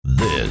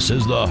This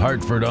is the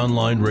Hartford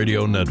Online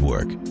Radio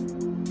Network.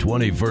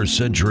 21st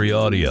Century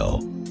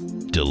Audio.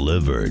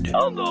 Delivered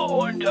on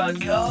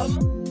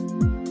thehorn.com.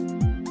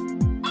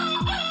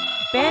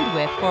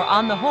 Bandwidth for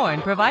On the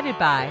Horn provided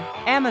by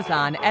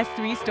Amazon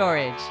S3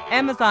 Storage.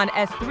 Amazon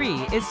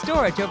S3 is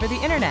storage over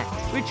the internet.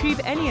 Retrieve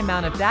any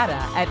amount of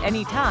data at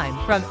any time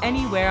from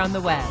anywhere on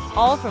the web,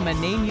 all from a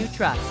name you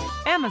trust.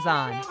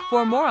 Amazon.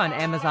 For more on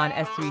Amazon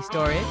S3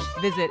 Storage,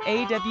 visit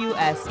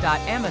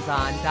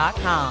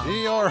aws.amazon.com.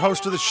 Your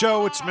host of the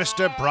show, it's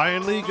Mr.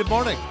 Brian Lee. Good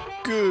morning.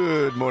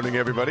 Good morning,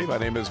 everybody. My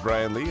name is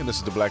Brian Lee, and this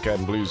is the Black Eyed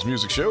and Blues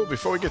Music Show.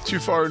 Before we get too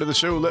far into the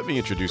show, let me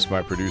introduce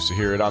my producer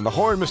here at On the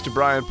Horn, Mr.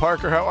 Brian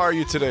Parker. How are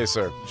you today,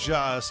 sir?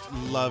 Just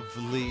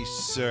lovely,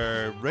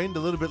 sir. Rained a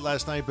little bit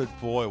last night, but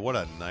boy, what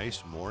a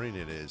nice morning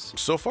it is.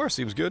 So far,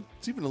 seems good.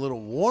 It's even a little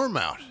warm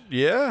out.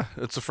 Yeah,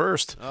 it's a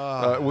first.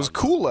 It was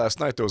cool last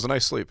night, though. It was a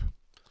nice sleep.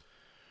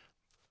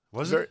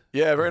 Was it?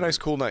 Yeah, very nice,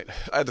 cool night.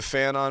 I had the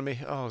fan on me.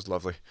 Oh, it was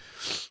lovely.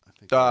 I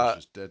think I was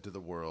just dead to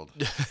the world.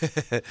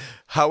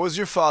 How was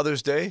your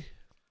Father's Day?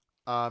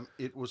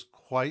 It was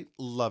quite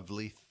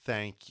lovely.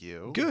 Thank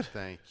you. Good.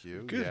 Thank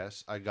you. Good.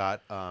 Yes, I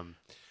got a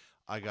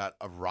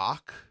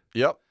rock.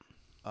 Yep.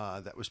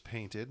 That was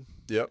painted.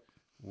 Yep.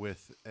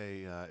 With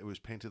it was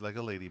painted like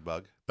a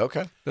ladybug.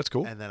 Okay, that's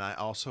cool. And then I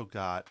also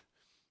got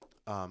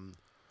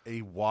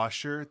a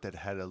washer that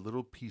had a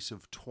little piece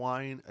of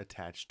twine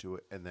attached to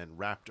it and then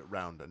wrapped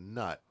around a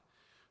nut,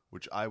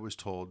 which I was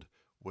told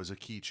was a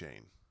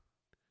keychain.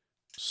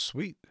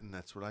 Sweet. And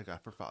that's what I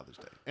got for Father's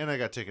Day. And I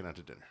got taken out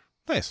to dinner.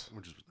 Nice.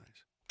 Which was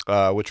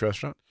nice. Which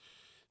restaurant?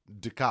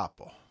 Da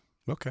Capo.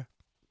 Okay.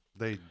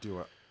 They do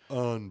an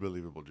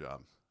unbelievable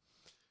job.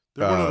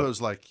 They're one of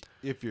those, like,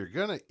 if you're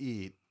going to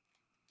eat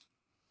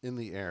in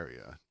the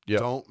area,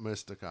 don't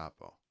miss Da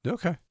Capo.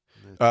 Okay.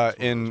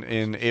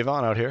 In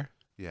Avon out here?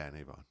 Yeah, in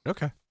Avon.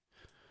 Okay.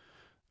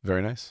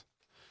 Very nice.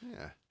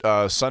 Yeah.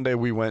 Sunday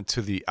we went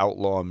to the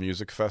Outlaw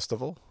Music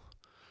Festival,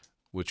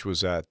 which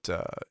was at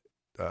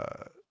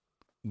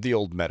the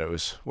Old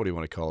Meadows. What do you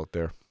want to call it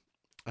there?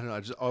 I don't know. I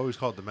just always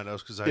call it the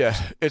Meadows because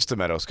it's the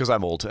Meadows because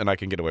I'm old and I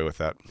can get away with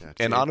that. Yeah,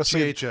 and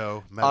honestly,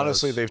 GHO, Meadows,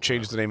 honestly, they've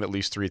changed the name at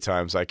least 3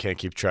 times. I can't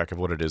keep track of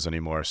what it is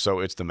anymore. So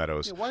it's the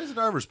Meadows. Yeah, why is it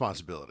our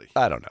responsibility?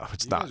 I don't know.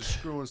 It's you not. Guys are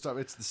screwing stuff.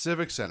 It's the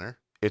Civic Center.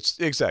 It's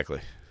exactly.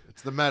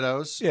 It's the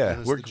Meadows. Yeah,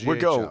 and we're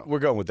GHO. we're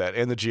going with that,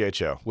 and the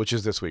GHO, which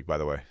is this week, by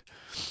the way.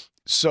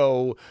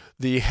 So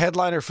the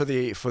headliner for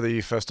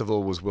the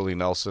festival was Willie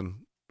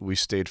Nelson. We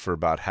stayed for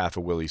about half a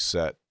Willie's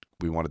set.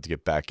 We wanted to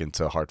get back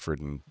into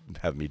Hartford and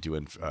have me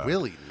doing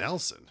Willie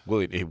Nelson.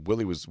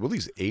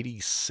 Willie's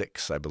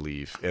 86, I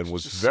believe, and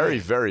was very,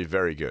 very,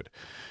 very good.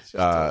 Is he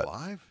still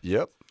alive?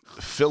 Yep.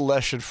 Phil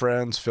Lesh and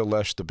friends. Phil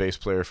Lesh, the bass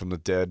player from the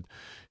Dead,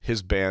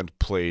 his band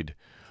played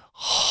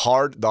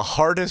the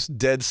hardest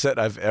Dead set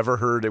I've ever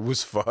heard. It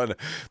was fun.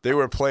 They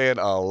were playing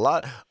a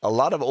lot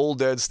of old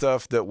Dead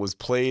stuff that was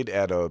played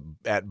at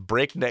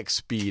breakneck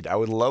speed. I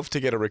would love to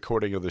get a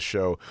recording of the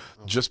show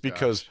just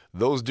because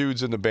those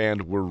dudes in the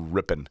band were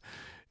ripping.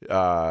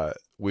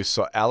 We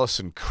saw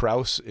Alison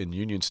Krauss in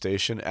Union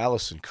Station.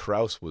 Alison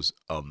Krauss was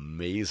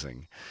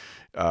amazing.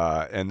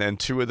 And then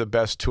 2 of the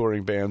best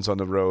touring bands on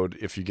the road,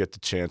 if you get the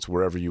chance,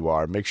 wherever you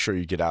are, make sure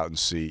you get out and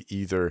see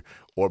either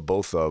or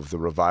both of the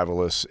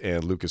Revivalists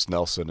and Lucas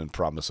Nelson and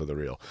Promise of the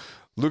Real.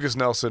 Lucas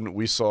Nelson,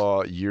 we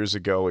saw years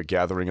ago at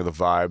Gathering of the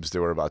Vibes.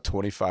 There were about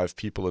 25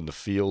 people in the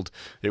field.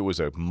 It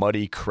was a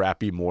muddy,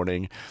 crappy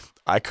morning.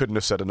 I couldn't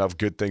have said enough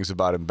good things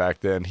about him back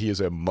then. He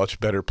is a much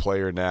better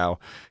player now.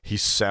 He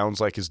sounds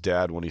like his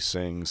dad when he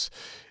sings.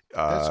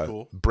 That's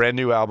cool. Brand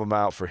new album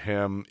out for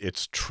him.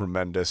 It's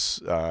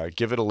tremendous.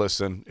 Give it a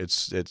listen.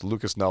 It's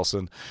Lucas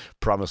Nelson.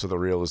 Promise of the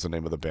Real is the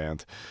name of the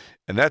band.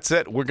 And that's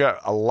it. We got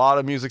a lot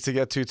of music to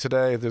get to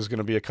today. There's going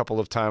to be a couple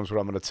of times where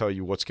I'm going to tell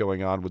you what's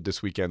going on with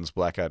this weekend's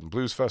Black Eyed and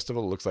Blues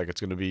Festival. It looks like it's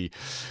going to be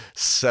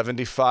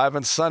 75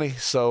 and sunny.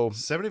 So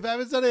 75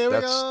 and sunny. Here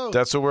we go.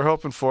 That's what we're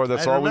hoping for.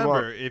 That's all we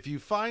want. Remember, if you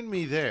find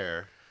me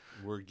there,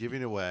 we're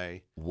giving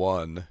away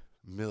 $1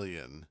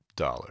 million.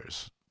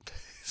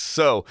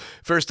 So,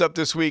 first up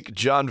this week,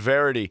 John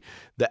Verity.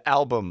 The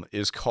album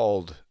is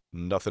called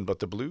Nothing But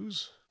the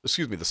Blues.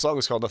 Excuse me, the song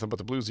is called Nothing But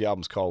the Blues. The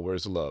album's called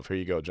Where's the Love? Here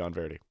you go, John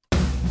Verity.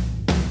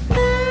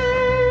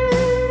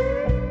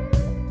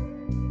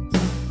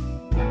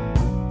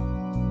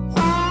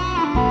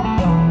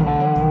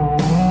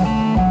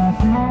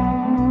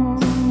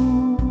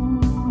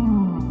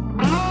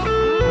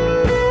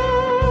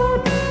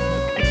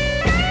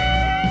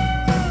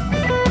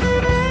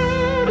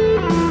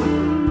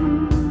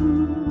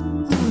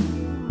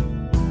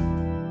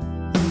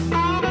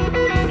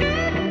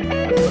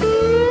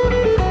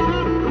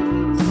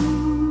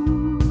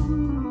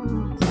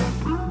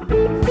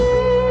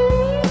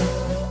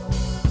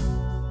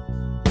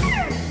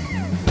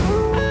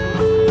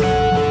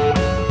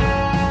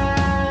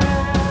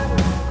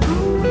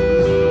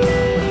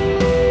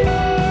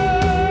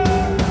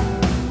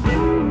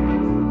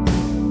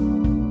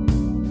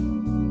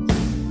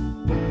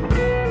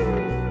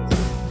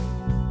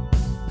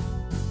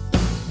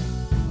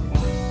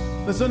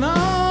 It's an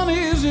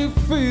uneasy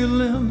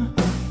feeling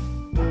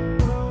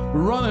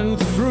running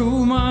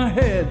through my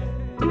head.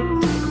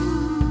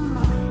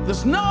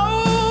 There's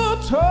no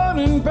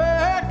turning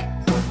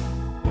back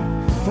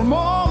from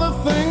all the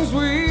things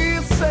we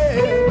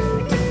said.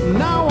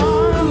 Now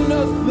I'm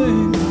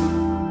nothing.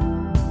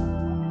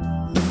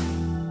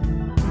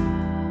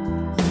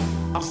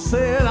 I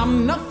said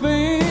I'm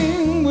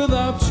nothing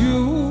without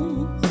you.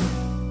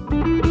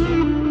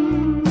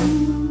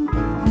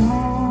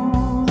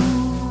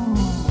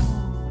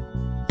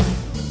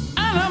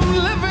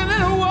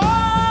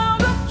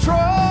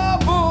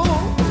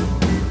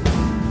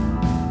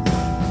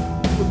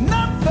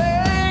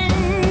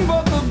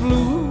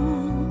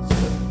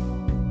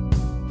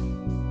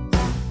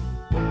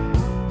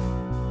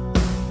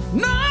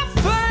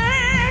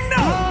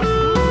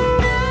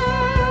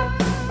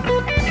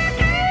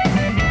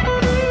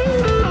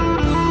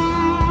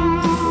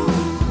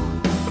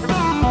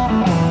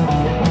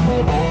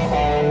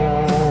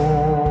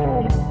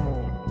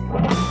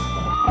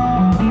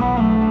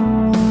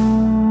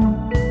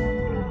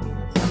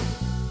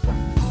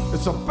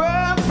 It's a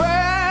bad,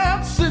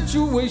 bad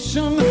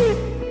situation,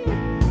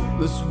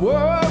 this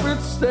worried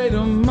state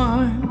of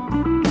mind.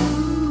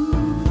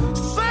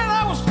 Said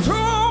I was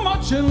too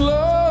much in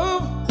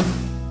love.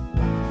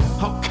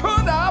 How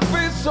could I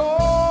be so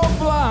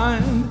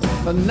blind?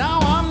 But now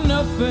I'm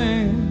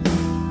nothing.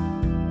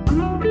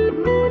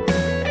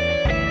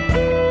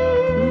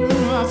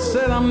 I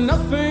said I'm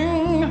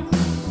nothing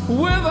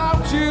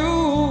without you.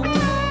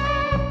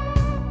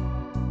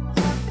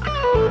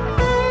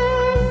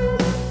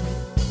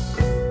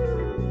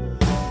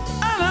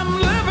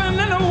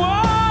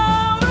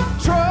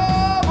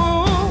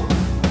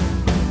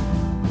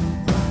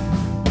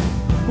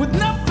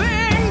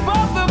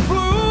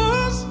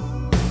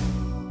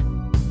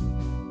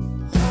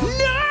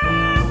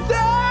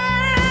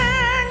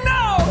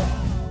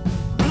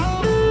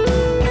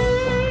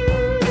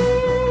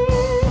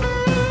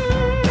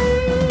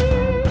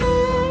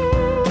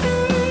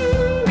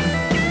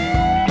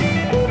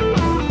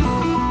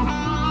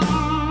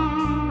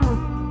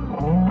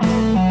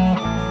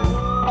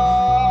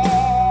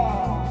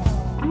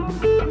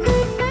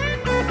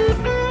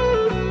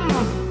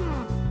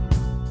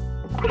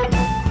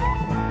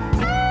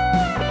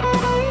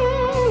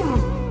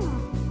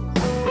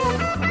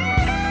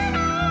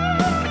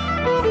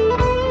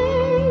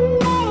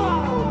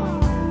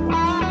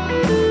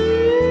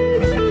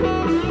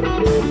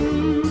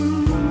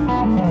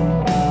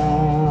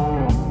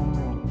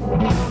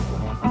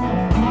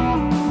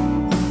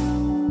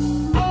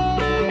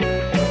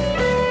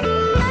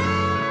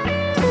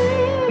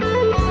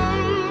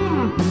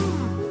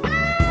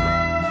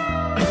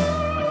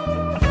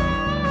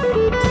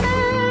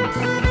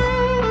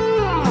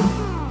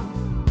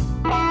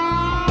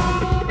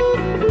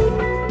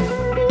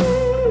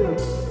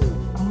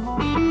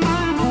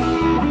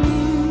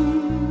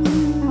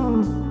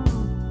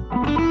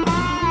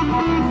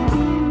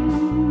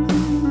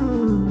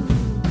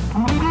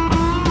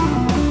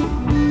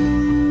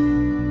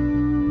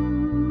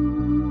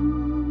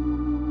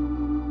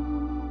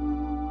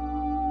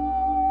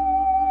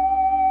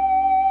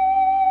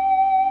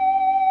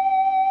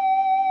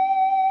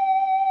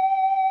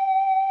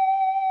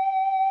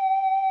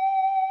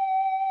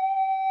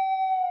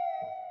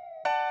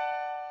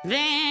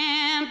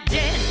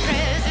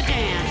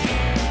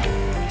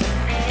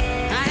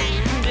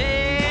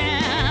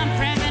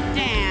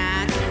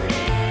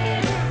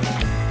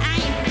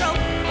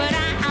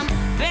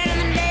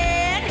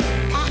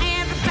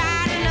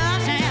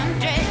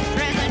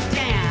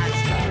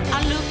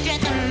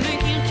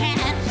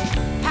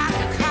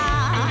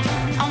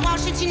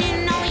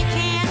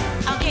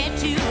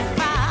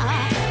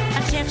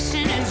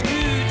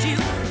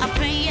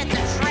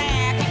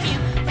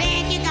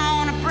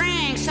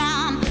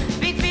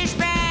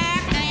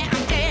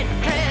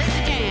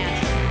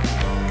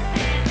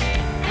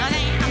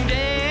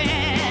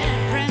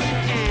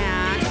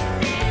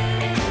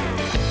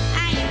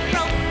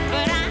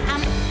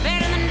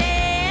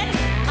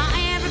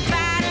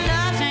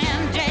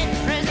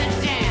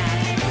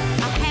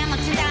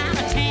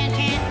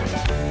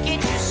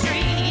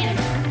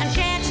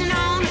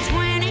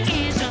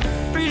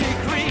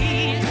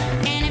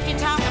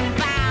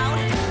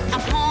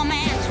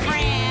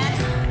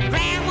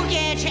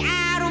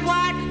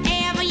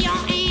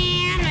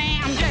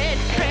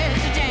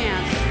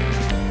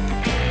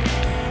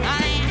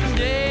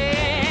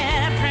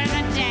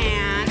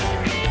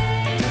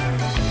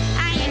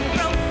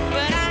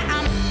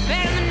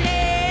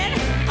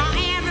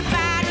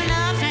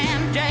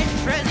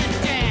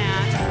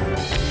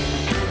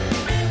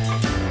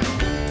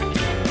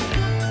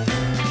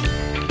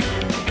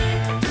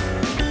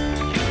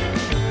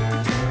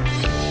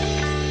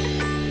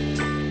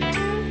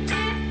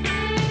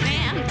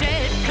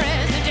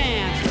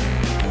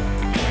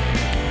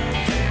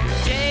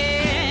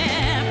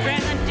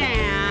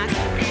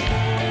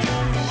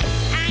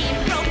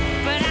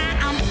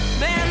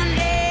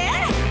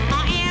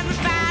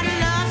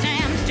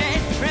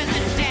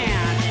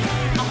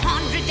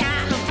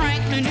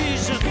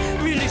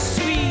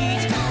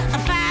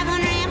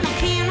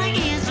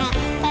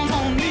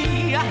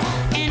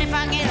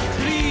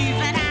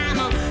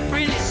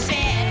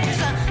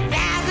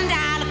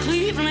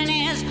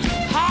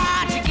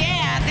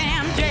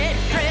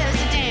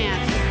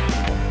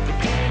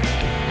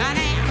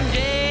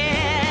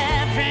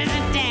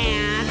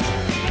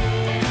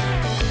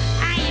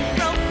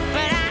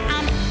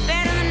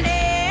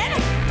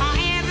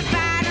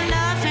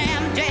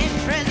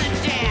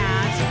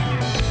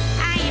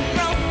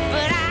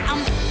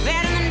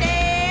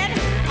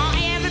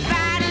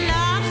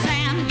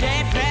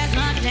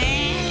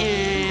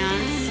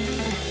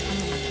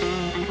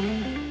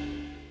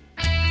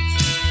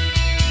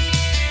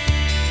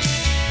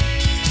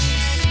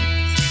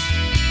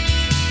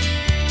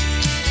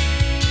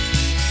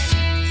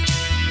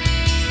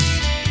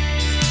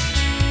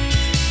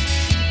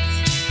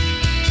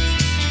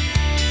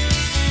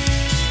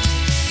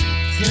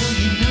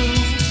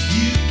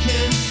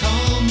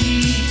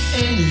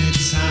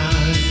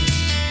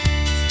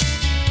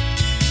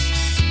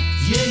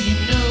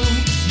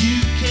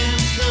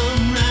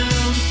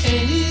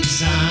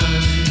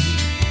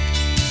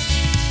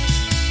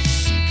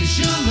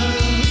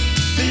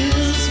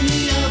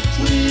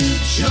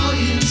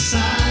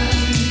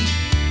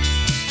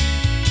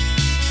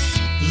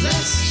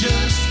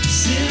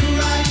 Sit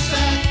right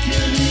back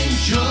and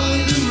enjoy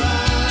the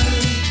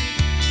ride.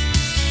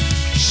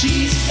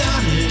 She's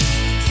got it,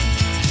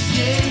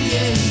 yeah,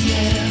 yeah,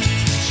 yeah.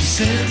 She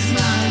sends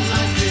my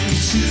life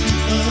into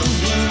a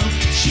world.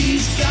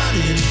 She's got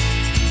it,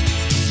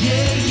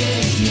 yeah,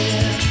 yeah,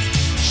 yeah.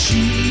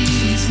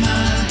 She's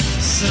my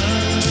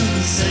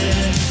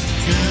sunset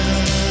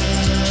girl.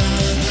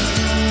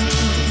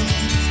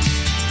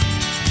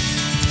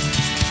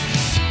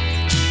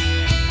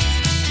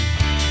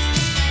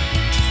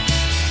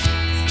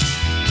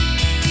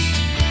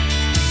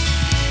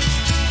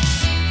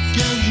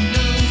 Girl, you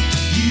know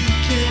you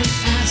can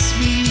ask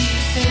me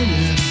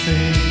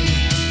anything.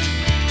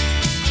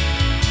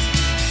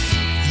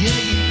 Yeah,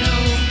 you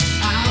know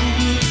I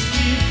would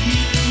give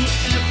you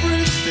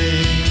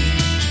everything.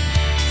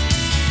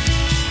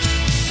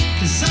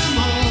 'Cause I'm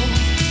all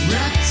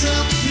wrapped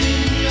up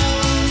in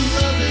your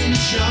loving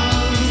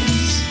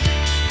charms.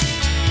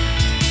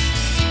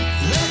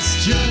 Let's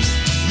just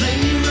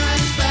lay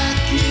right back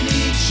in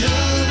each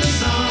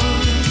other's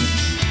arms.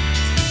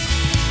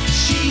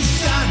 She's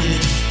got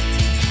it,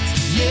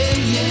 yeah,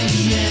 yeah,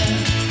 yeah.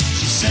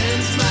 She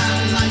sends my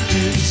life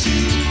into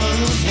a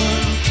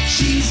world.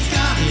 She's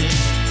got it,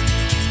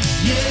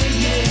 yeah,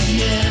 yeah,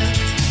 yeah.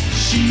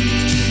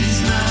 She's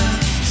my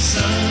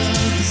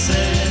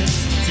sunset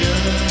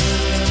girl.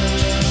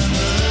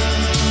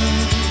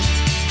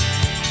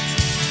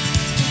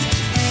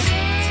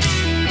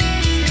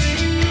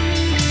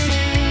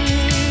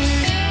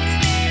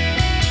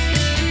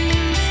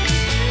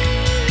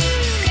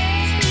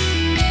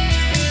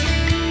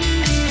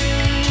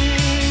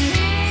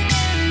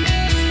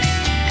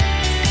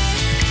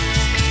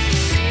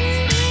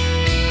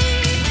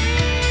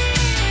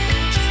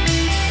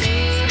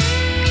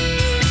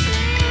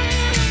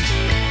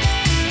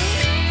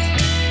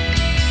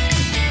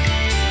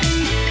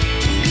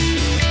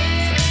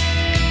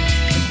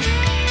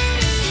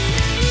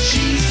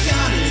 She's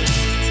got it,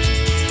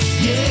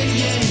 yeah,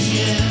 yeah,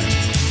 yeah.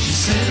 She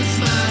sends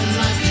my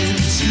life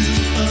into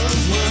a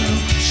world.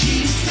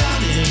 She's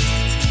got it,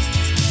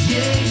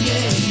 yeah,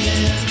 yeah,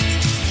 yeah.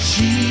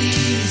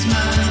 She's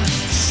my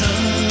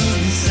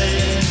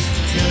sunset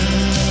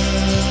girl.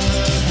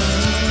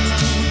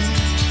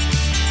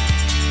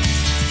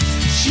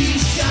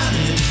 She's got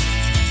it,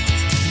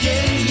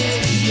 yeah,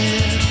 yeah,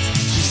 yeah.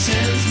 She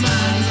sends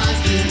my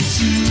life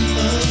into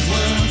a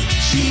world.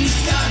 She's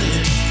got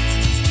it,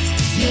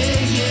 yeah,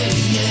 yeah,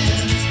 yeah.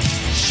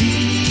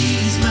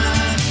 She's my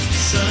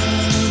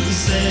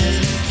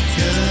sunset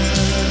girl.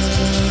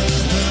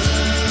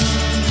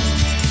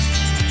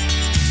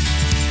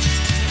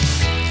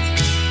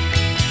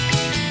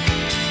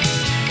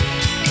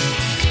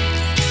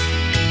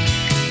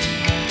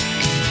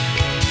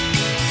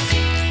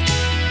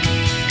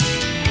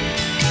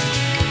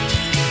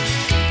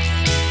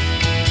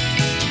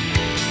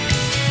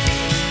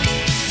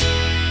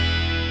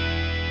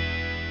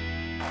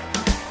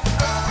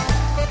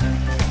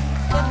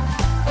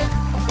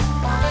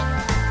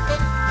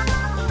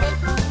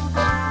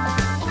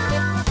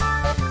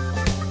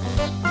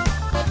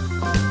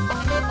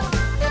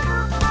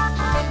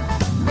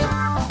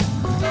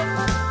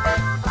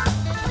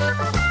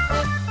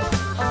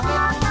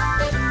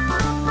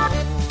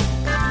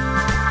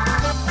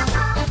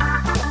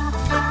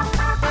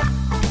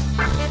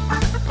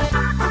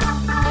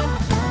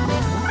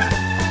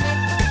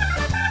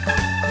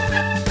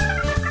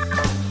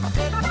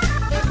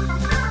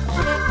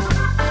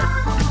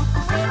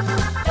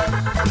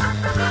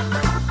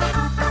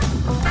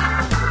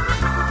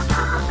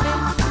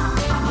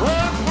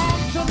 Well,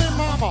 come to me,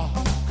 mama,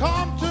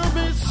 come to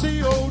me,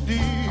 COD.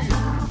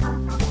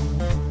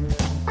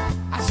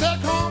 I said,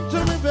 come to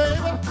me,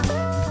 baby,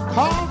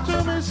 come to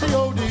me,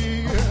 COD.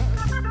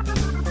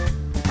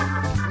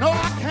 No,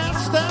 I can't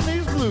stand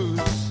these blues,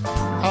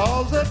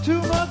 'cause they're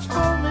too much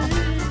for me.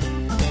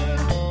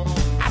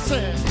 I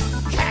said,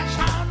 cash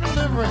on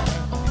delivery,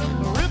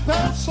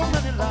 repair so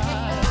many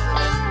lives.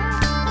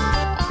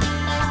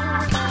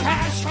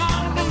 Cash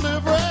on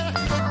delivery,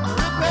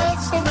 repair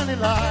so many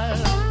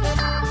lives.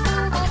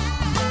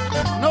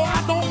 No, I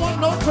don't want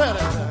no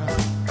credit.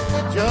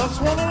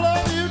 Just wanna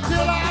love you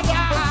till I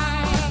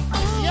die.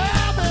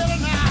 Yeah, baby,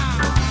 now.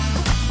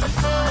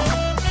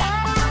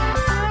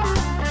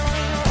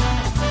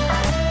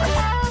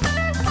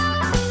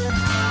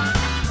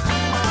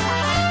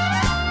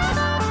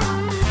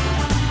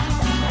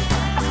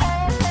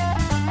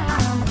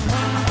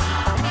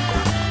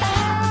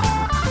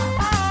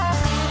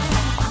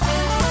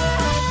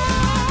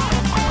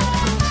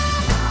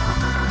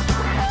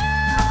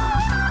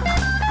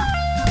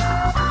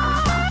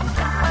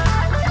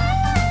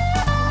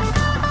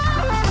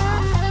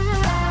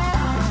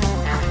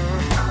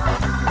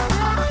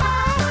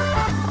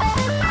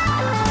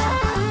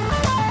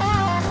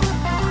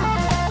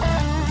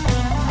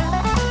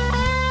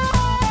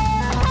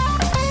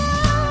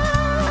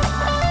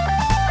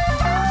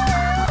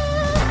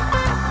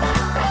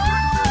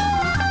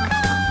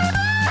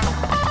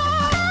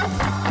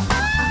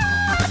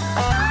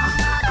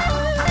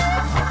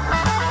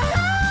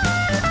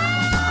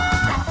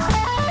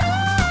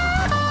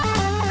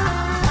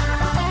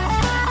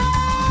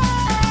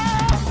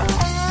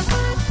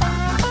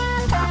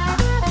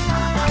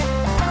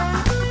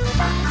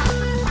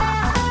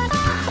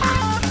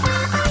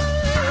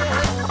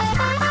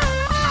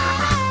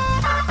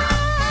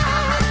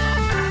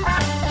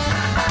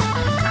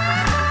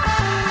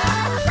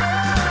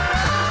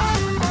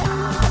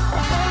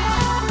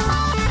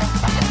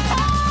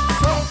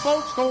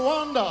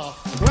 wonder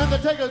when they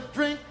take a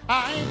drink.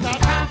 I ain't got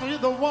time for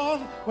either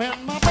one.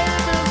 When my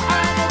baby's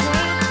on the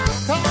drink,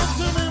 come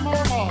to me,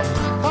 mama,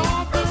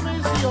 come to me,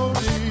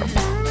 COD.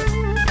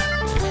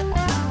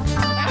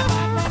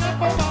 I'm running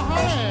for my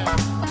honey,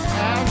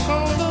 cash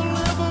on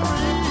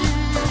delivery.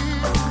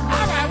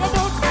 All right, one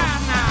more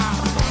time now.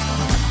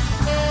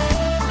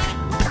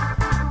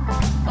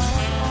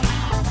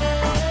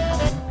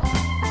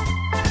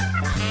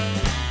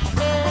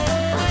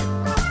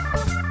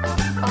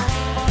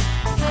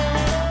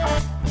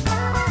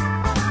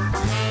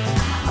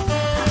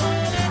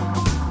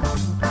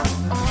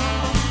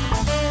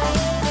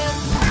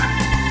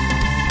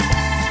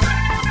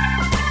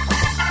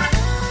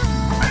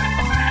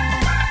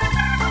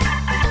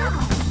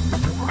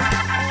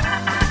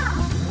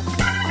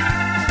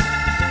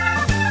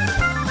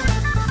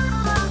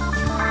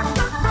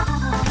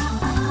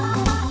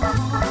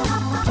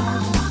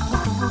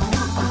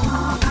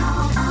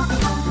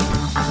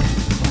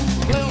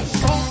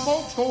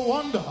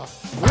 Wonder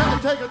when they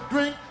take a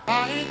drink.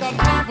 I ain't got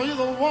time for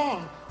either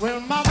one.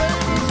 When my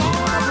baby's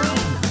on the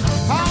drink,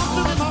 come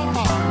to me,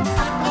 mama,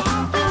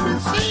 come to me,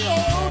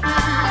 COD.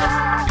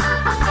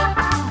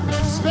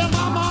 Spend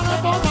my money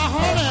for my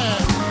honey,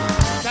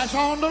 cash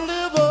on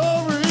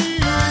delivery.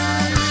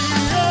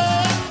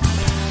 Yeah.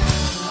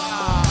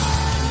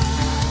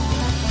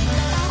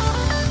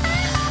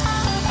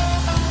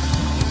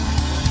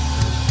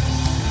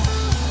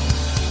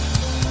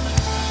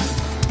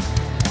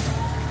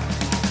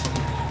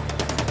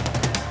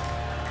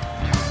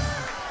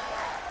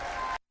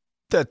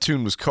 That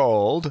tune was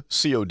called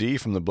COD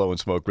from the Blow and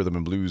Smoke Rhythm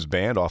and Blues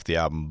Band off the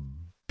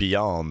album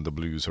Beyond the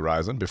Blues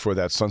Horizon. Before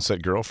that,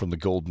 Sunset Girl from the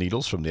Gold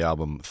Needles from the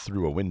album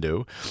Through a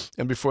Window.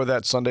 And before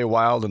that, Sunday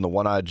Wild and the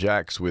One-Eyed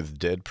Jacks with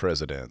Dead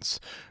Presidents.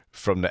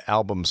 From the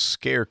album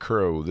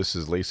Scarecrow, this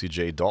is Lacey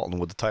J. Dalton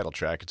with the title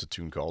track. It's a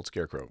tune called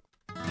Scarecrow.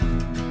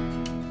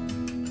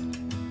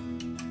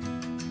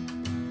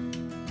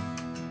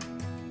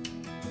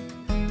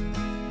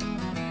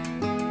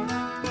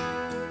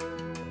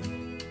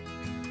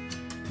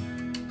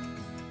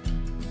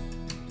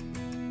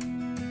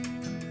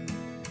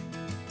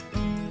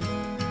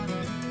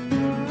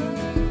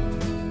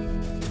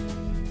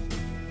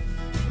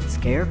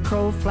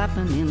 Scarecrow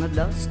flapping in the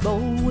dust bowl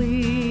wind.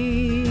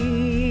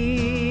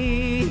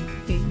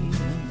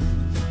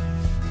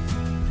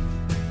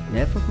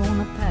 Never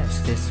gonna pass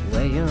this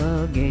way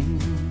again.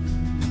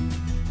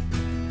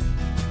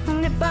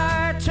 And if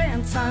by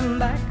chance I'm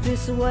back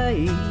this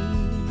way,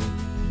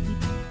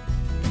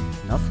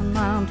 nothing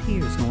around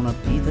here's gonna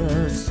be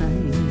the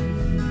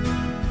same.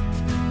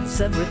 'Cause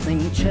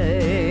everything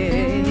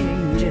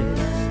changes,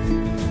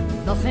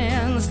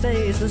 nothing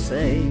stays the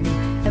same.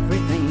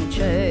 Everything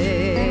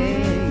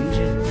changes,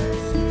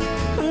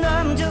 and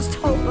I'm just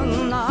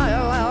hoping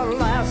I'll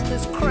outlast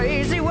this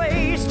crazy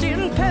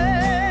wasting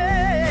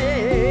pain.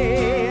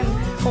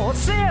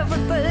 'Cause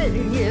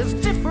everything is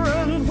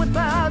different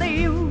without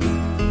you.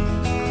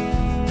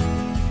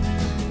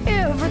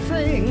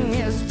 Everything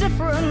is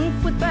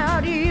different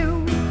without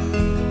you.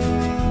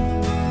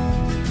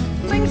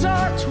 Things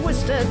are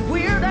twisted,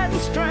 weird and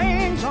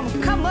strange. I'm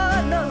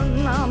coming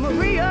and I'm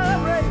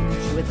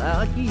rearranged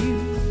without you.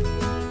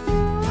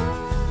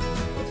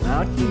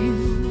 Without you,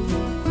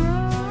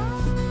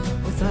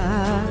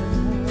 without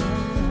you.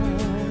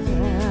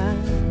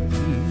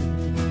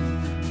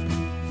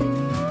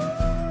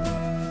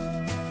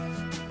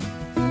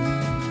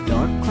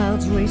 Dark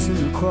clouds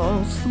racing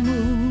across the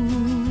moon.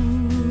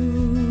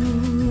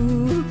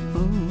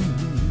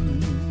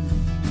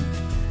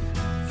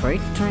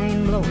 Freight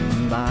train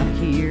blowing by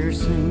here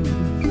soon.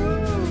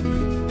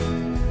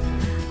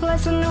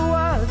 Listen to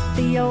what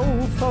the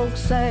old folks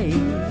say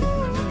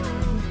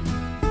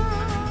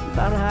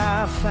about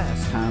how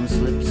fast time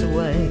slips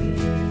away,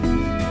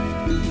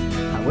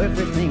 how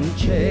everything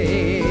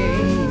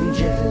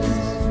changes,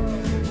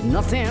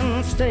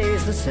 nothing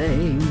stays the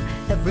same,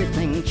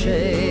 everything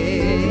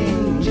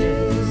changes.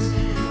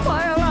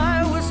 While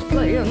I was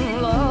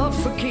playing love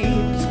for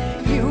keeps,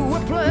 you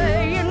were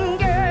playing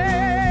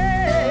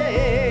games.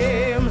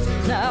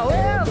 Now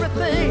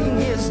everything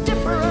is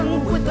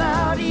different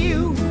without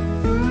you.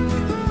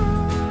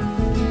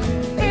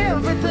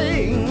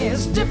 Everything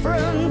is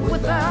different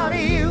without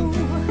you.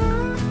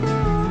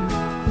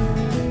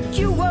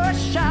 You were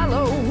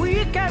shallow,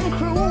 weak and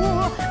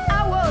cruel.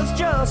 I was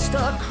just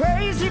a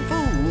crazy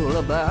fool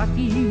about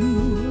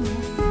you.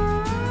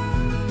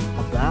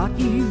 About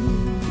you.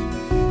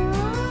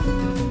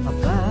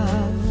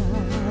 About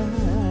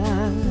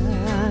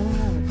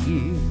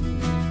you.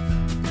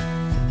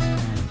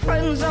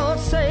 Friends all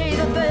say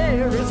that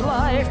there is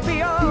life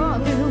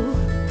beyond you.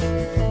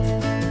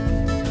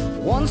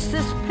 Once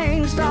this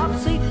pain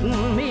stops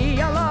eating me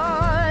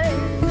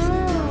alive.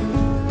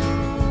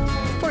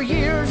 For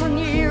years and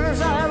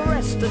years I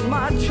rested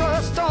my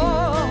trust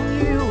on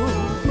you.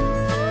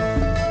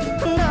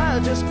 And I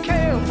just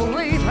can't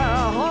believe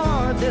how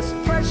hard this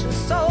precious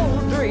soul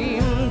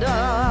dream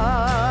died.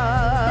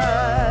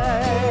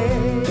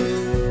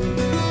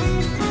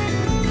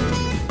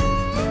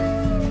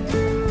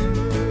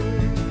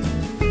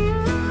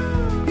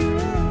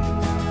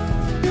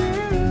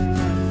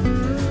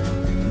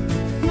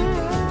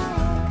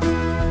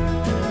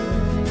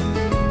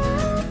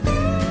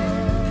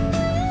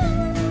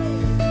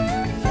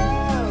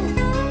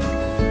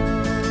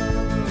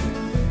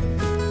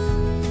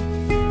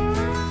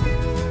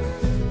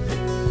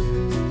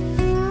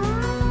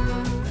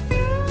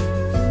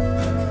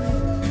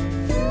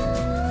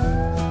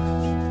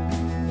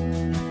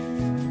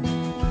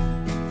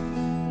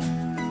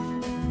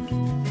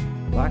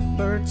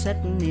 bird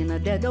sitting in a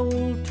dead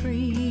old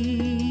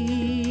tree.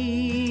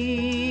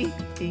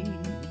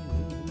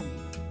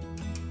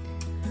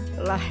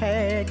 Well, I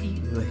had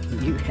you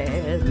and you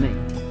had me.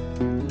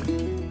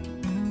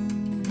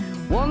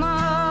 One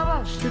of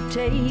us should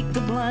take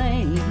the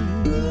blame.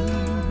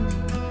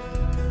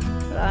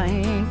 But I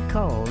ain't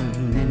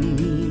calling any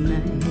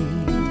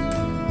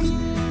names.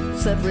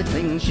 'Cause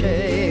everything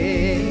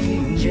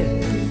changes.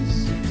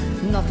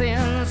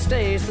 Nothing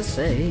stays the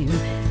same.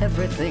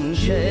 Everything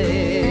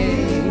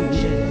changes.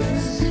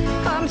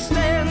 I'm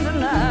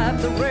standing at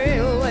the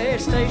railway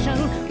station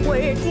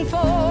waiting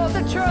for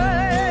the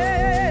train.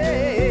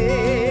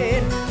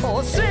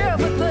 Oh, see,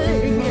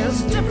 everything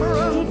is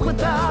different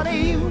without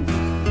you.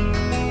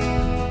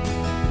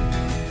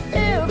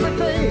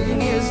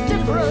 Everything is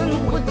different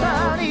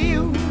without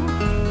you.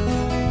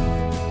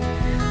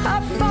 I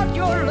thought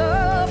your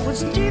love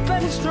was deep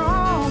and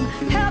strong.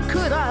 How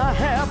could I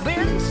have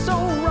been so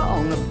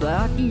wrong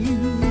about you?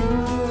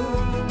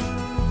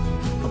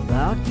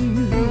 About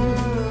you.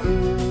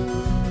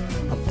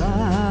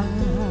 About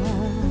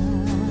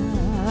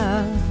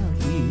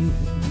you.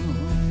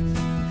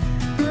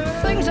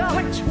 Things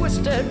are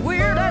twisted,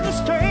 weird and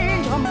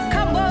strange. I'm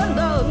come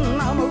undone,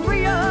 I'm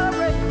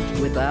rearranged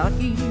without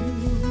you.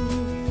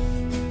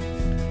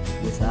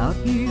 Without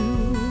you.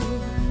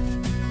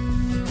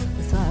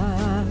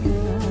 Without you.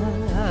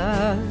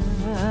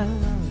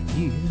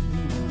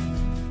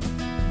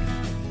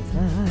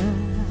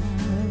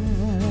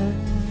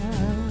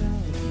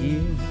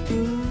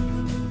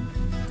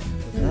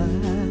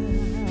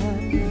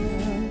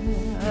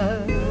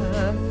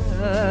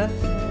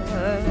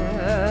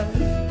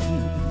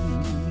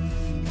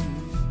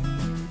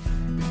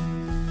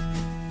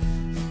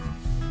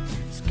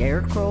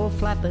 Scarecrow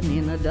flapping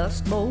in a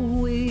dust bowl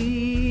wind.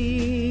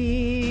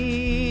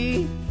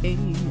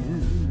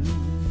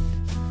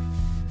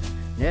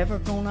 Never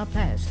gonna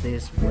pass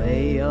this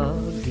way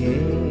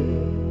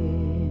again.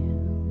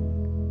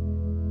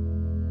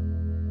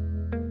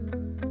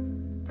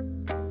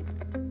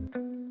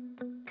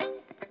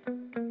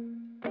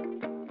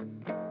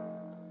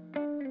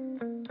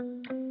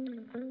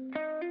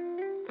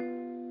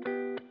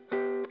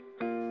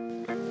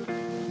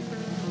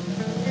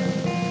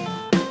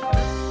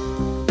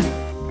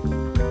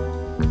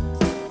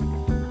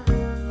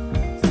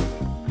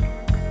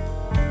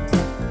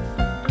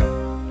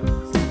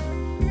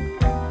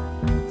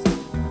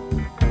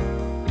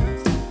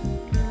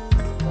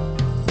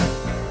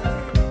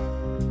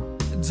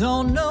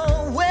 Don't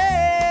know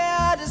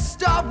where to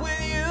start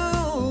with you.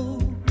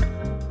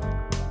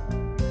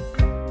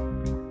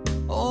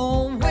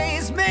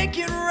 Always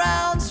making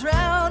rounds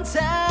round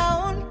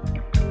town.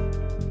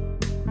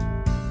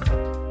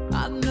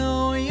 I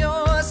know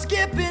you're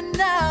skipping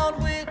out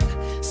with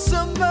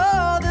some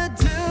other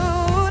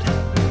dude,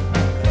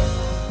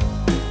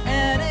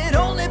 and it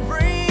only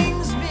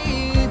brings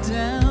me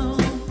down.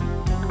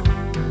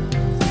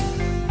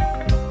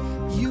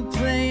 You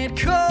play it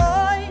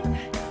coy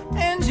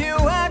and you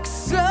act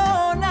so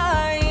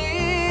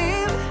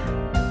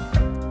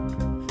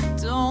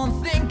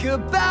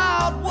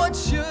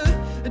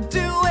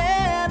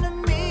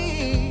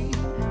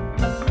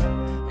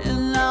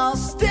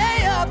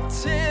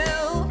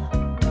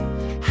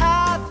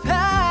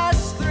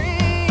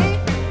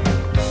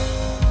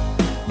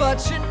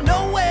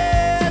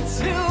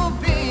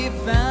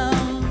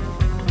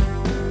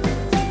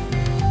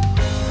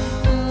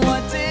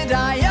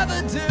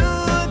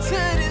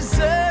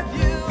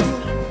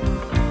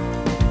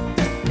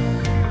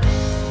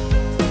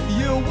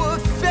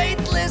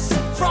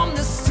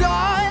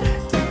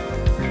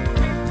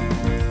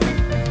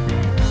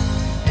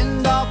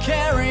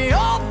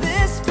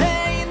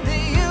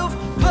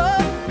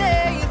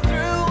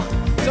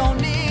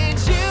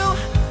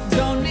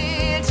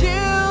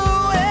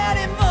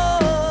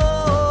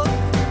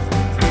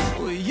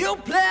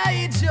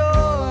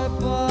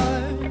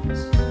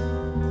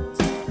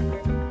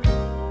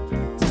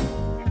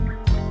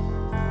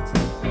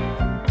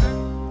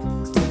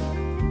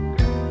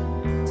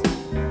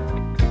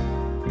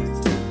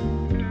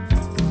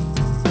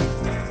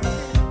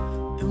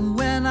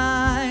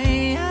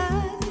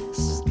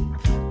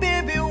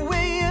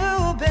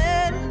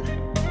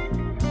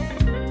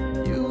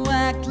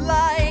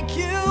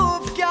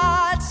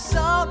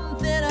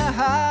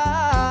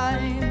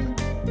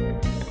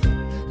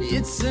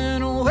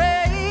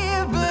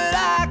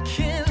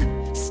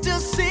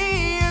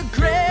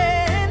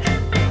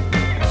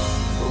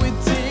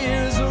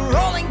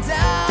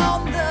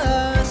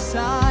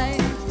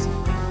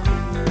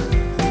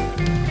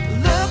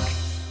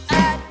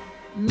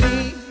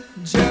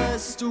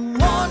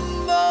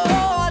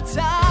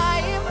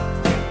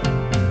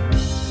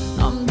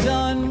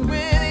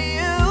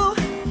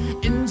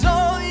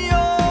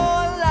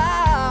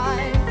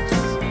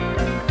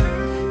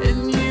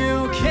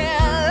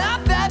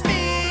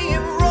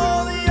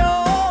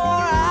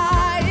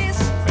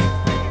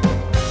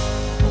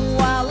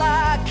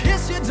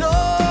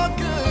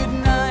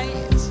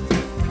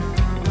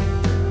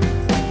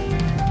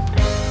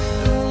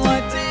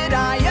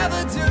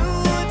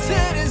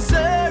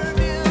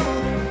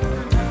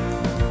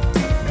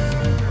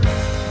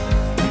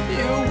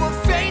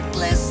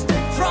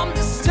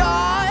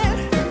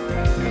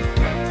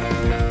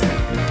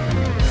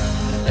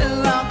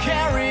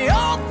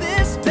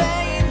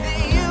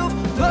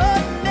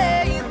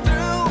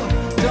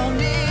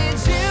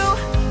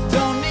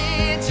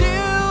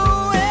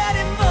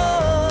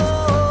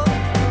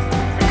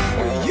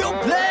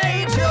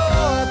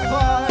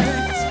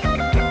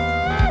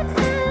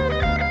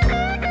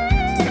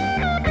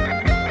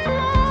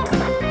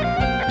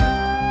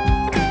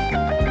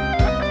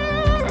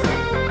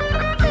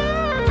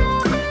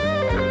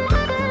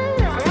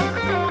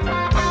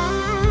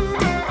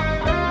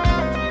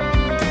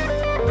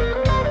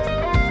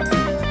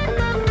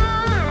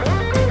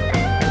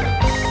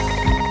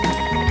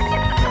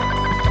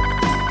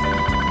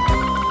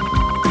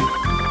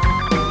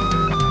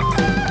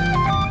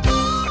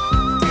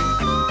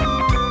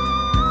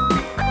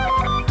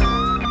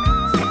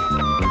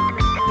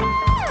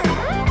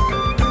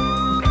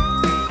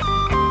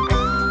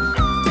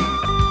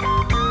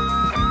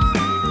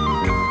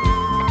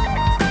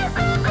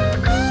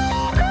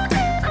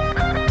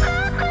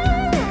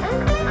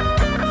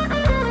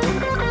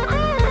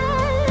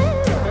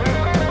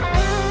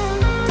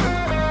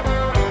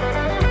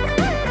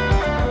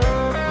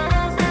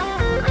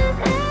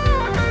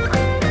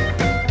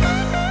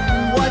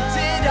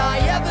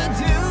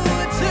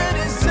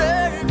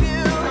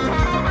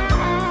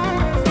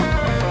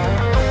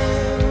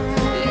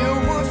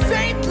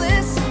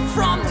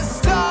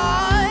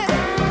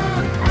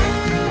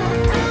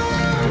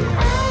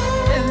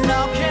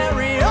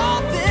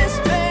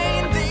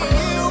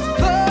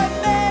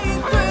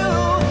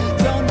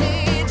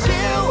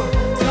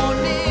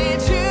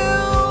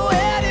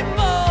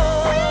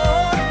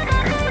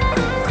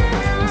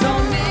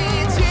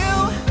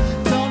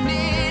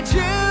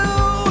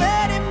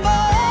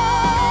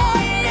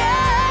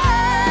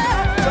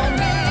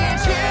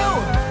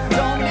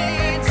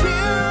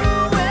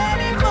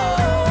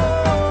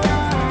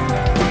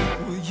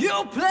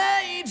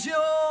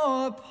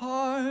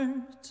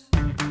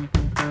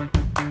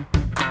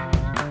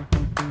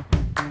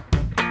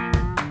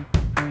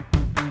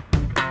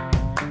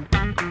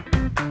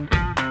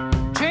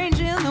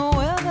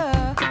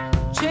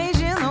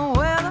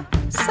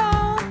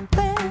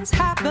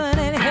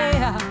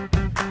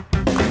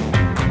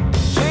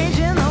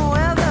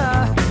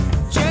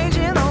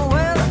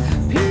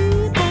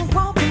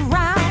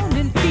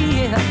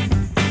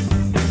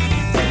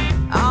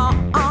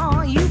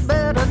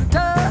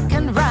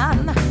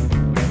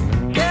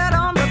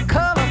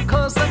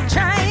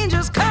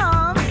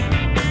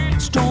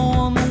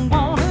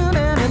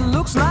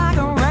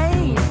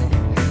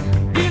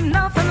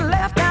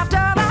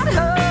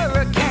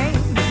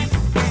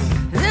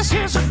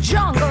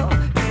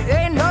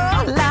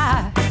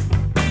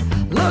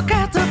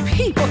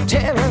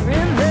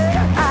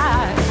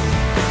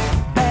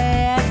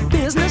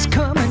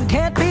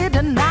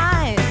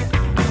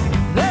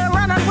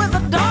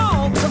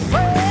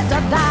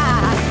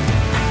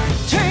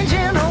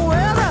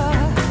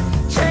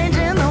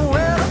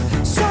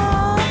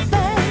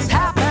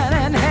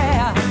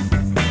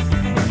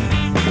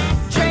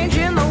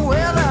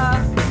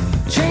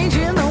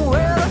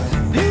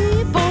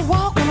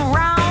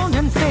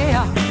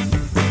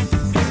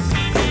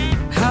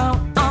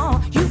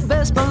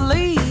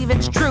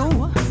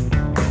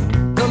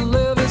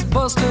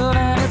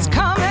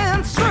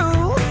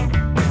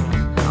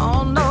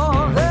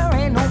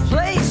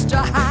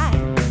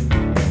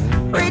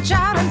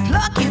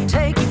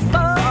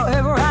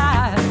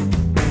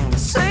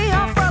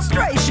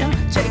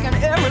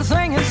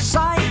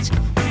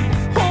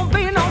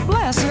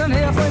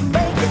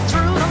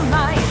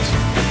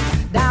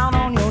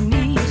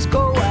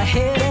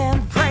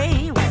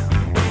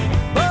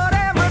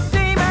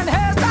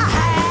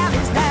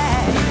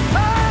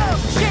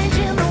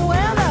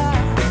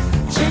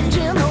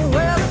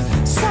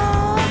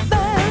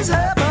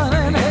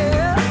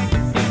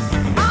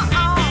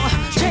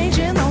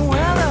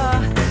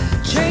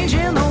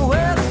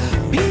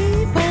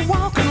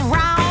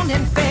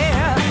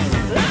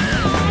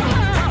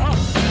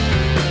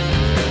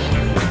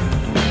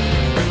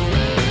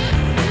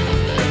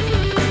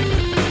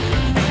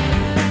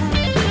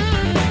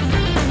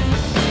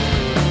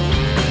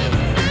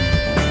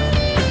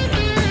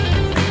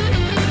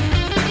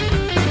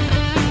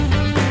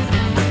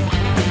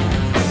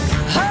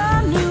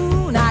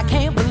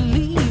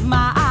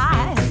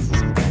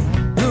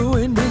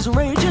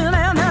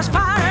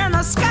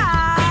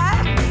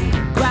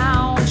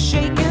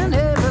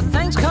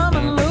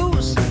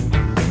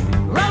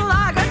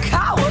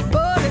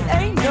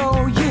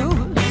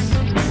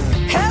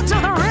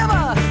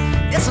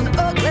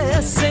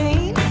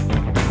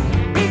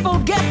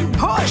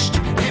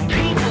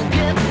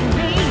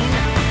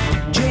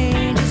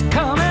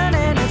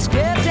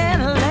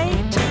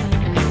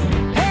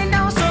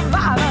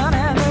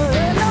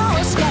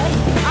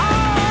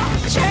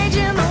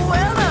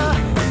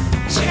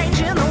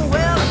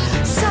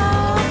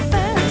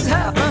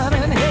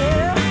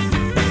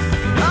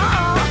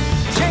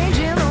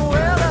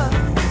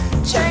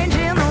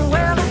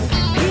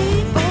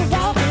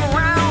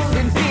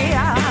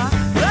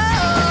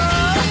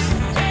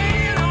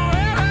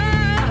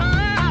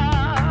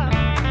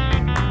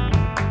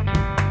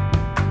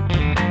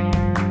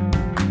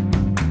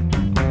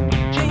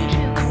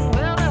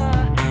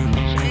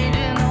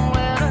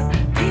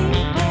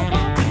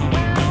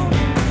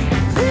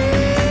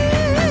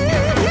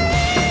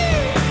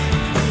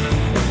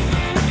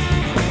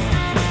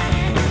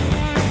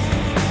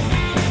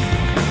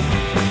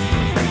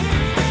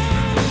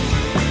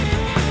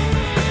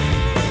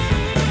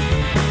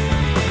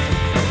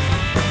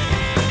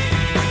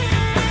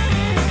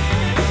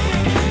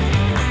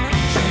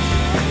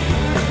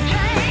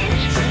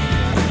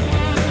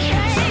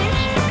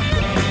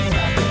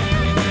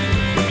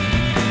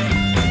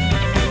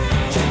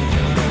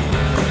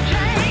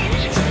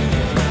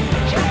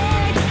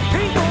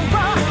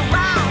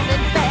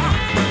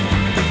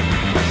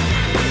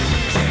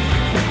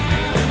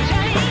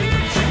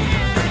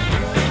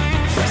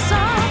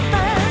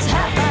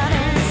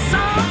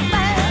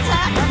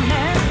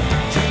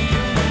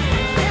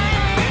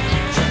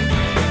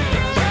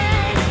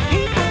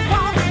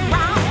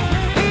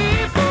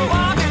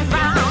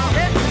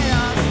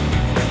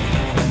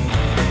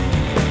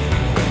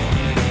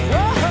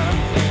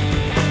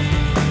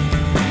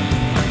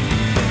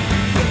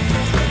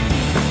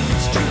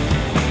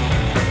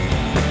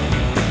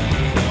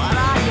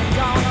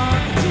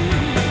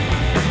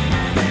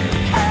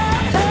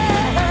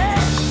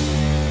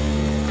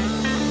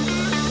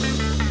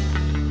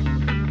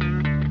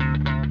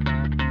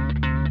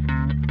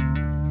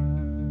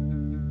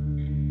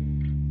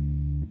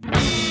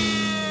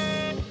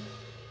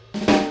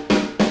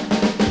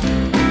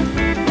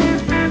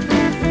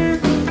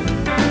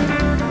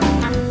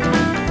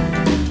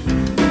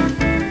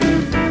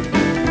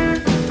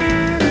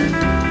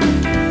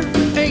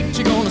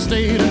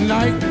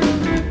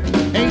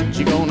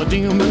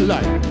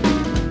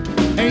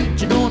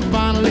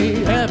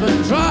finally ever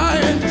try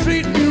and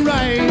treat me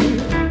right.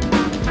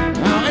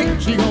 Now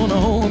ain't she gonna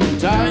hold me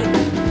tight,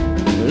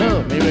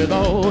 love me with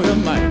all your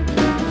might?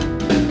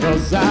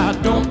 'Cause I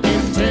don't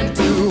intend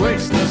to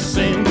waste a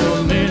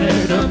single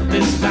minute of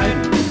this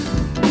night.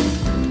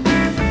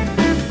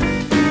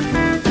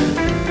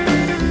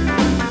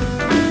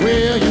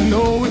 Well, you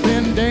know we've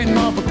been dating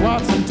off for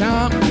quite some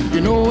time.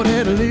 You know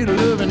that a little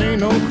loving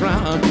ain't no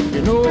crime.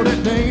 You know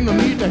that there ain't no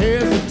need to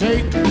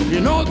hesitate. You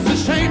know it's a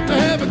shame to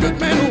have a good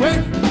man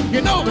away.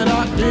 You know that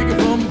I'd take it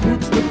from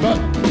boots to butt.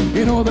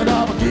 You know that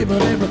I would give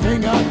it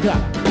everything I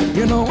got.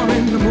 You know I'm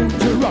in the mood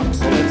to rock,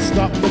 so let's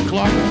stop the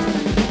clock.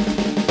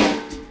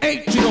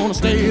 Ain't you gonna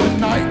stay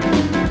tonight?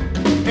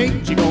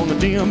 Ain't you gonna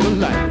dim the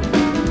light?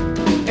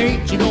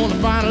 Ain't you gonna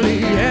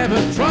finally ever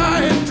try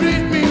and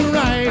treat me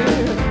right?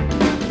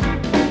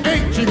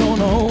 Ain't you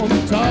gonna hold me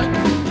tight,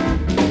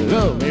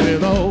 love me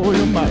with all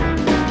your might?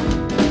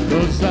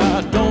 'Cause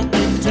I don't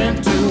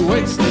intend to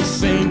waste a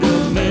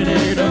single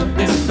minute of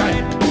this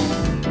night.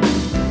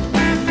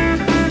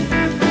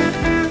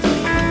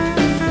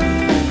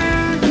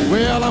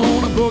 Well, I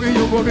wanna boogie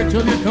your boogie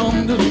till you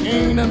come to the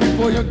end. And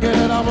before you get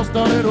it, I will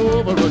start it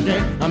over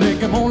again. I make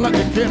him moan like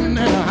a kitten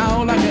and a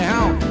howl like a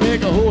hound.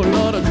 Make a whole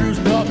lot of juice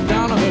drop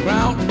down on the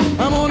ground.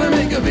 I'm gonna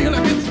make it feel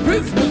like it's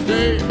Christmas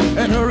Day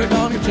and hurry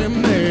down your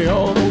chimney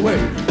all the way.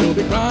 You'll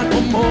be crying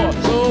for more,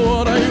 so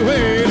what are you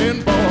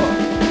waiting for?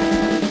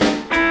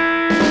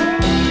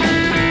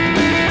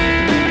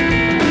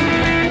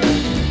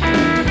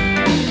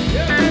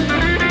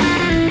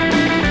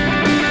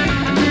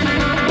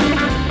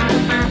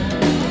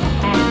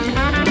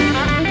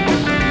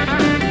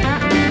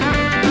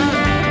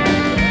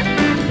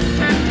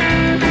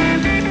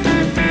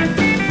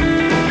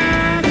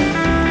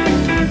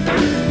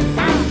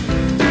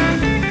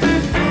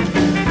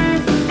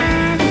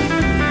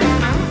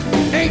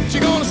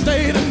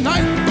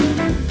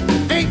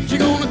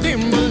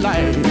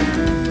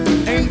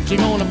 You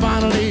gonna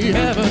finally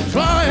ever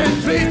try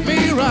and treat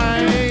me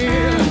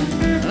right?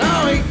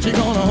 Now ain't you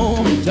gonna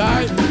hold me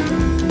tight,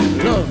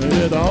 love me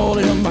with all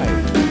your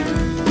might?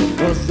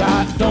 'Cause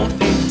I don't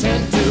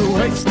intend to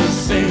waste a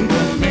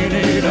single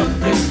minute of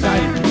this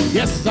night.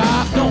 Yes,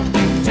 I don't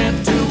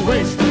intend to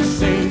waste a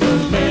single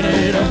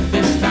minute of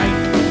this night.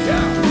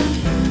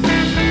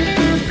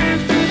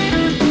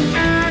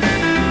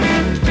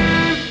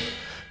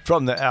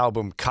 From the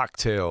album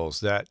Cocktails,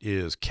 that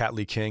is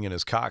Catley King and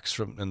his Cox,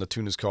 and the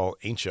tune is called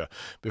Ain't Ya.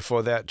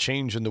 Before that,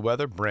 Change in the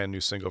Weather, brand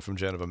new single from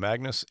Jennifer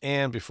Magnus.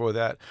 And before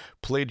that,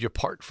 Played Your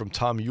Part from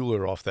Tom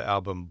Euler off the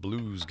album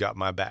Blues Got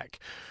My Back.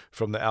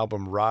 From the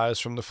album Rise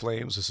from the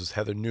Flames, this is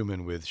Heather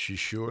Newman with She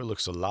Sure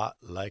Looks a Lot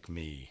Like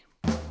Me.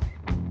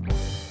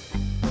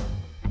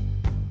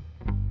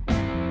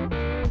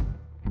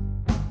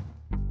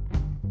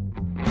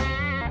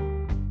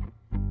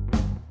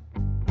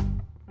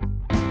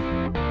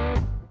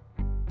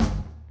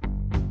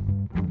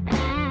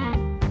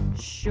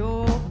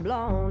 Short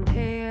blonde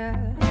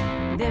hair,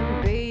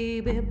 them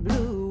baby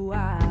blue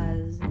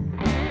eyes.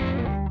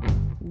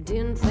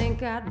 Didn't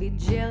think I'd be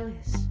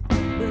jealous,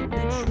 but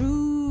the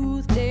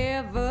truth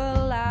never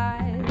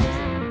lies.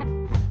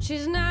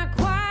 She's not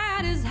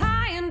quite as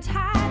high and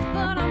tight,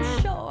 but I'm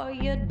sure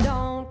you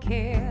don't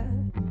care.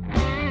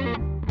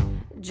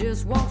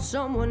 Just want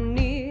someone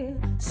near,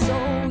 so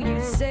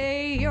you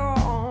say you're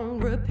on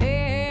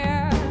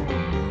repair.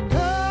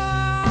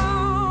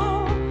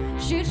 Oh,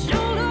 she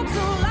sure looks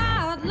a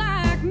lot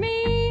like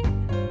me.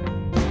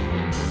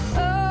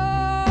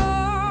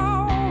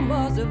 Oh,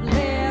 must have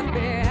left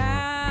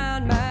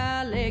behind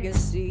my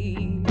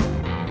legacy.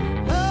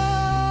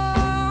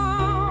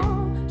 Oh,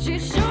 she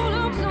sure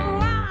looks a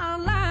lot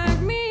like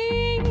me.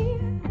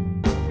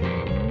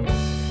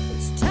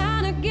 It's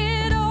time to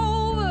get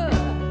over,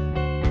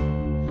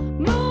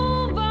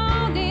 move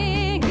on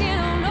and get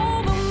on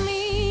over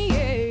me.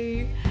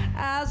 Yeah.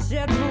 I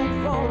said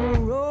move on the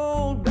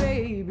road,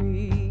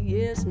 baby.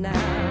 Yes, now.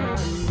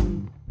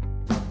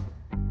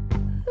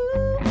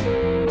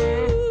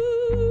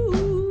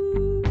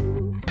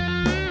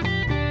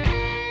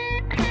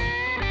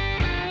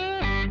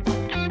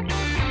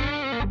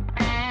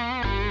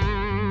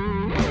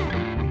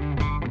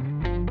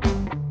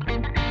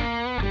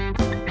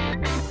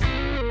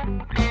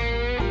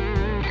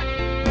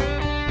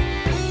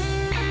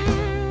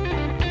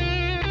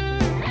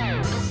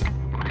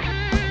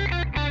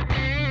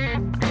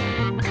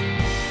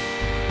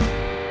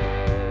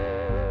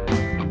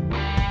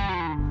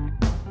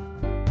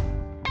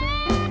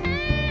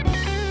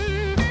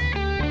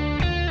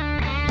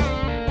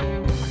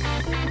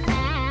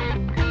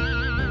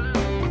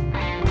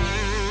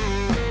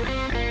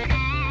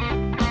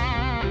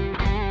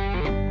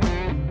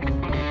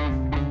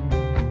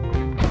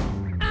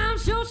 I'm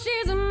sure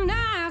she's a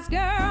nice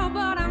girl,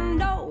 but I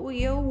know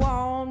you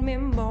want me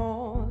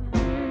more.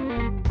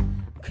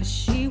 'Cause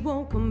she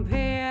won't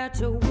compare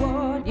to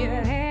what you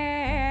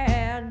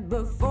had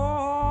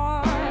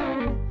before.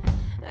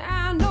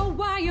 I know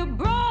why you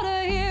brought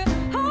her here.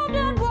 Hope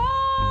that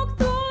walk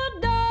through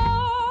the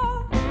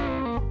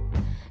door,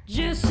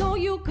 just so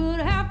you you could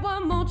have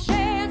one more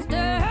chance to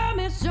hurt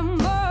me some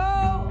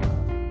more.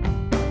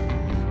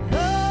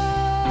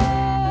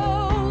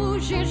 Oh,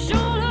 she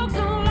sure looks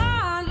a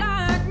lot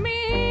like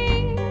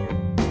me.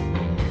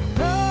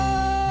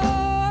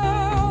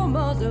 Oh,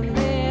 must have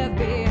left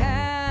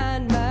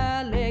behind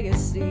my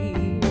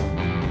legacy.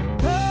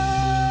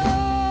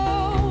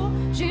 Oh,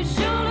 she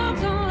sure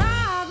looks a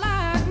lot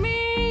like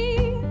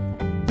me.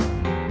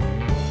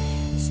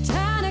 It's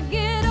time to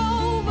get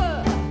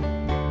over,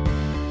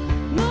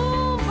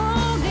 move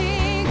on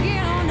and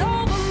get on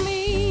over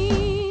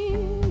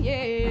me.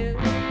 Yeah,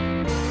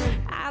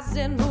 I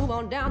said move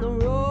on down the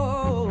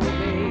road,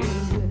 baby.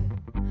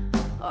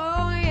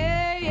 Oh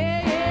yeah,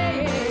 yeah,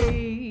 yeah,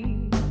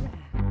 yeah.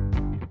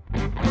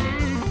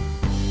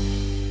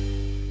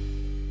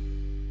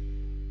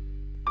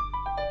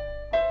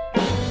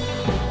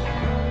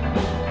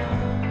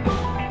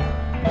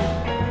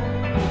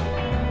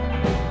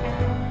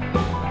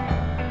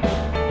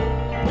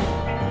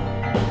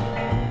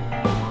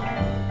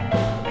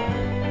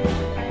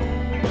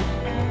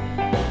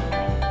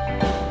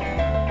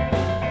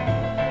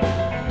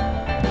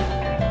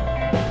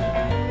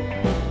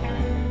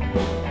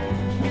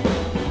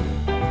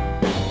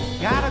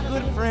 Got a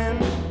good friend,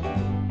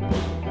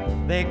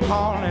 they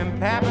call him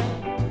Pappy.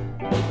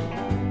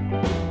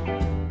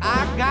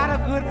 I got a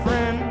good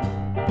friend,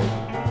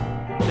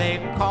 they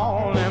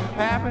call him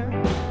Pappy.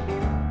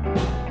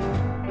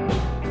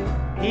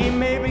 He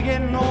may be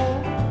getting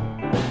old,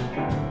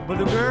 but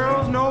the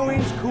girls know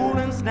he's cool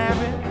and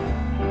snappy.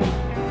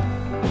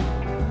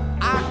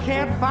 I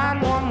can't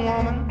find one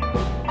woman,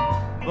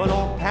 but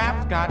old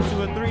Pap's got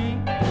two or three.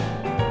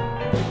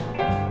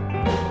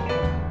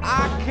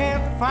 I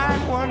can't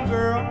find one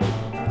girl,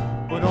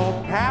 but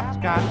old Pap's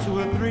got two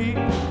or three.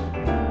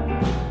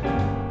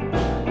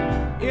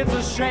 It's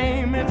a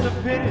shame, it's a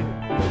pity,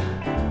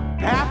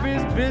 Pap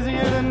is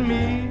busier than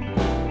me.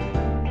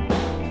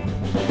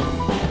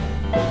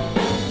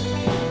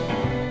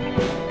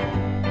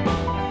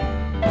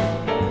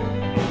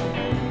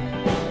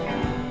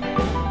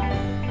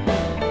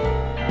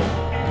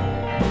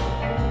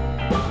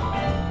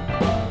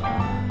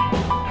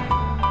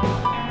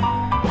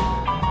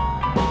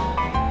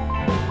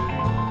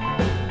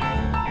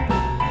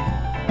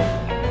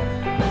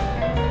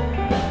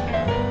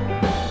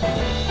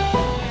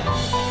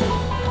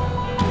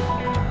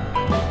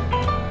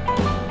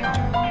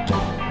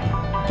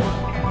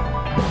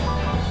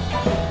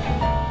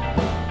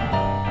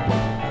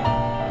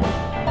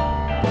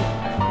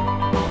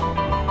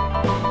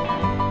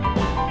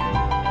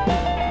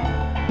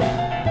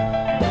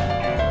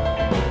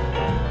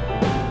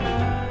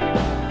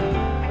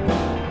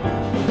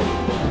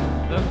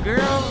 The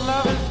girls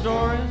love his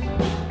stories,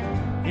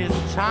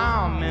 his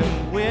charm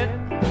and wit.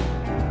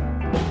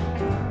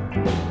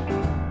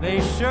 They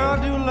sure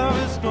do love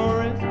his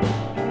stories,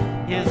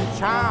 his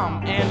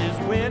charm and his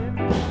wit.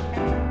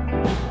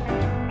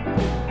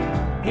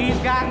 He's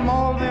got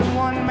more than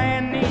one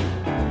man needs,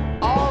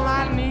 all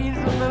I need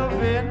is a little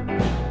bit.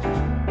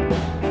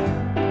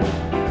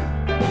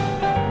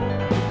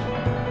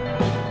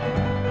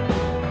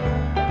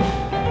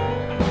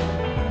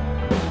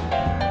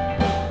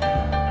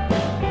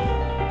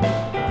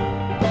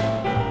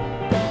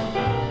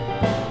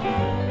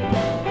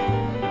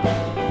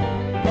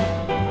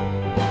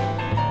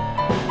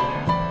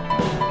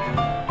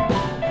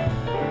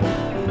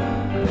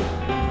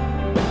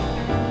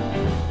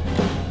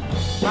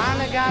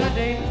 Finally got a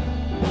date,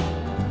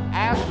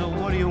 asked her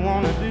what do you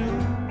want to do.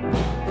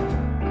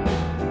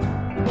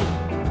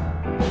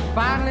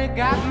 Finally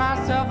got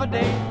myself a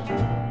date,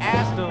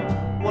 asked her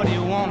what do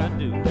you want to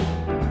do.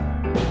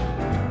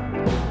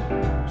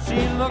 She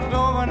looked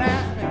over and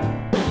asked me,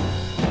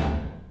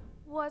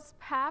 What's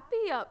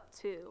Pappy up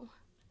to?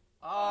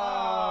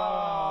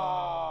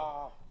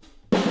 oh.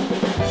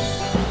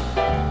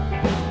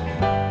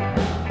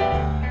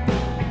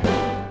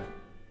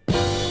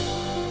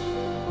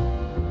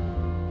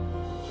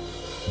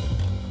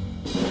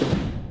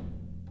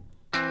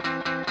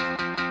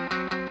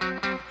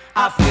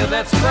 I feel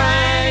that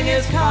spring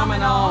is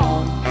coming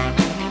on.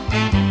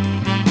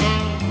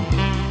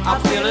 I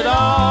feel it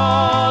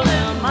all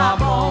in my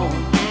bones.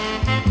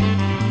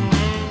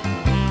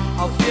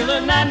 A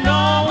feeling that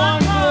no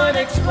one could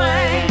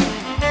explain.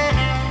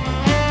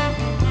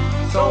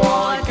 So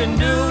all I can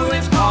do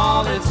is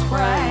call it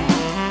spring.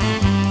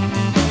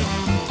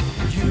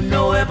 You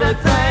know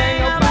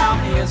everything about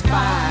me is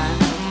fine.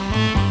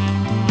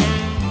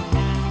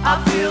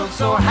 I feel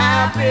so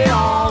happy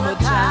all the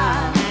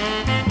time.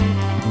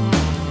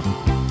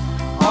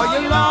 All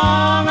year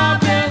long I've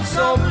been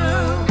so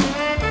blue.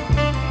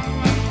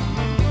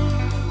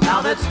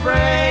 Now that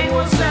spring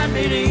will send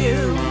me to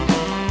you.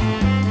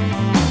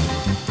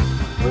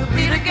 We'll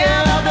be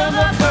together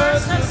the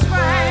first of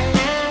spring.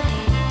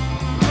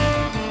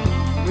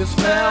 We'll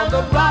smell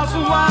the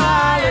blossom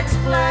while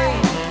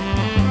explain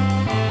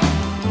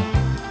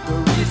the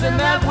reason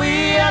that we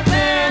have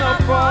been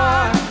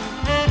apart.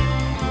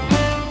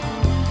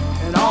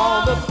 And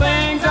all the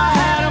things I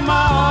had in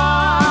my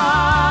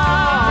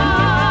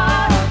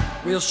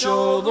heart will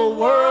show the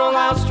world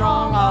how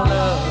strong our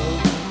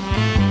love.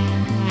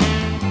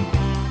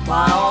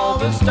 By all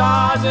the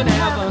stars in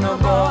heaven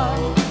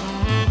above.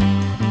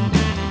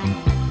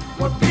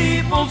 What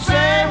people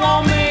say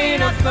won't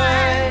mean a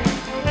thing,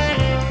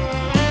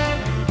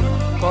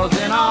 'cause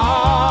in our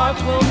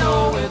hearts we'll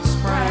know it's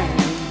spring.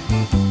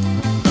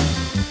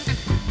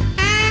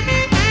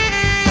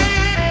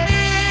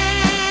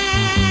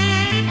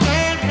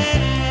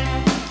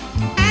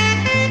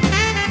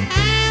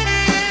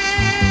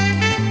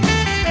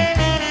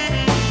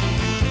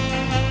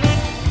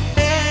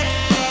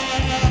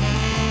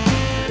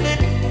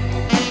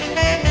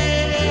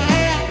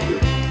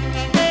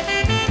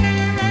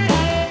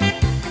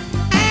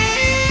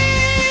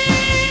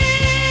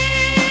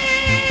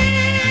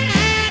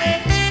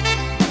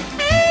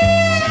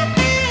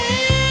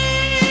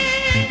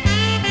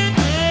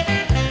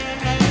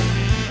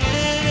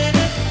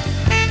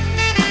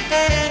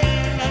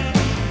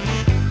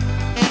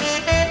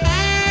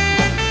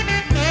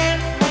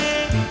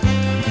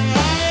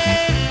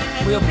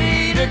 We'll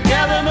be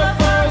together the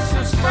first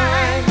of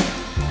spring.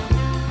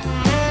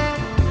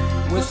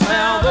 We'll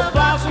smell the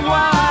blossom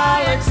while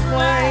I'll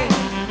explain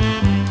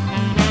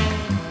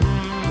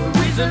the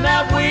reason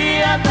that we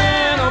have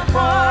been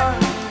apart,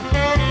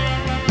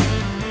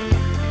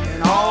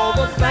 and all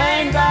the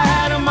things I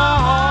had in my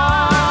heart.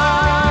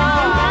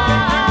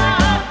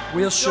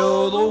 We'll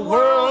show the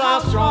world how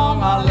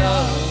strong our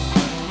love.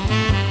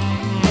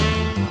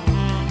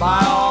 By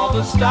all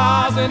the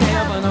stars in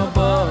heaven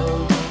above.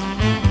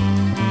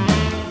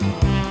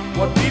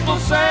 What people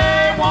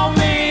say won't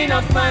mean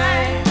a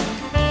thing,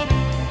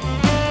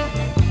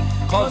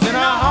 'cause in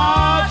our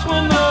hearts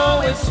we'll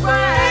know it's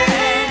spring.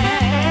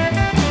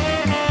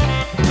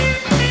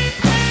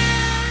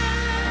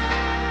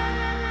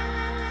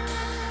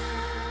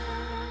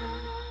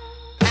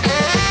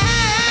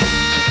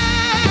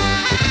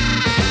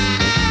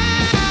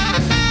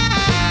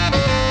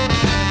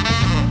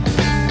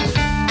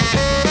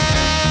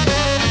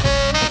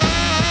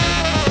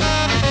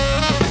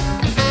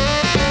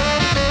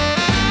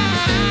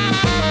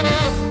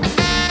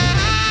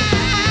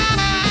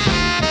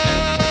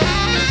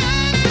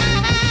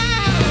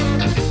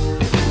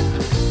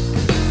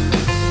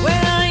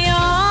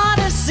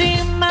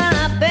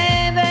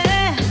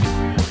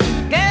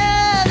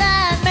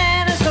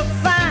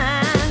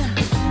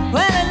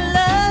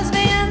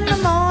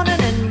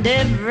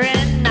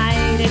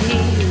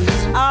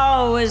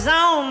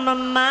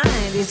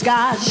 He's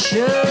got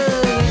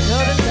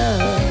sugar-coated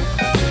love,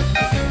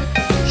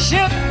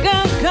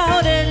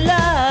 sugar-coated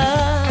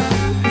love.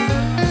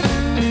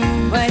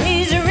 Well,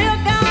 he's a real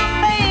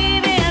gone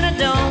baby, and I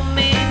don't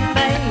mean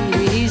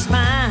baby, he's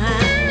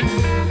mine.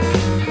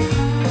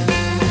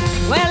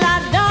 Well, I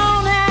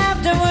don't have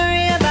to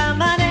worry about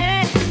money,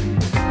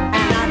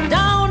 and I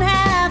don't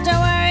have to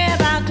worry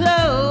about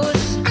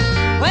clothes.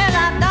 Well,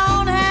 I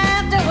don't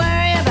have to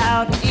worry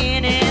about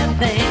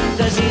anything,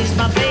 'cause he's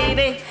my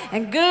baby,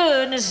 and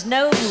goodness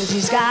knows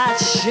he's got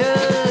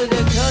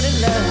sugar-coated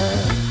love,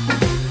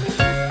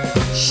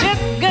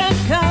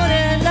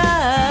 sugar-coated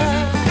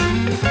love.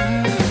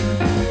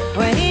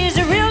 Well, he's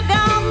a real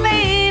gone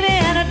baby,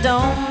 and I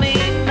don't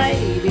mean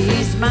baby,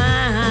 he's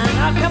mine.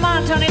 Oh, come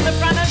on, Tony, the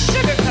front of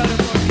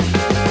sugar-coated for me.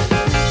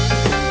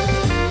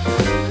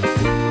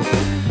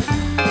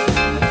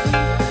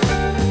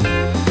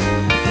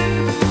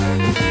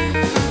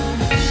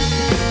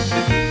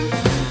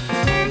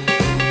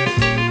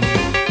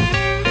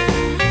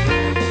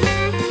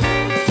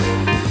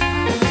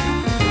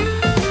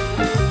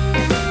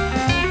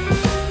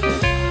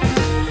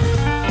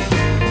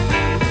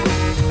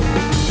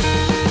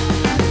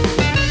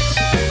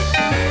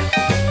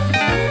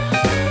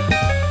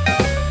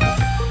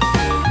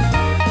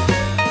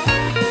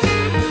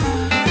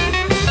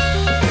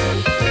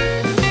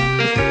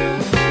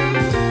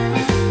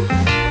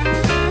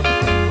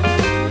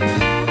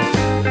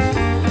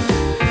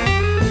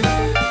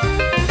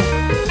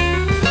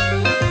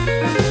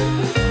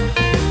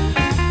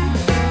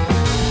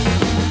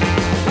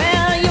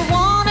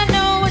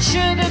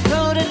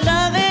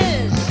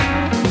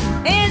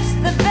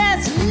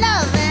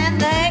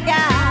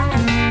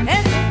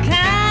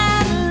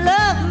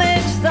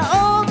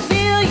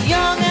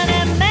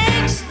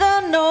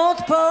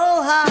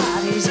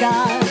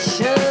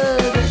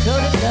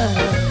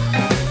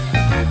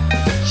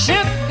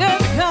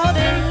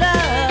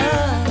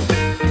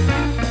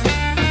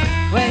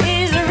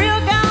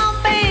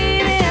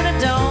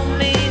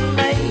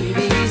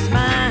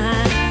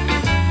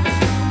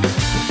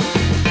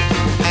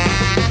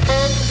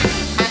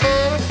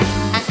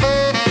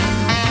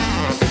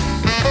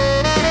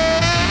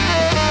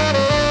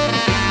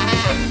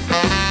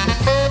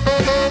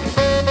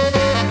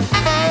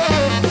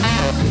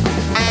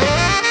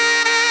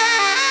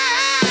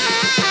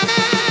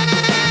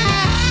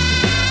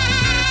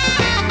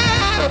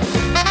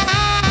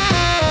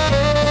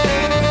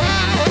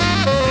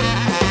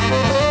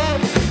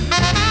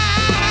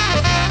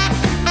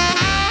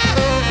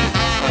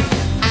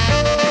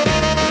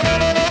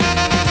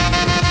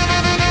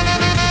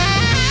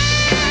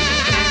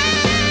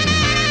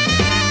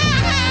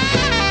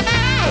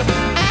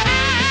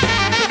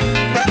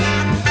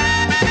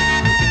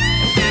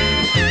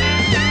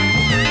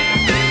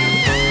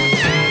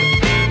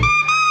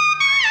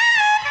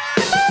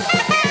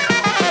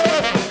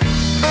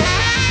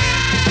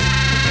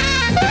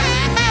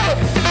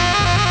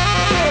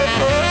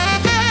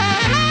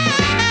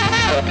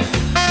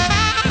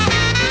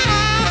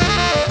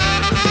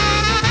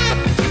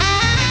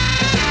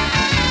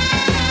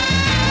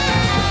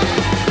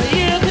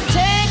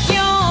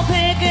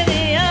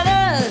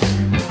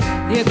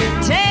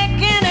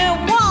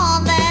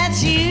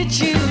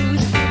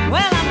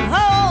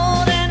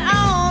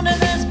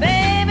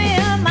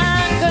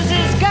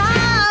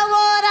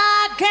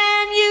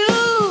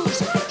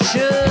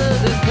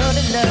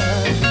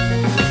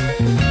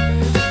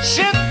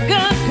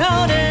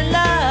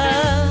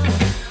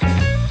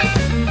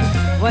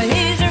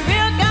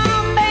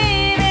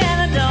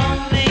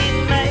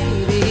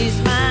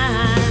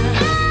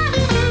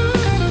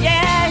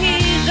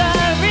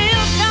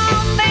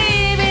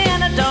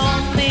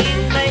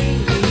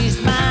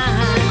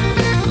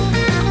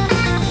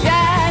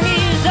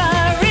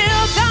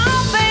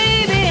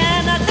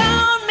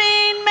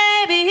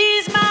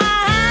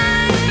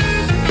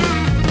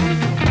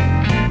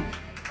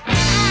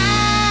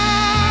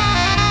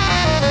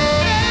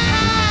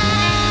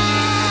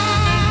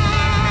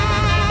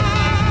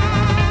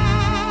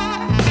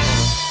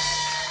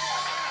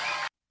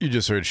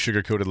 just heard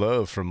Sugar Coated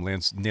Love from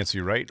Nancy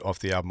Wright off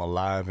the album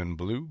Alive in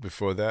Blue.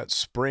 Before that,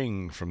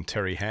 Spring from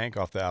Terry Hank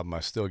off the album I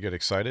Still Get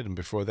Excited. And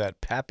before that,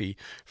 Pappy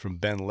from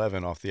Ben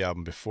Levin off the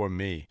album Before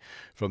Me.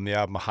 From the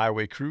album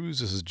Highway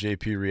Cruise, this is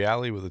JP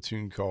Reale with a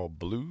tune called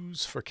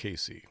Blues for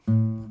Casey.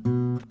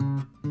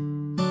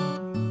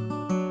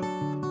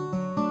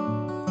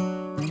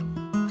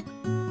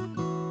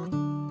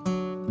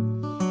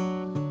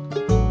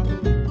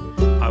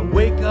 I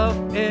wake up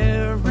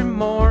every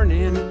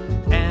morning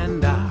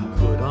and I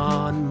put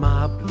on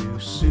my blue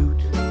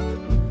suit.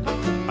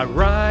 I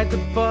ride the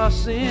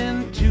bus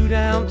into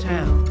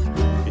downtown.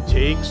 It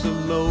takes a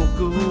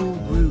local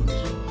route.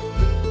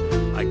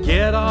 I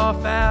get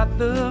off at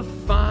the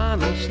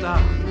final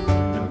stop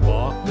and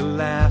walk the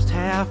last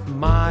half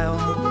mile.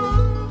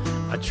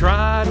 I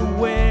try to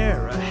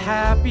wear a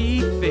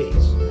happy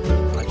face.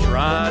 I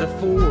try to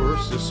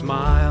force a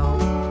smile.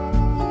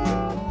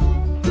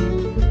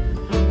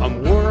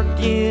 I'm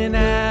working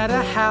at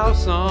a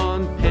house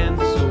on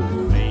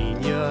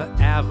Pennsylvania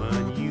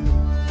Avenue.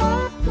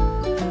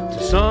 To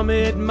some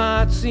it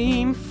might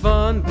seem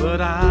fun, but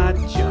I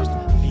just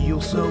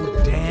feel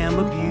so damn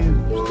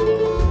abused.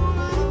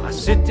 I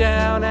sit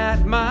down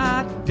at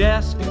my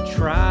desk and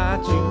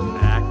try to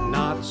act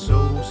not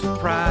so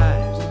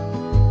surprised.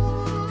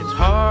 It's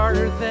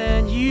harder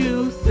than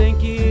you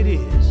think it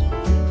is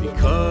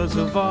because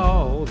of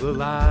all the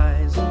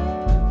lies.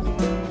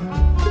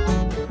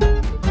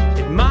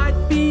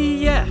 Might be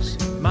yes,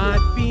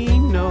 might be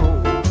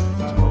no.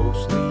 It's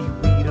mostly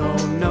we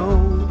don't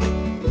know.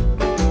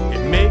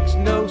 It makes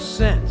no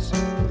sense,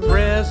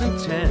 present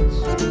tense,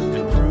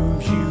 and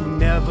proves you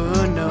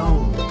never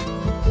know.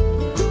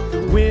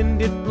 The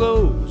wind it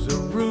blows, a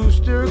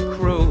rooster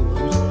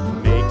crows,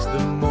 makes the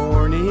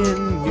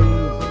morning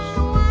news.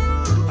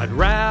 I'd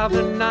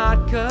rather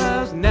not,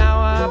 'cause now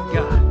I've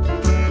got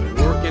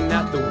working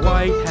at the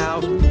White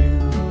House Blues.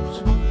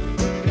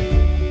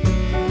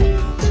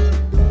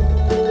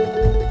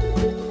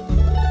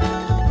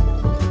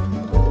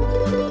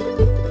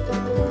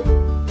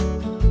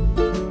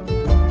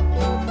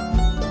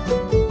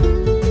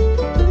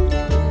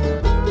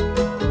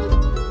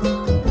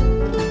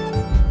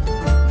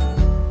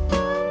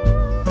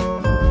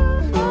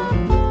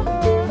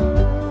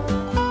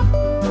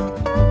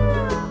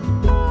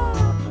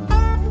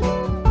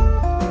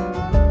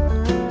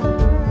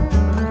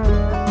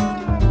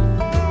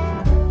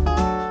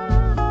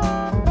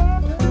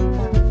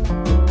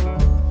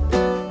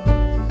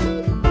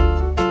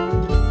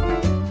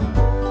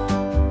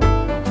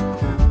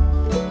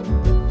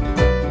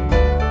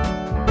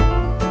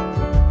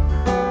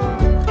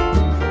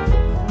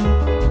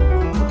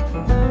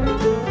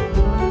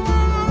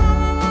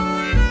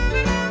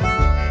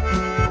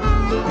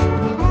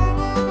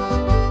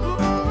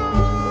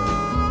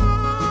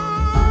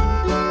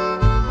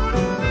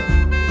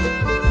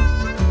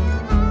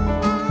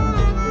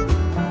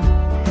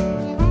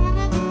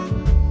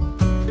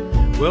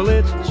 Well,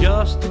 it's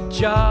just a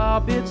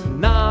job, it's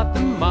not the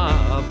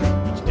mob.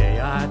 Each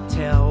day I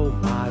tell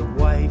my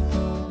wife.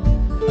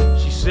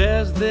 She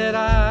says that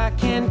I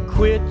can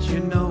quit, you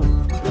know.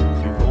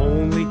 You've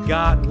only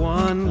got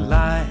one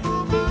life.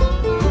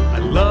 I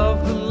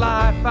love the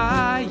life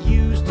I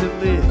used to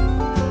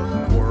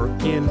live,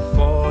 working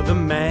for the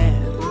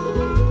man.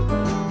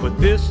 But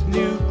this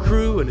new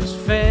crew and his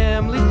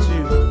family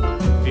too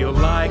feel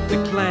like the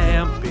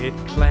Clampett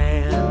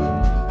clan.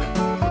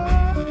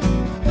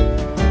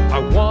 I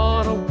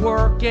want to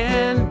work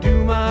and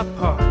do my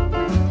part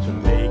to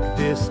make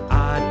this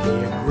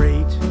idea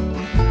great.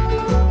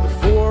 The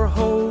 4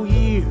 whole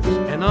years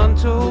and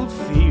untold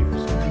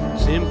fears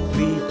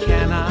simply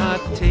cannot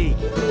take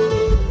it.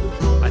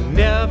 I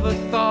never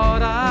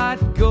thought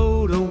I'd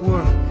go to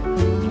work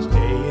each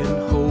day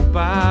and hope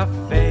I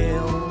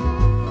fail.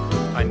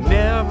 I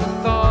never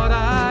thought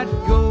I'd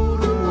go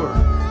to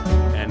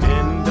work and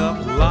end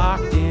up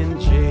locked in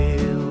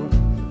jail.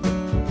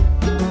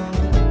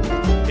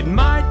 It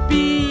might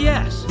be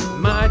yes, it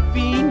might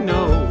be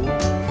no.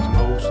 It's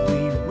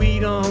mostly we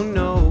don't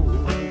know.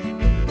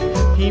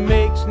 He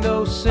makes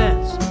no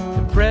sense,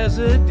 the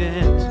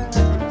president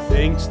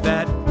thinks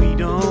that we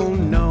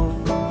don't know.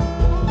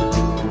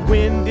 The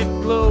wind it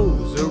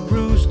blows, a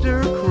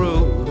rooster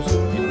crows,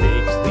 it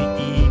makes the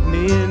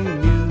evening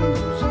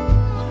news.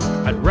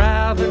 I'd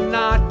rather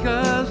not,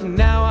 'cause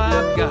now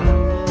I've got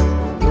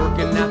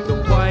working at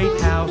the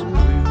White House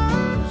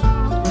Blues.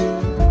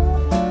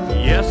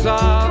 Yes,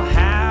 I'll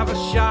have a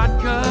shot,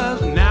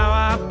 'cause now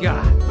I've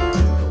got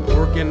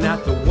working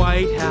at the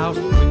White House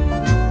Blues.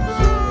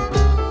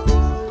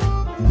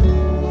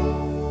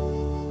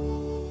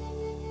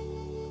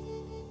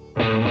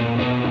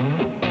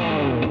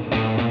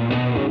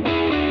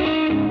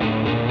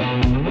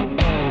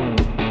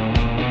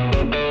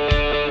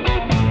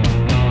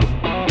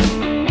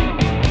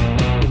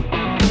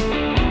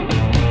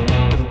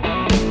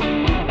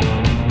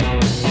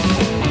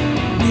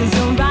 Wheels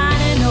are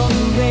riding on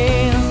the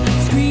rails,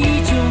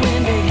 screeching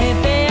when they hit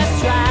their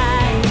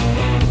stride.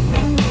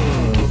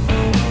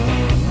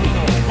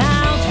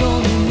 Clouds roll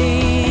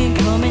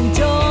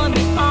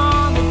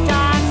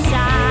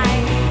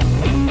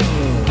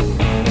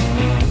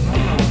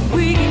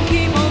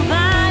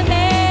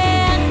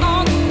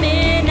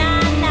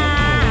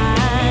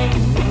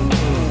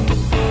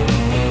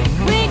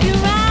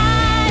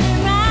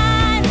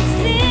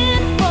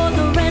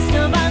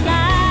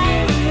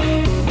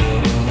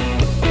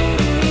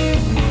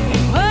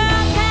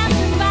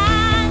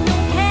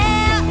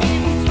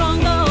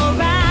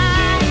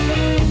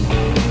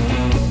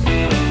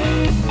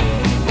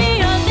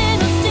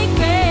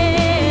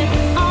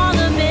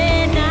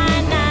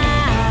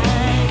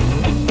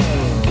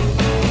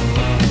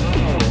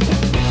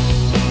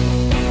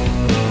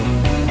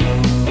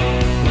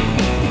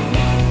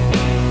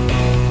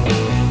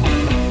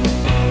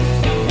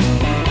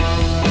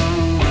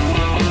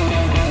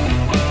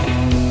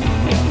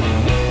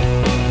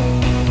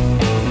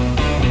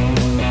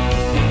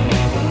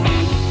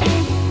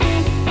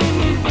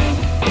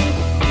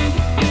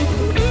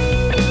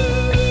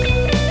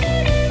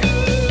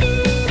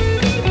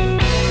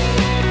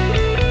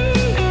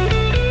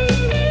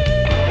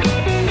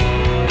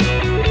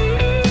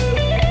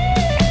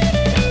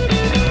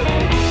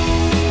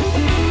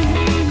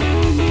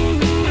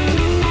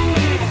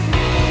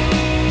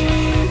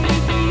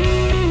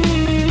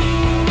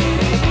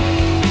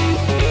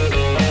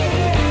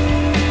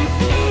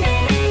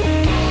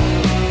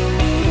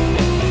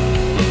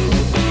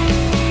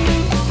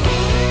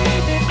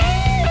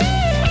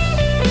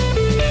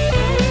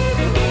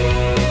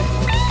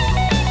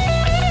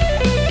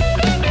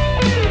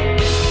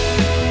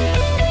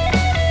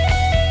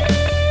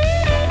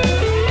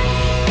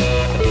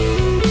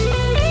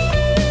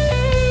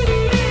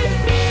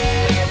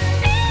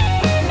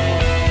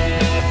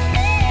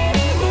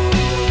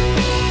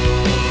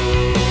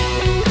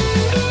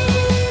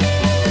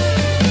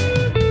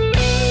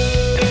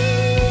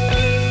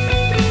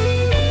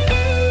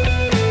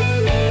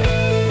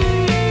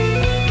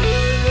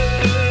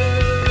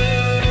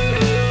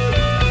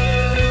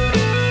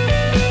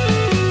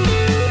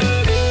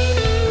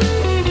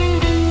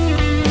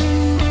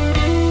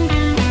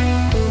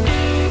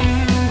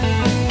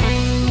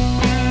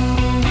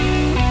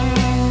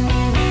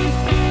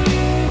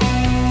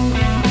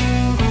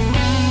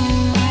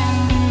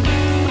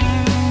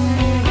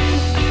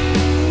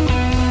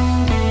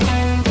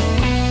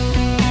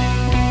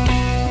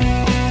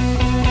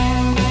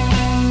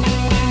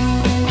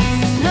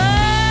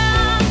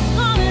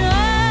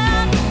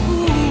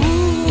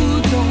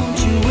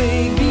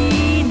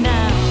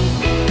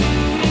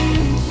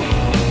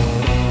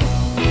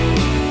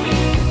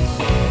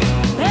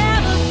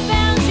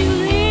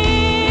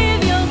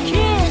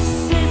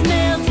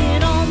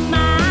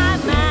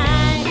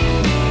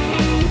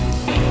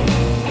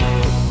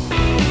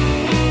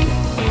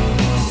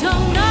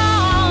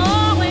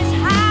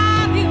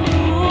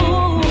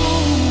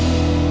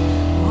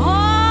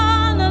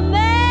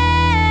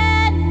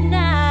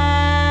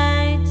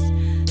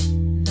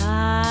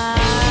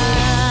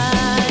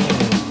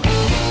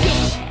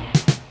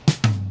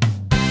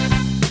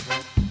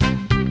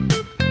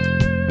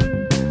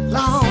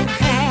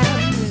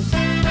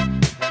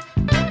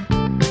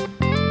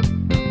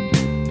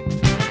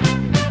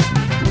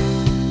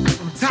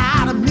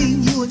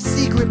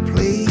secret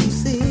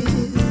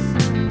places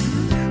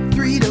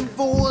 3 to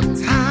 4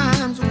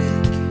 times a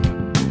week.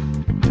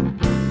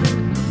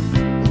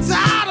 I'm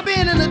tired of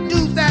being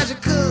introduced as your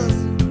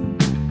cousin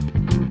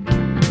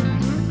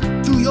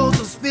to your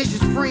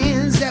suspicious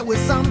friends that we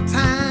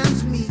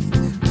sometimes meet.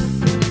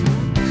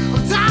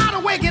 I'm tired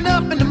of waking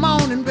up in the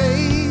morning,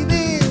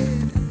 baby,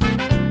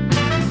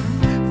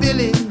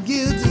 feeling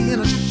guilty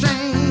and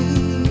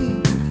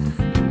ashamed.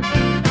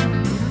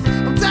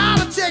 I'm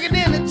tired of checking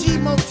in the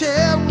cheap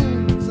motel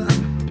rooms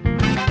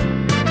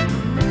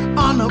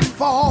under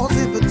false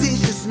and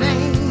fictitious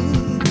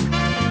names.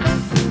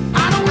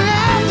 I don't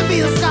have to be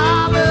a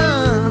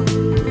scholar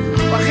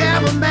or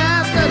have a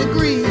master's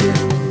degree.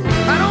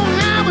 I don't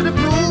have a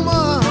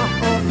diploma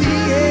or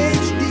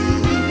PhD.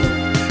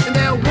 And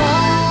that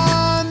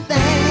one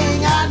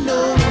thing I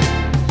know,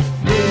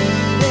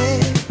 baby,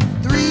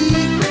 3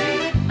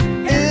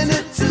 and a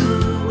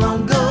 2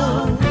 won't go.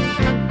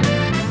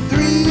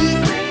 3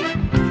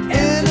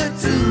 and a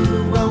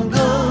 2 won't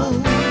go.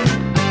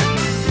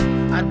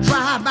 I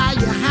drive by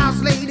your house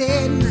late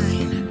at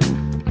night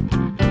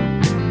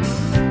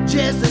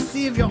just to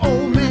see if your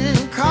old man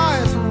car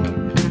is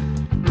home.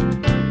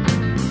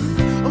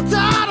 I'm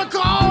tired of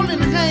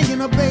calling and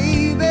hanging up,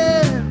 baby.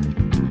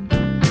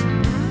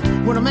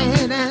 When a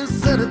man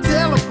answers the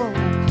telephone,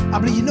 I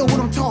believe you know what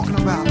I'm talking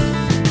about.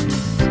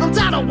 I'm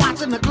tired of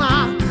watching the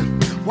clock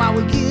while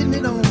we're getting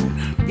it on.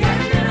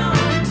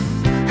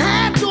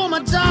 Half doing my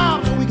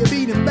job so we can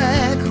beat him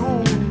back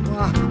home.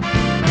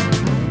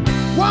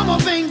 One more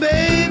thing,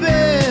 baby,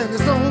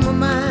 that's on my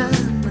mind.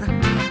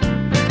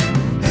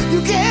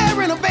 You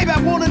carrying a baby,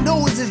 I wanna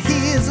know, is it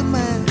his or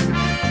mine?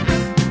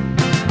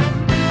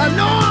 I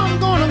know I'm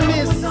gonna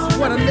miss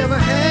what I never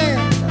had.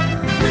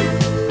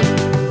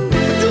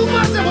 But too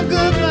much of a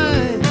good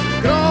thing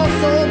could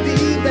also be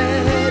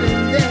bad.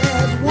 And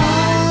there's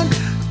one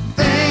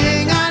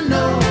thing I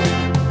know,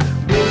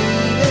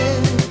 baby,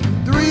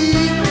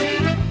 3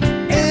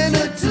 and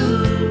a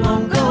 2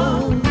 won't go.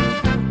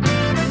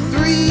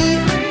 3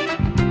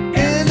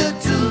 and a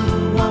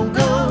 2 won't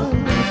go.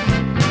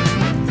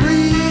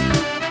 3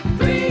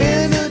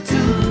 and a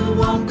 2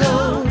 won't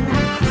go.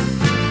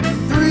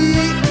 3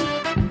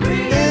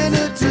 and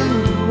a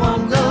 2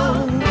 won't go.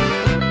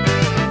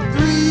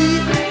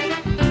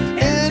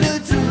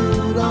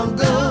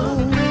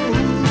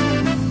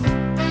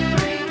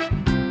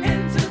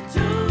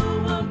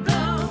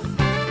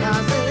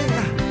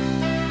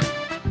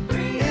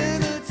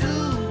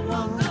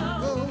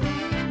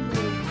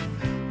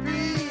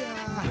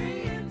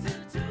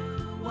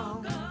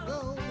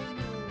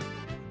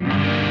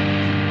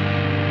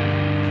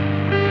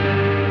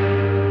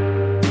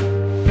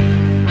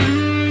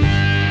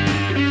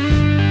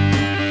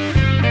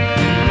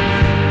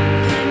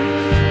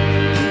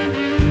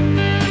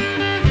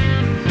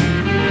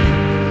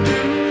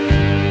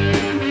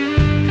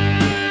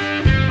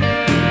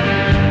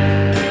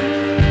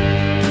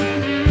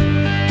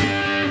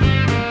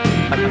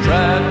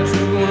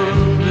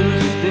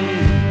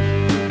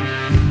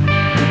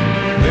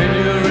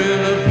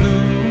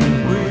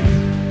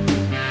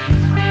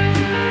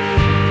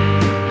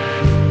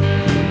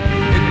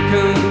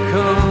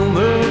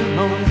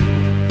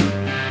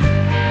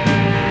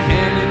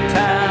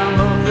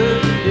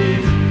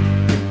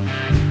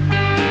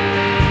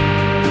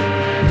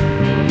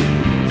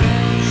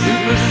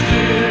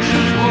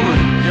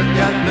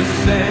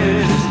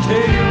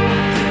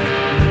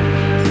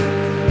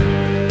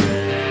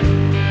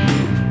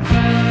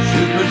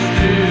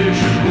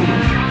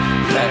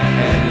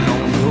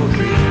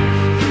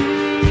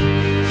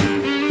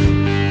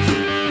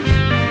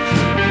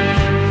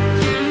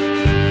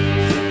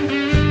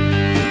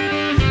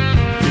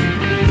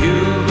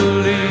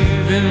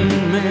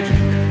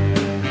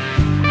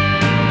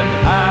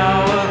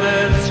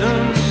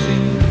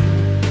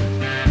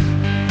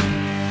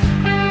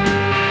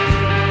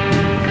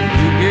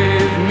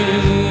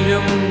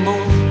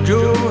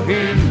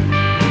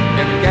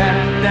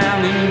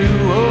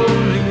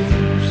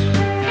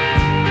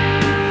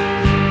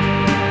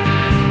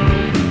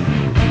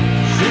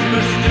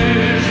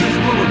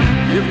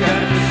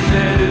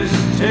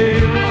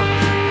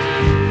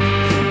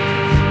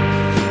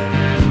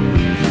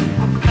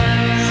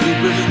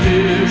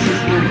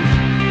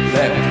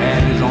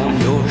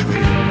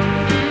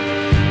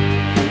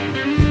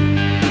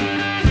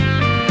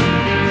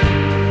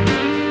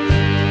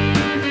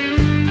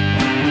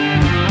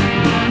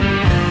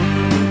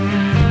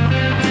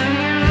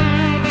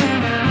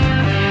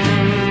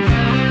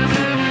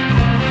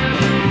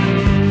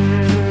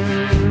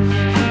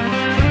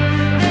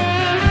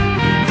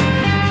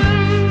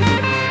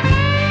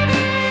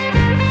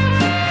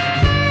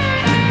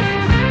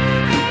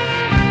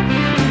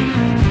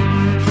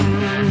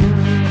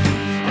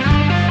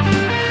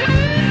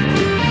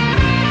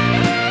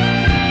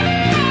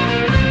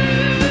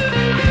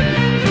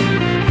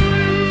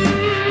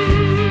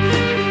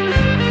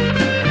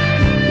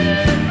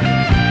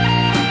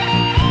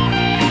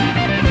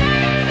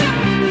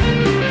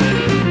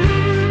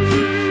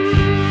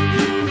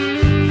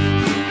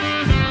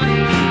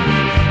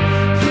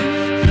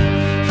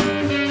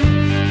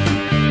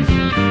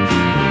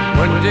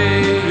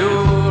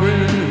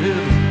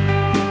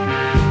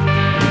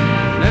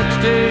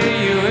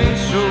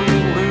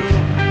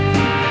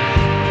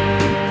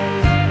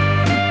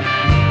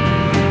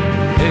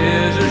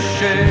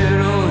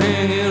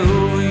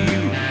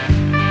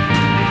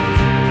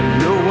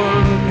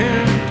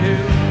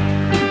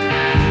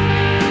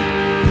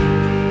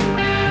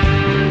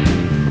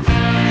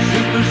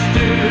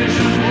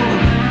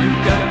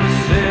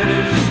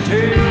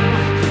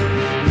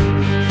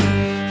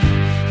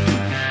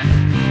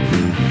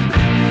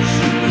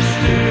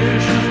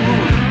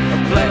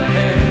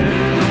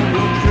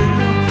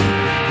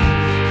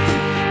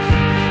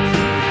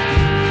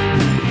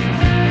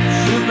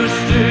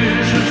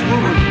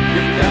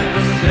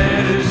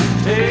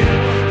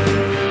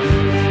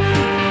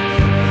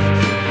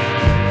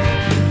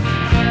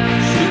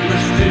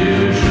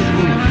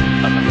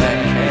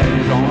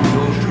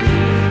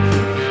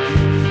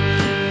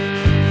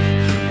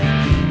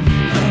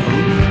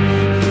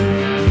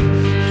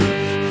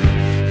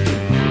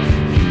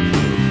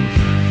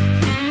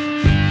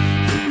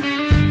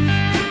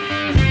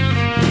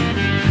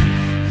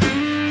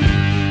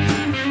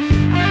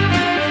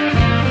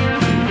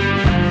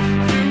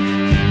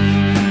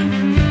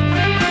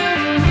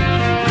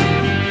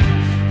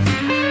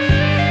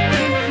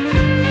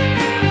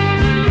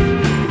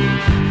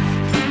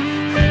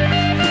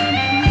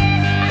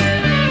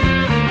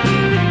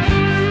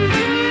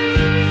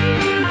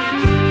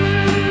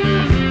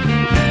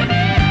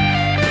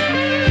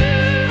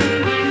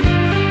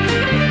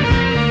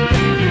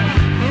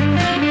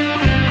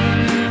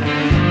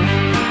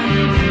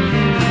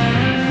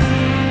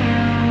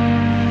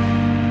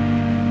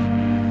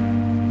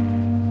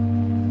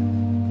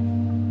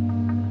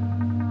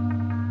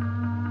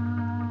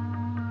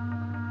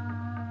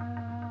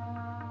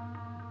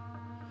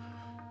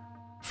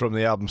 From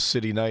the album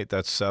City Night,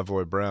 that's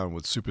Savoy Brown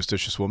with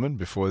Superstitious Woman.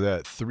 Before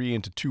that, 3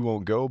 Into 2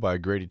 Won't Go by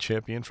Grady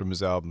Champion from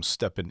his album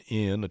Steppin'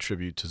 In, a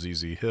tribute to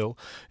ZZ Hill.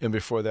 And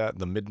before that,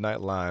 The Midnight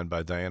Line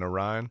by Diana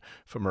Ryan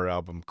from her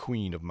album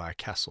Queen of My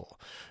Castle.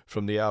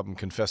 From the album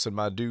Confessin'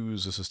 My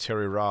Dues, this is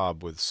Terry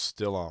Robb with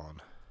Still On.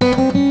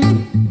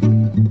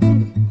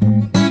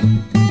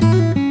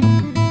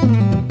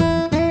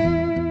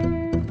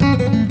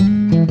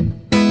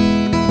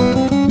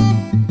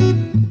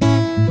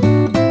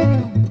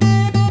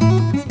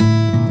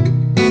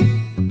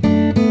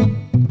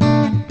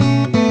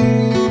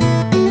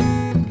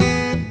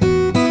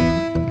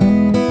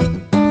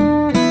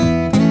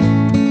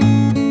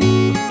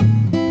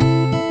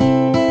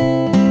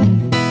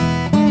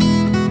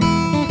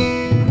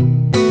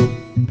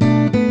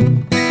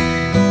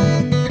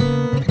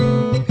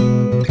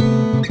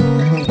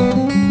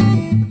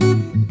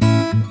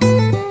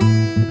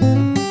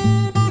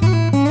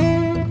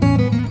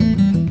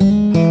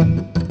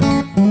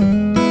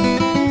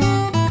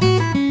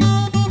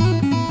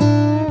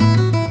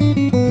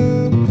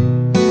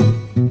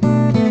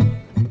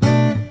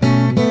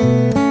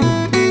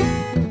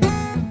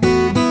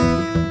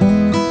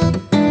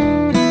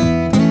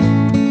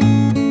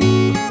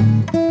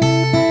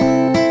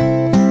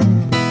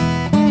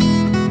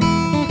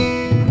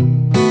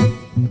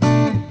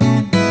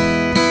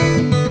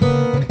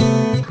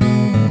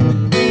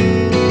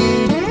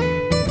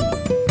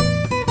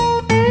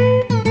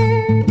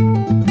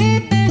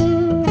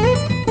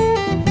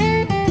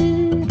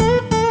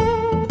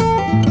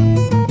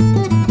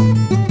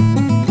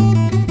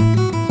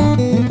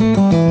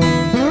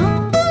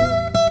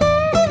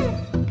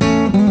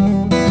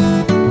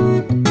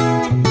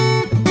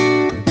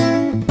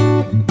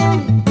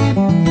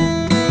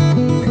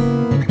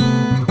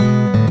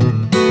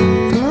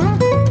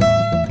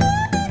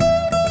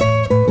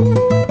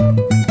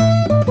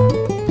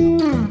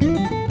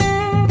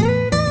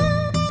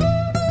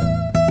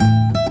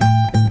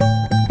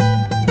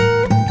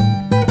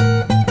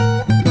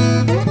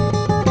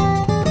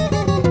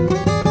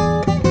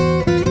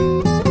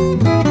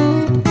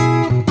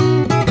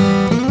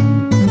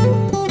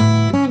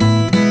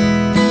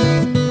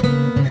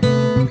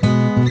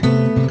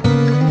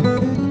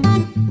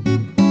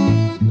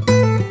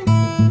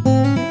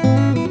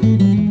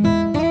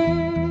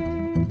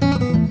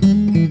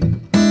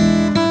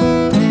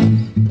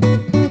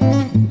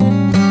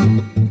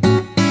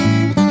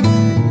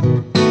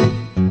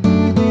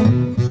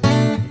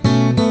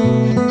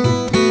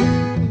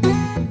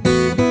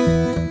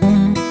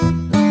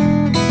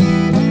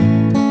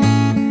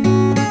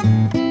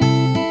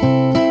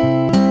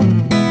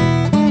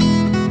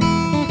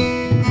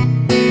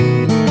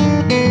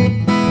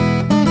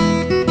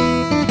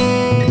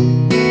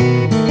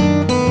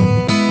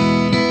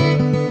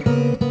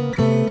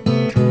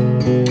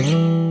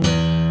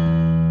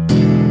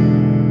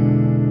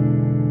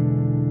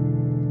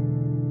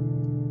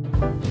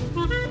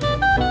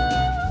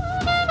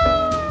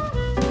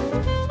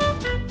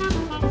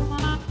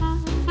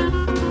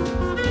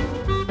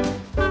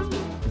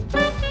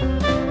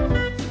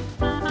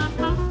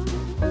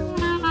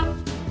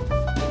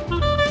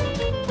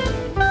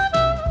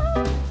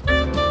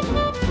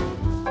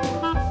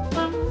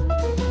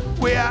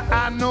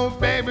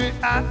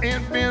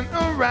 ain't been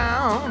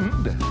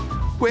around.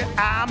 Where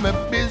I'm a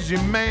busy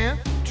man,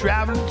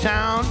 traveling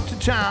town to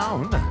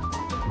town.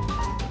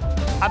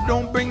 I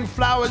don't bring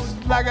flowers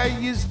like I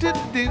used to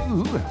do.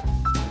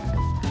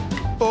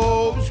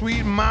 Oh,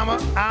 sweet mama,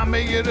 I'll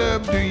make it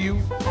up to you.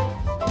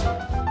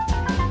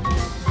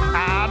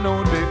 I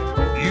know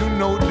that, you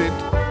know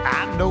that,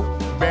 I know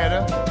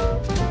better.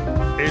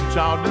 It's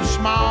all the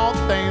small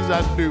things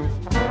I do.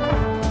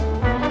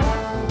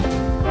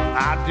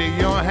 I'll take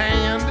your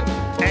hand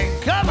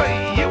and cover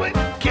you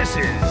with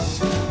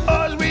kisses.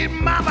 Oh, sweet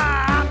mama,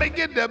 I'll make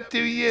it up to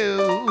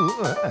you.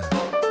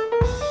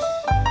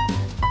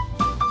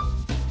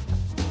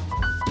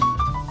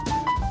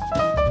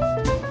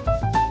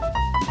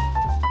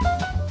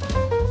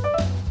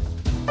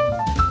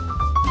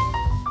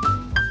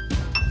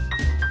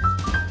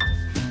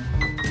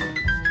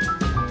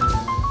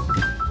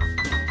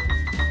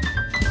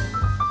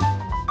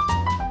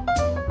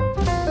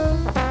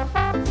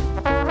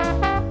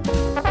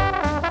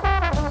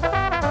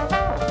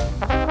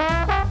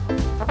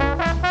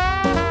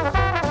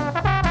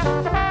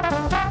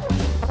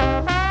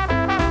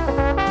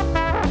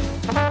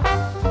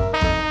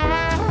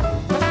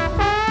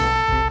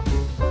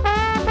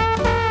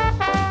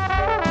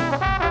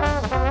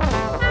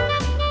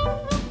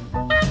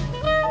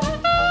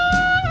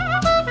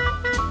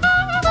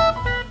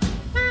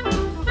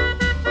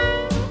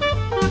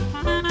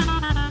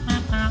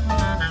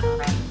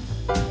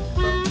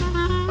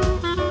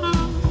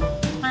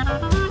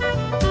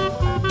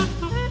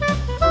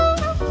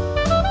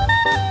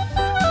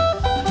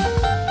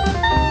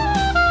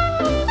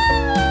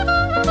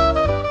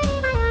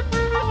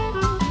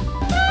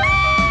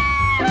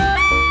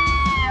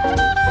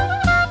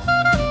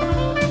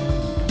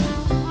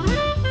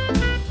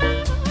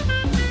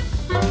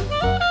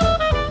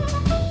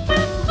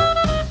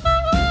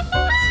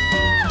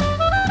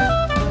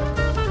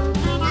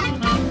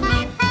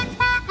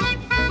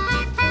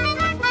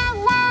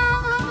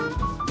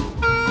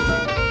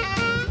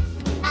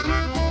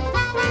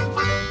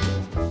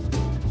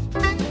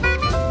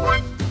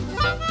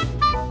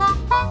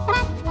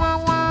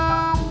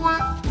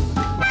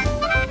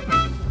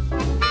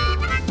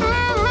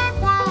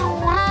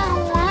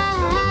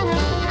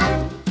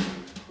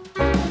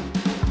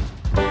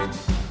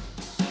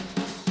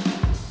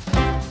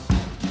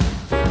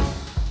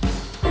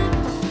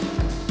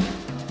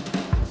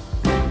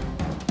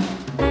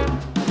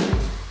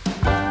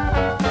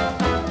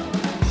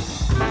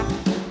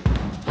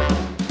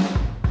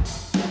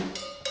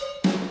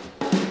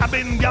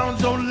 gone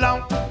so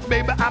long,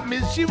 baby, I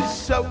miss you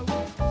so.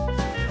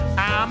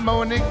 I'm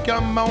gonna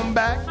come on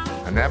back.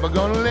 I'm never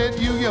gonna let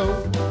you go.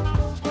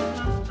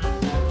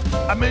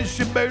 I miss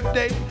your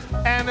birthday,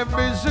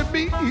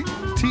 anniversary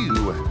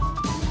too.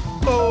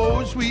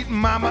 Oh, sweet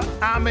mama,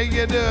 I'll make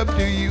it up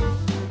to you.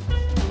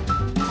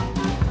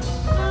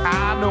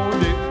 I know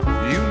that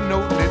you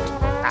know that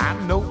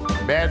I know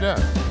better.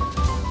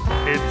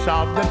 It's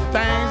all the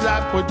things I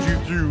put you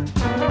through.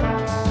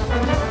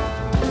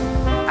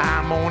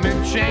 I'm gonna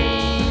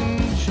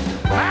change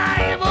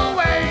my evil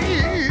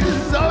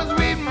ways. Oh,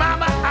 sweet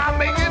mama, I'll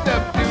make it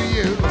up to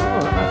you.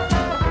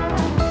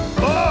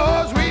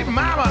 Oh, sweet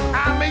mama,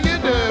 I'll make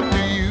it up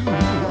to you.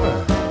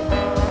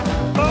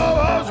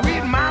 Oh,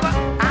 sweet mama,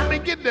 I'll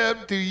make it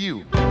up to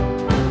you.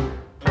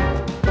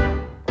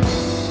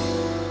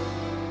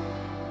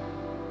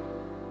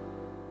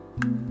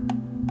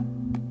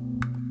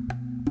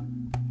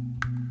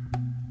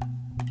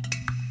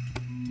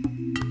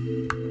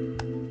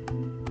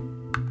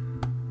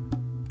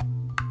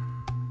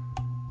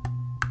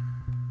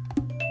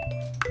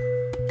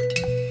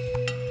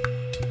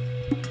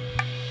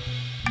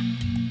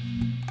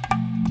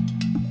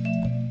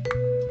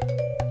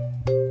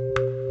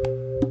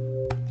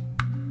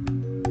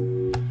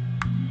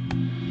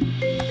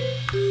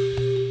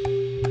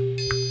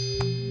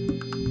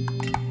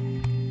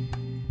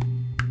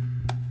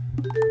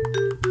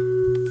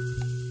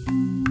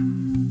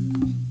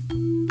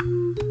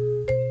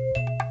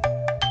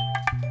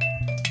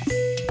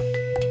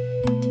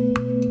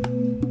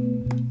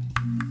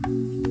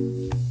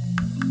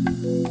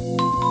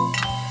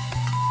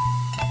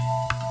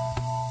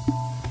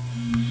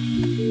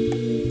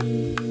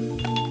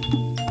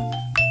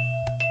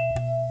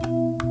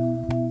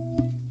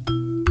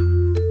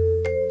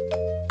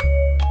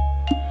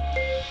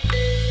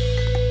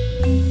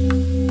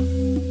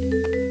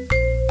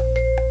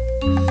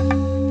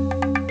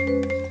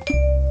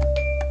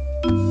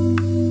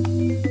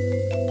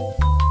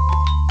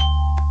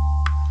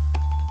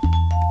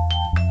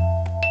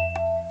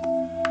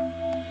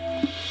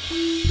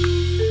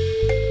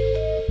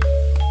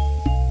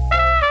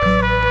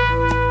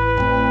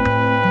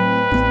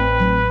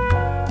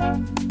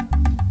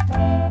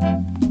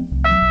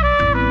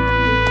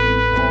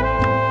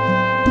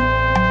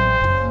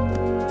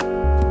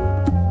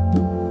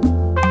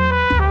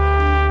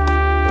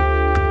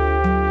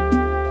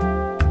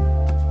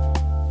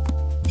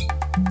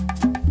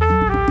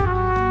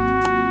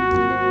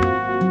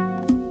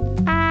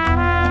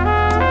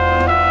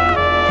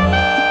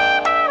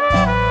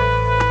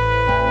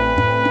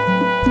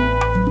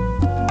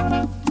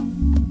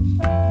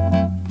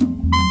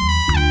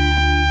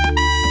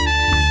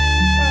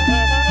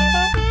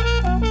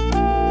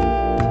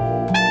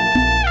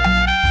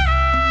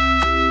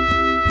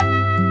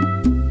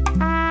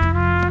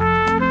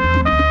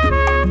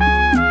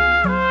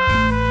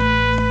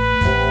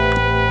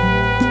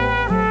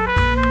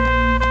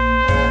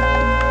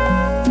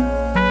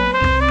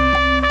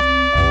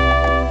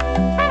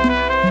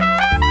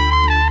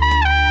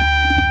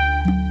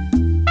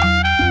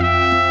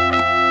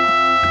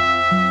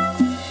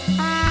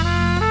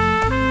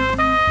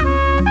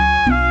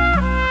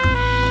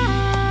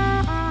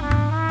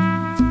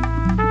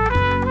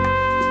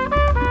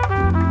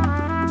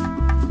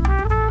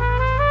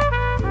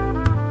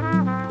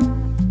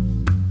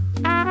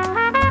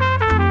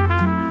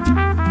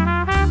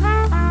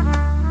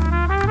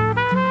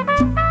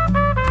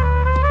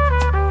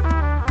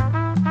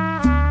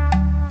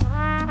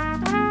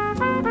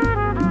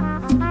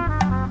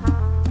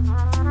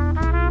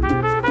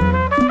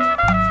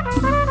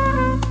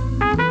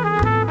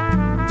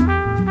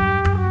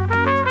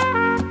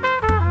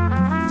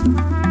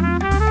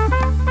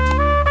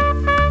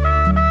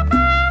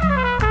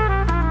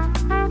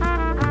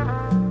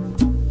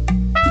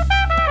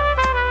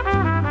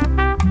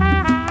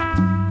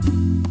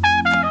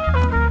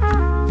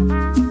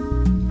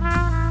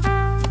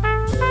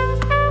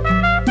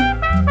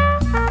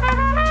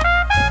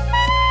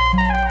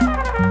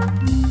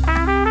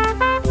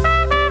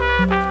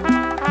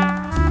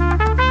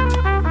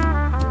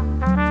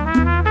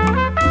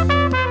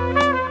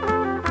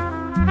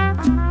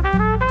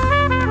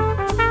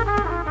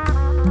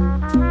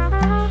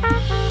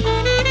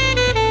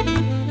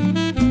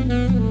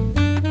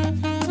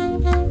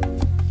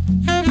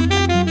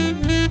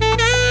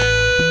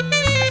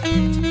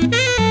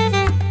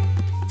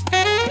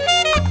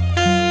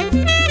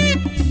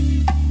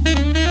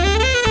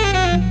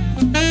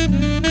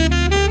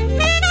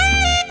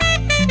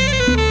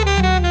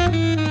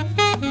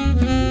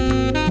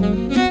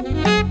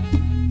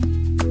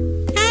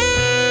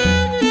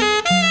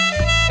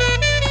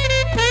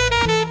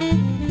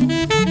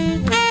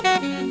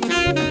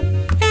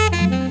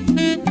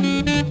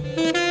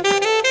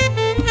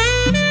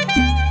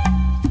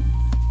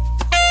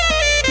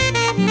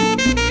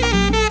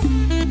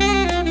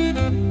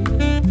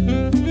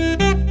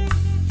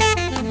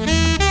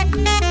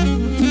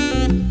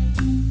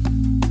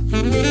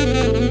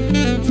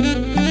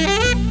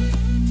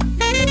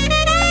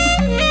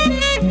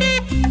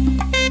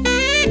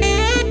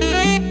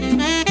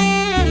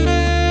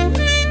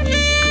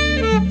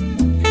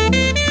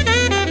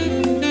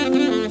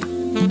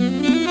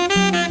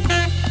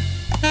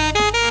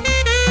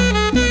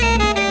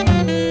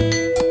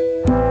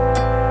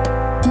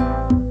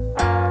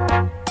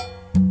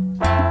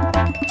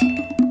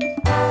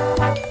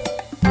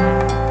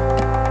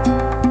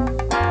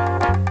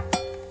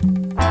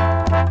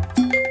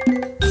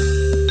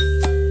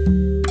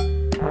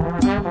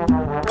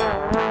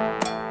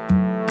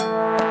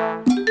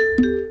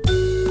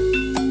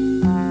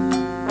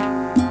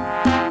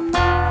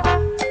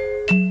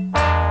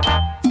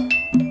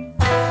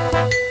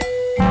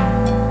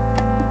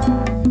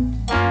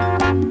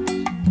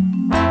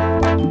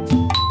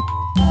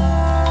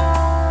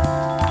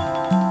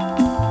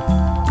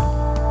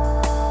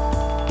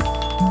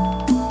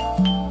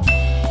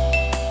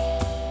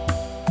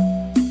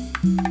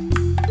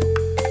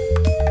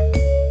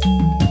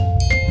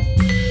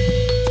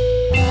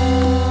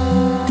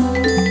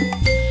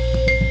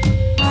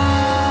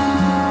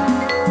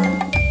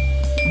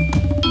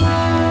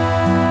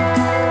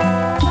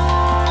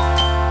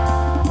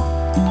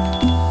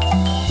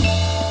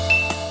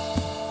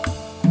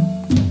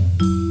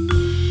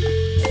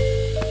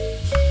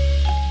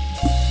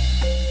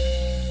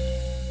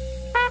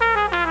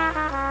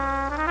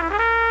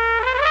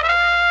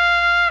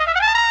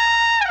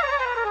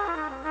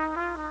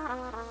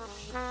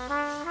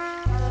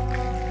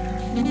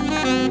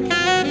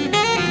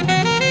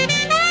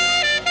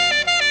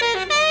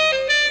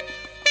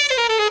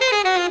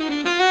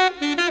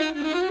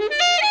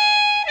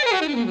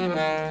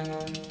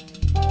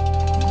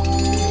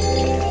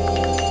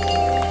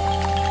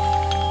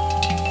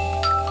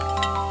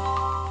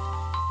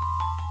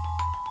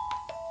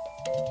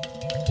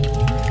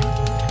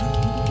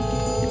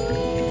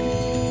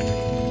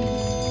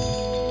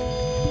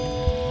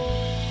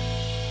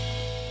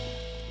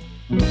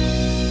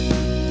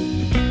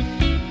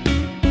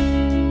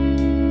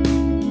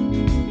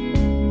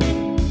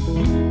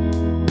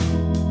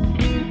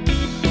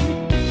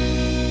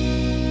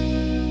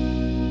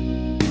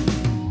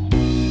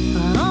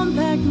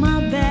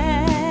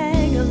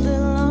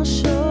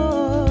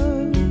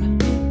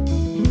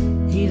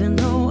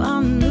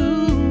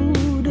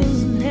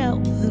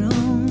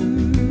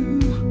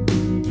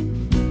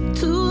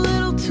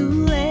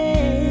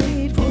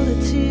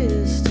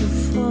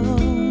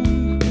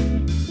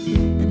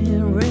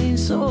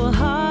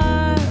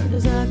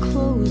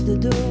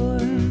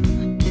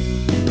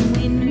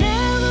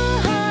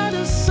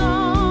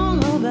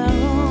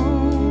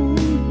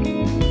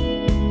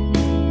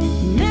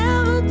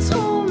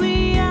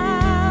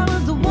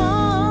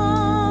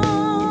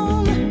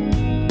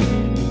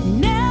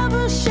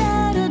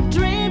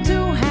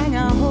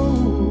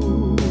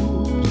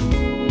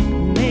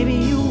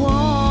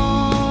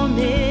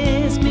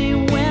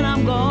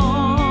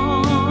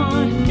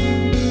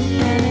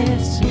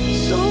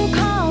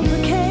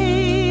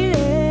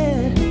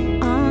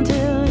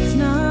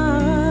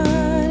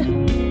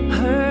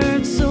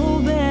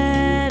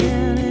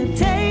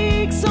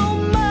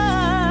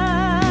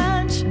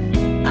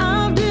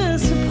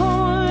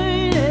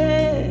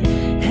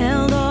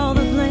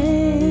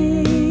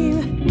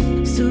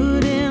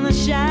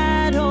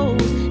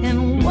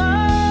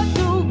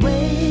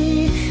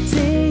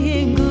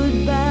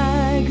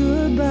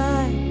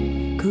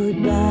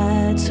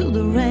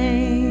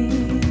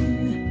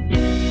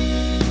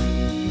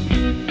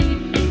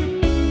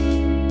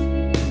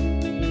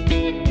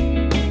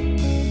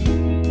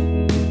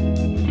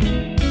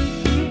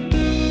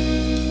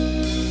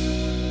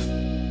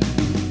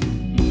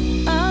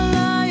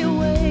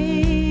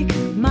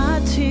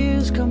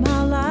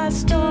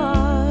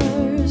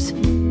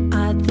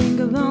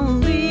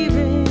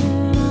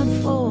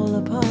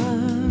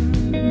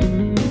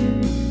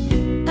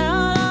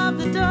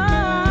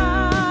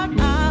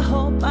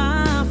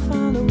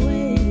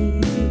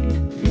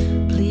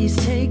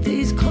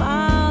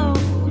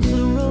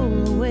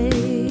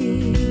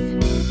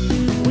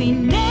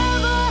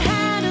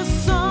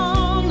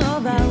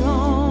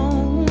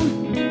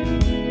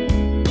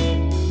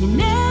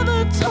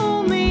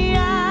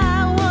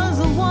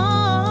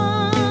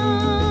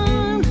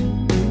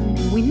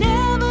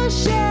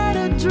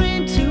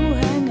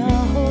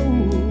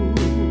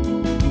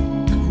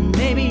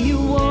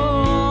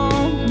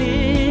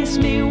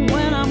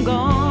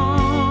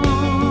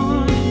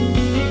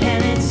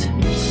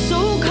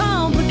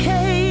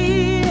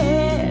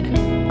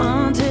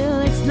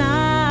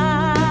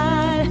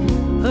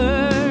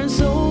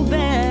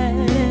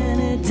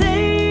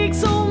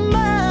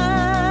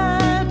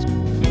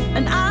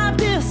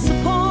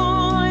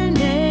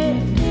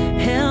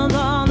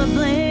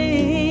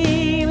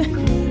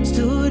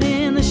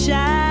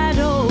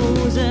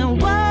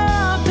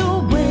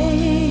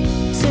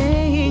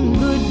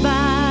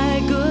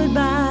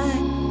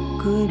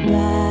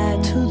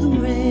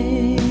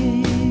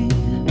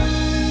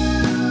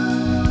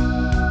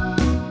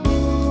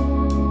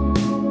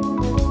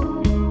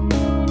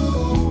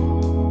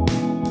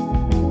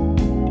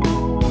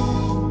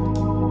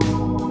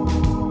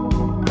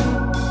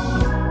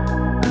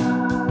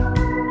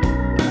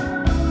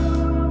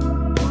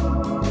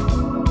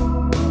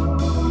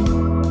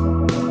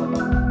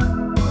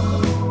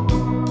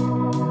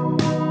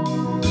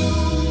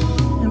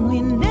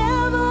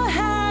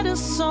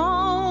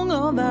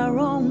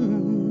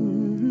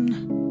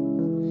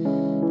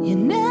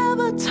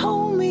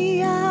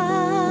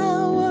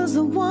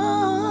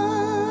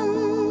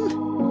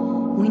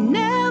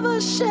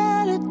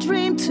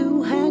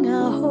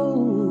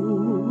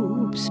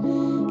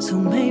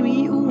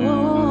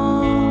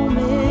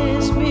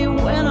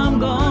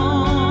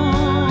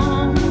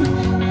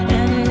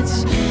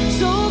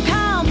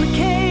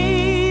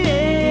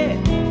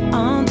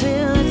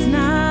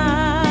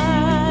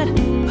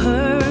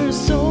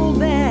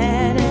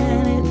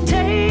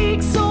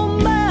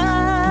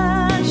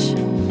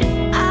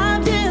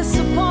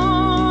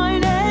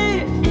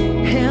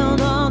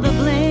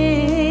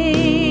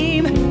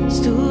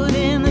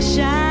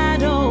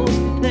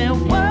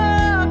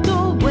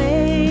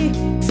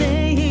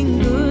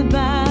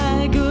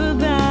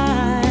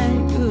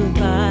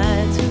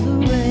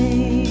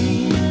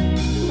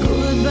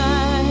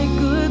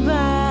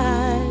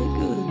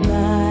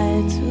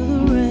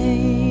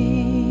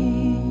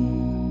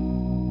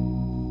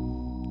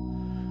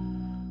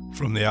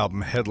 the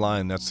album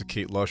Headline, that's the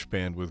Kate Lush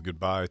Band with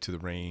Goodbye to the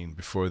Rain.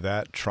 Before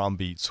that,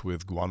 Trombeats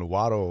with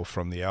Guanajuato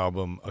from the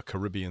album A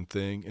Caribbean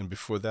Thing. And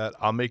before that,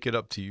 I'll Make It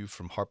Up to You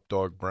from Harp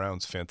Dog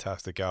Brown's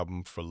fantastic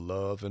album For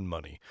Love and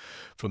Money.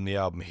 From the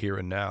album Here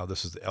and Now,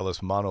 this is the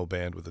Ellis Mono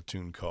Band with a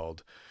tune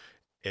called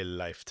A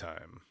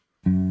Lifetime.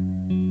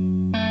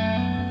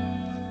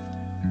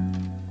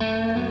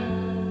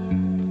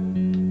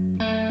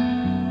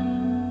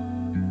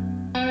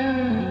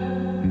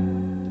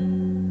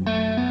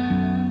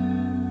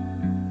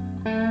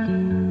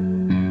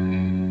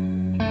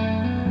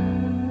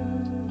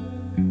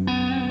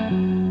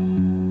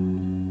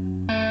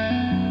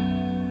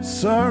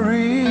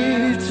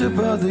 Sorry to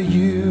bother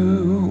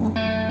you.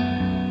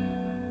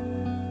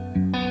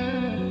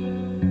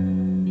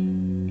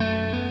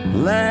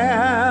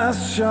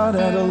 Last shot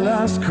at a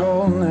last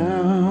call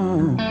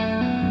now.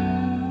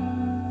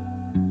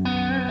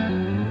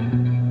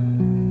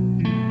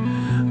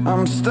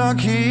 I'm stuck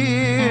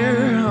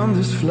here on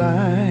this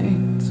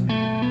flight.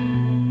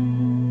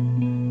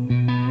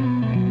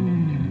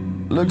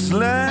 Looks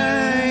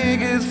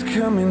like it's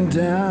coming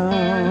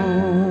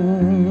down.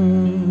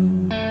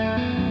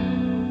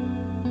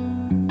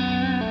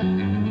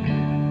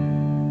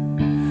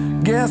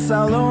 Guess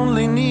I'll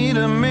only need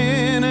a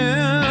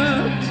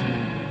minute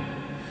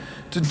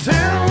to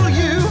tell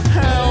you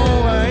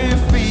how I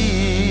feel.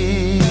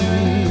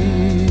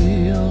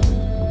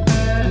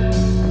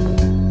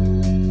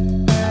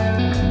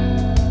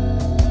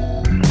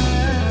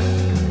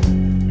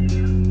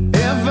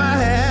 If I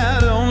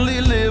had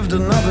only lived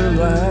another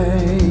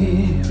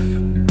life,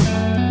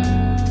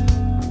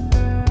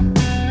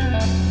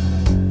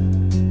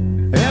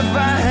 if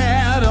I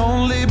had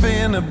only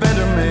been a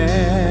better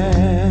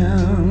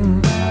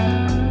man.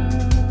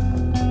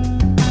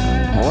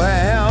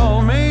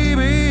 Well,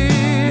 maybe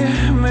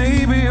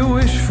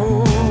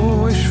wishful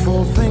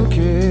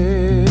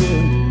thinking.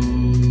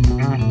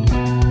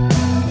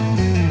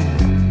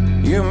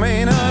 You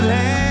may not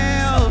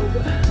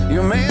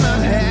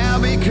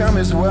have become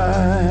his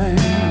wife.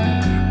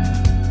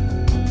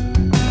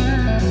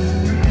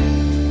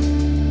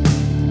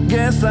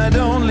 Guess I'd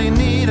only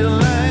need a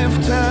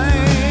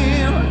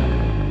lifetime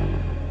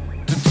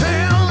to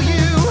tell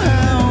you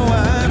how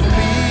I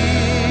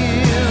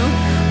feel.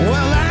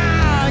 Well,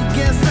 I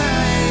guess I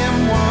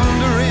am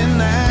wondering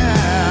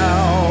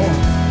now.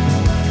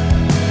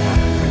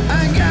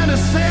 I gotta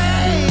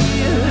say,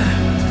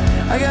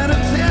 I gotta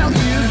tell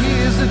you,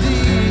 here's the deal.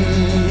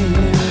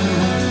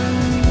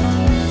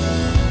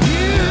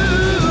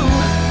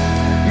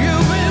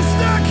 You've been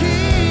stuck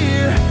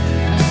here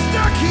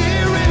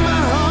in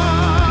my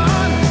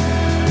heart.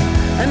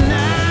 And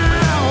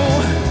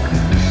now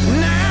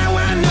I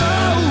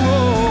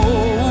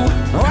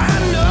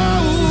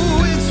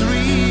know it's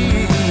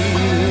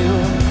real.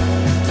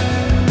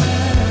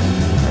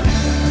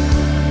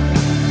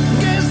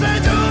 Guess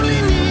I'd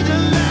only need a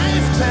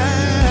lifetime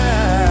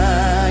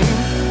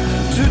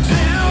to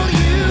tell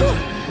you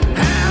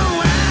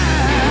how I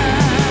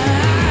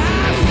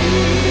feel.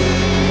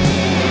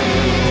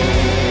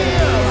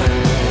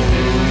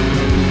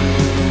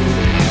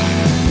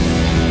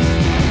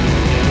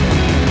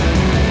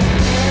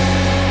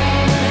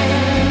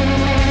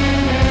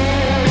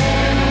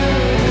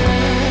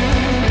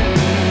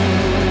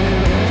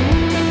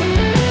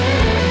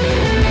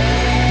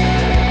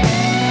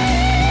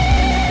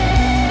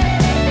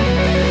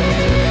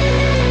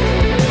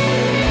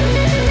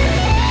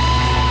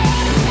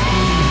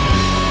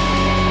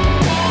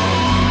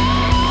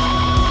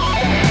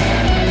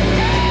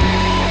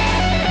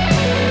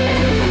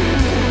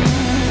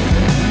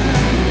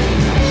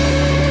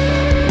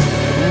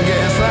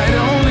 Guess I'd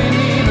only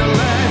need a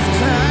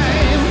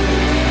lifetime.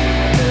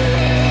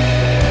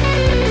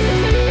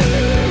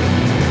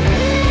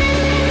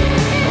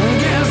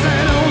 Guess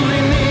I'd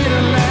only need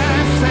a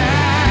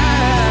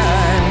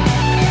lifetime.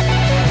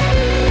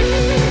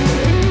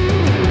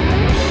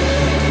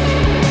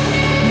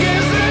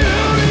 Guess I'd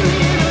only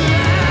need a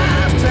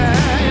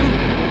lifetime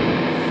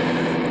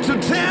to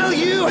tell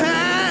you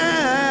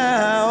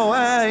how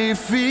I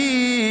feel.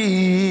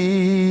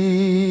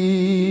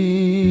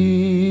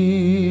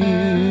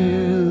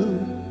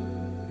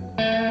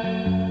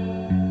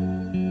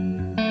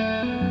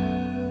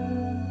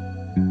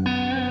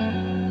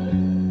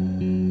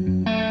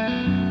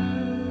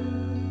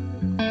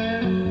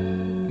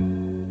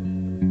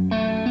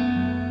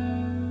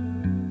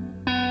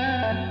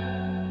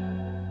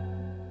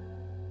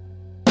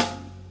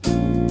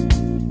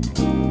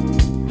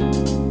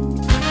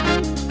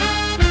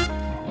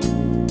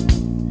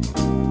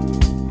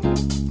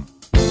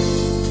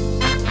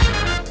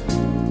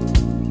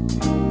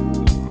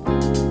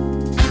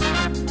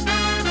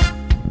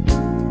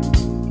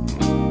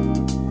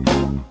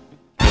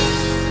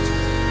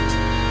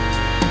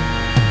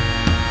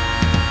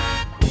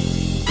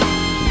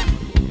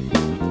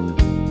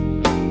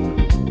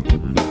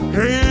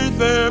 Hey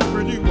there,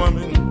 pretty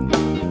woman,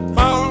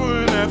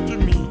 following after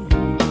me,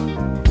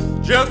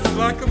 just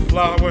like a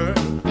flower,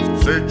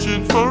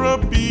 searching for a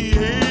bee.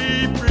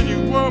 Hey, pretty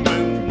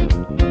woman,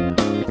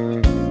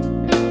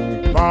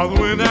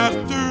 following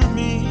after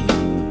me.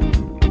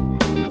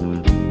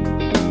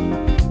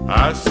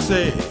 I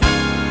say,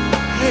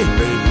 hey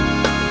baby,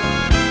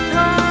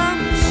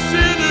 come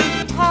sit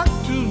and talk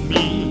to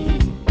me.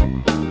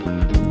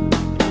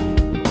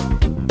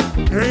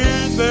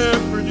 Hey there,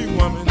 pretty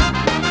woman,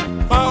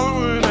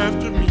 following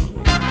after me.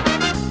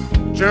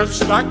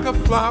 Just like a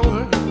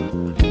flower,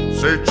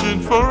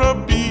 searching for a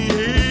bee.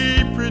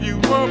 Hey, pretty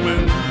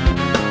woman,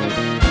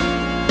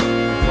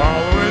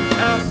 following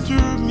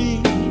after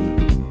me.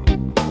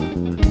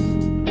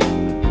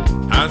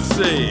 I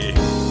say,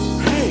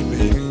 hey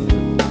baby,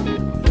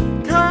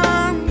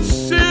 come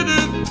sit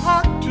and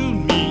talk to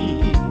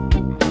me.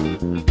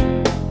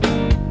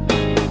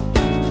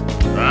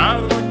 I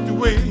like the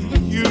way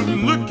you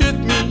look at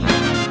me,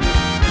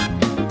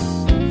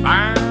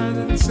 fine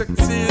and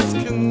sexy as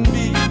can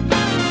be,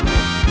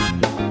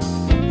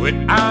 with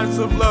eyes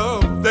of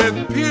love that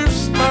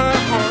pierce my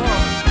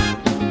heart.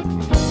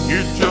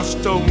 You're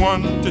just the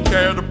one to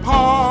tear it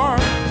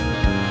apart.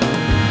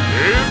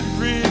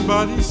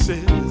 Everybody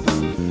says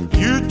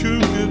you're too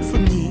good for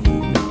me.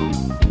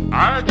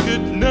 I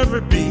could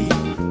never be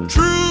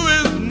true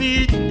as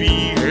need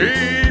be.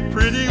 Hey,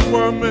 pretty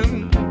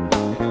woman,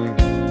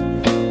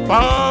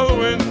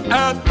 following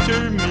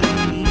after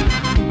me.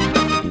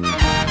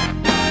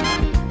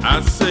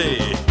 I say,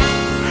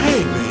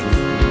 hey baby,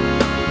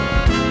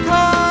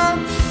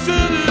 come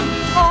sit and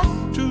talk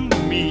to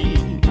me.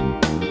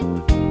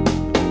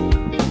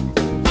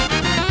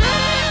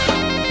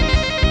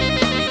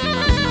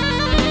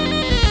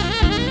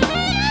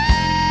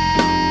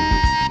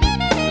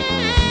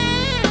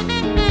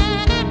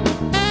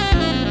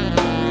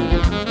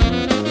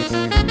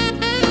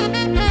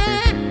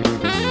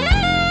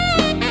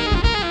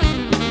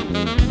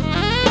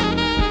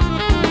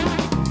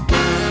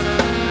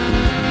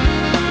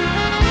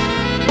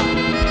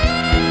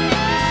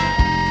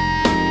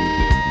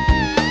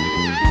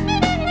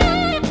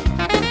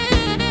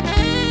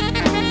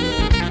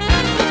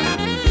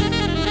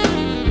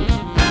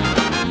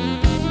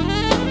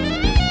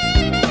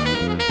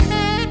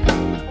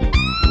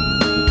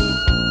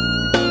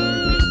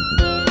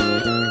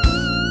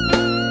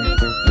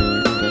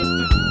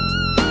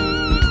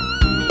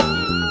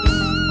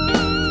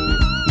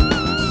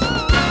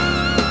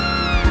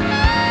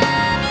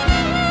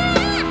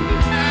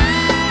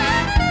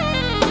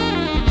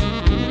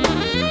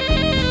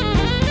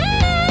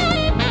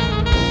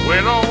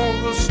 When all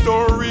the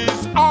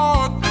stories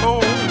are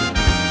told,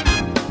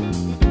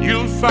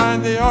 you'll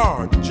find they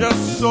are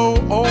just so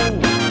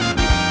old.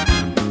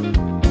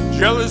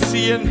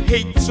 Jealousy and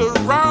hate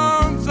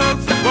surrounds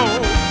us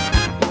both,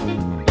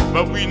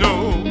 but we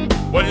know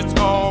what it's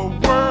all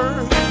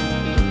worth.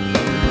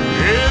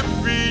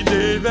 Every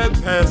day that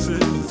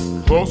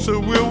passes, closer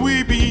will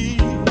we be.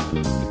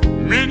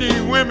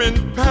 Many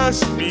women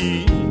pass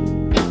me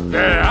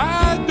that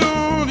I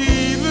don't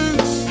even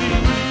see.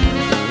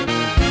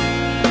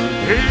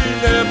 Hey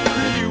there,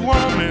 pretty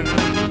woman,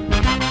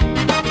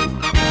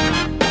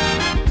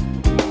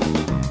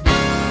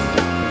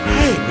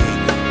 hey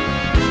baby,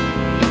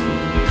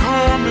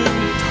 come and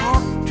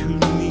talk to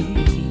me.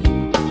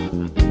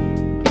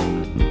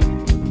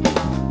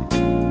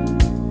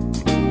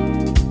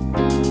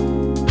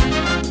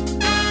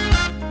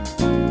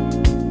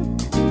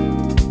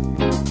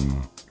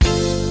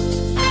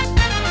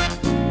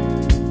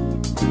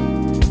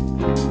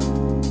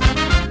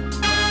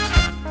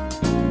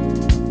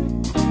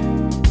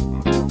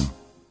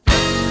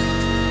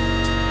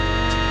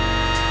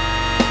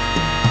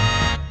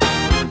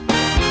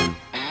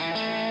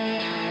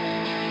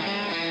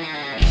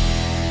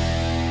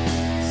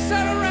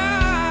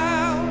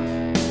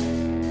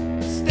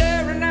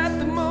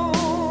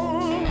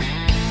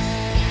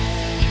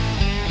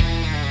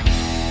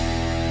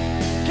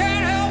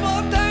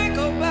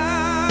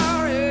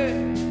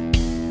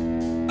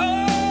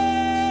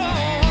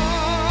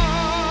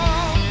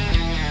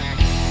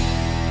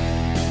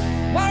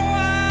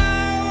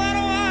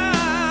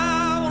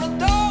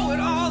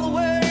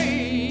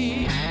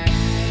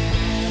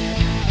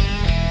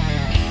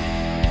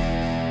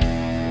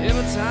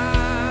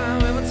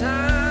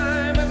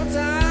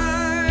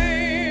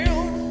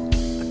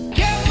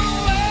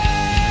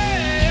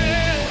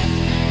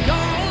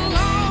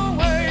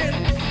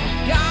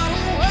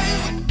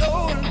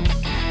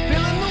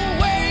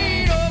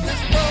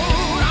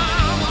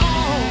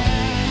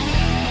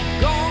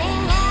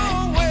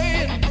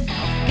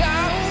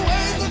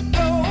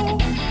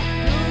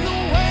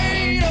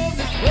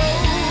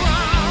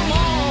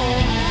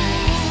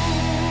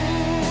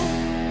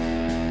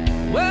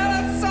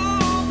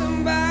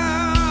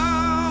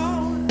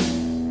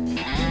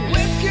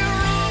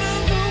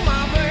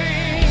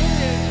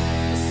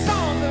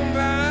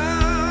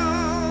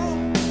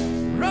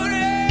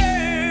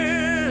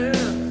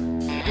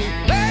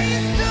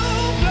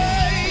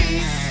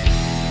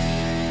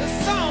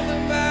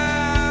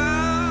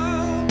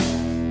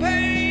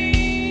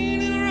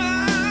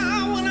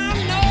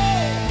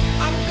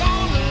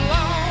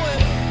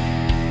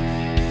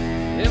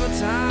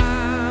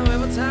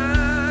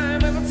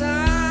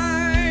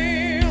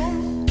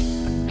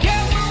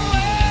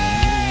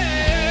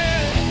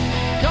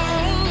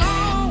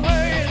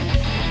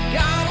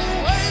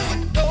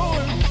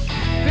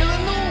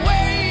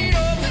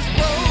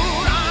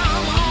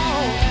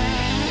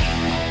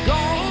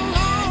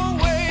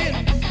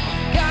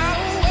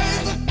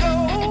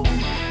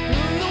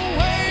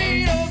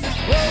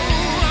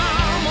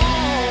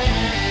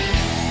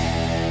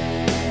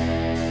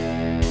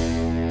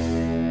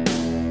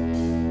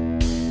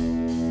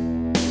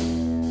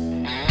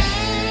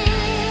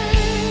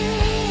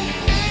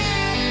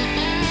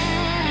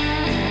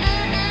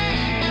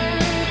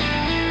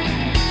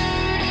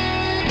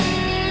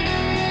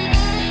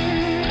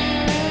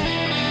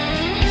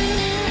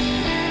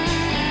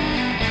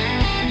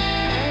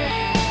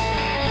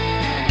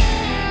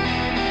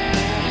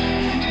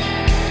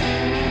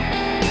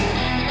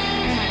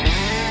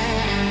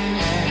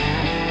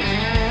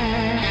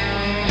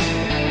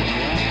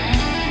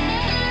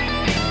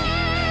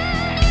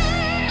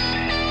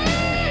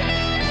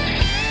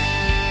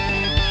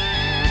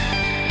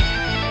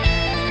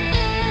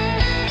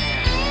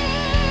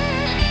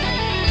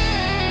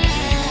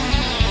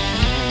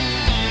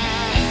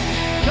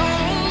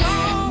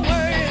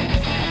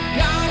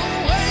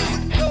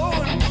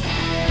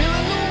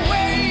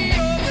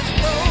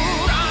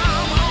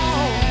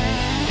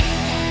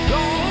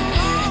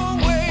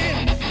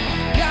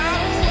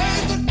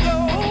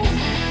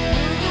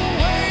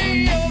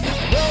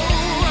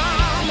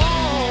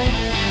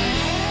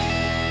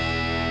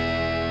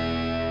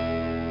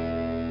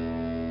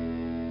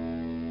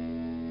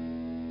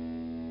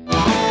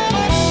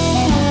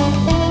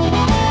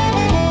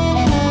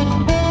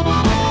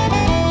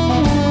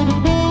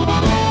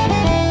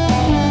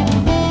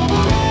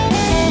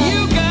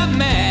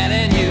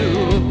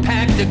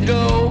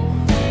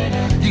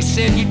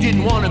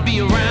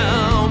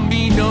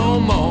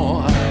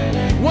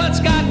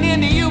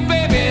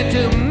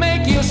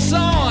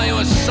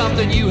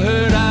 something you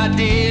heard I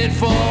did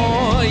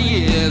 4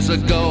 years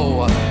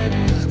ago.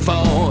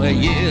 4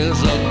 years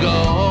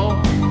ago.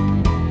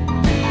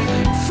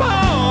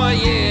 4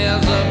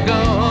 years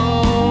ago.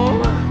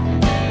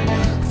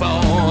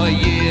 4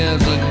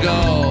 years ago.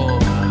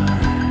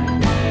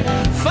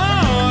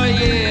 4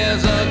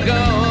 years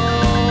ago.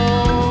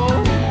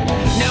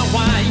 Now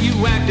why you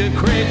acting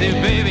crazy,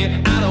 baby,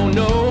 I don't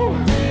know.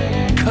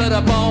 Cut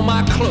up all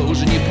my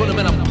clothes and you put them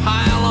in a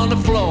pile on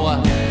the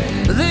floor.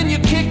 Then you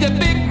kicked a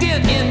big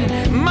dent in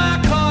my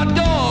car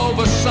door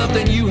over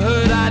something you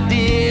heard I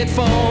did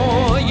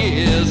 4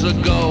 years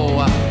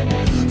ago.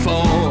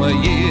 4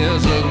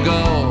 years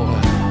ago.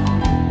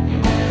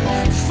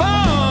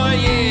 4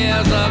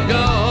 years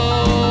ago.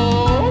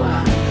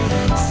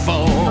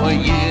 4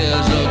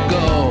 years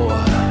ago.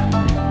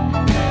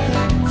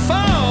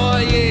 4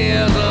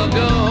 years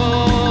ago.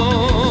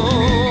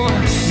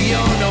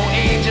 You're no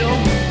angel,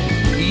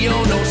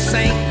 you're no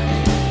saint,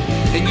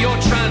 and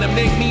you're trying to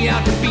make me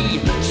out to be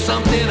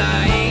something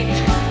I ain't.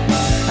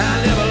 I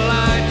never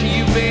lied to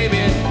you,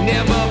 baby,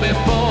 never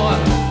before.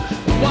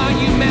 Why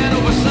you mad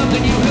over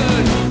something you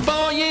heard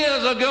 4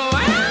 years ago?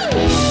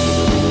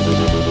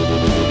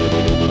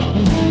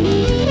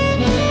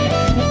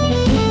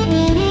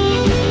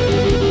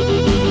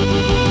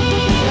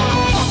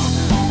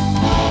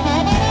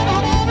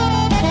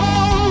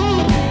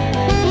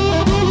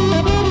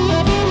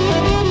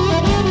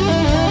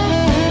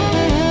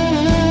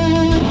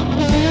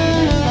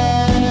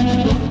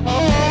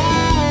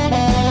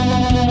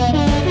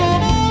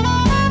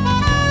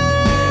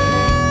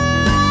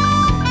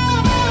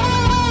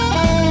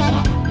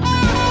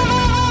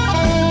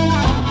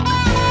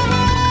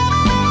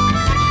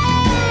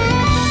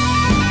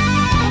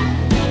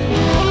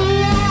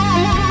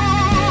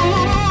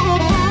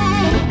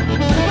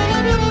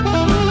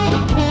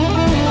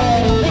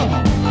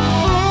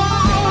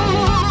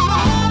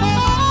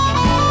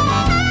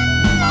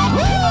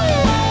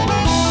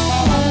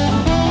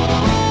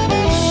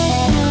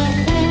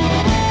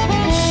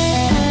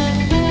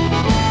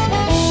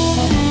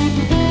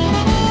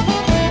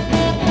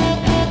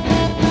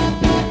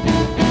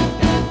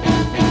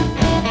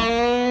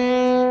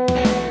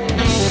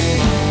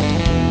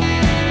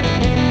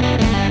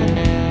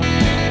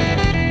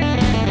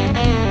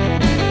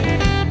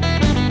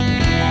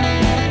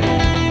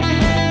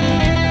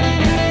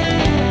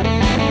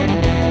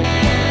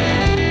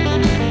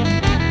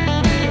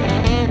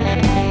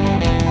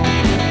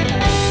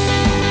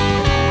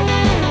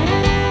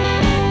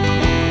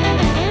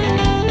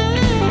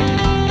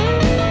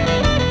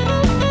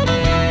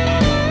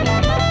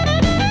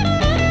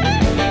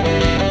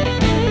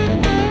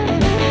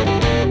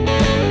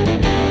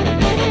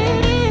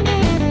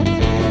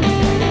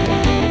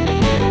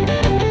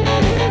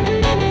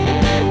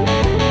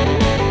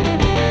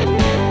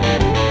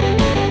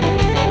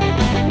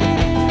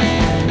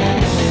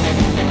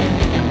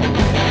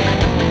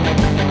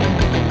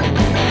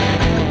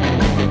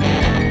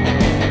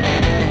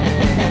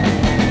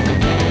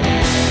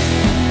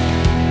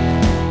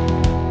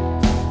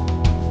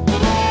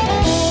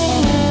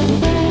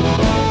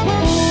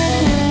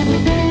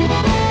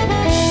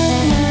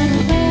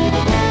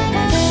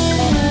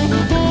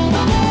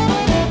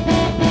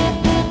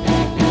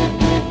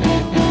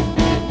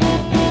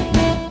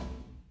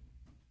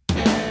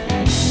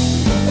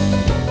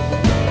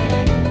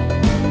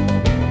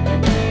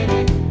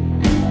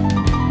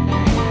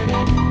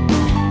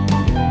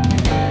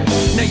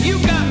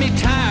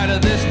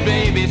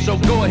 So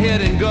go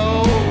ahead and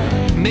go.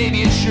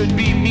 Maybe it should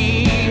be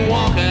me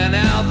walking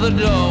out the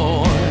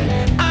door.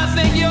 I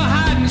think you're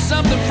hiding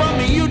something from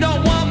me you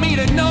don't want me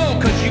to know,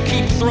 'cause you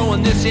keep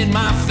throwing this in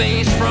my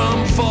face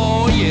from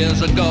 4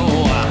 years ago.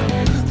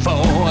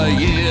 4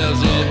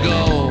 years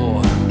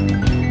ago.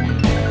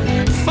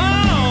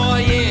 4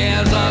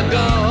 years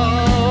ago.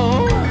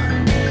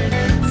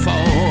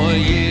 4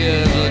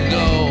 years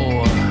ago.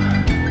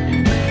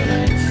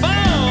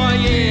 4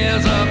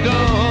 years ago.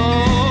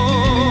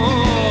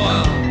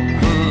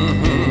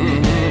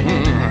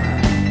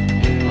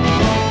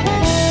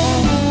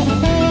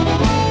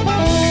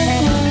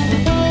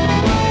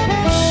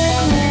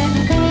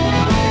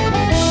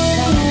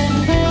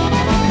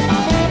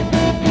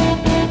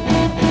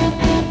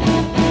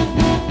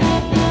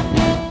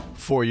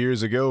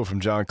 Years ago from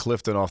John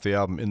Clifton off the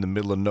album In the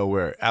Middle of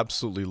Nowhere.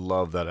 Absolutely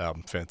love that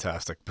album.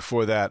 Fantastic.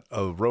 Before that,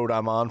 A Road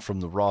I'm On from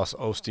the Ross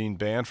Osteen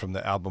Band from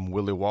the album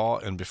Willie Wall.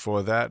 And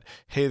before that,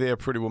 Hey There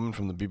Pretty Woman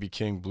from the B.B.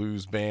 King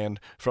Blues Band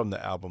from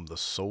the album The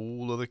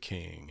Soul of the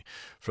King.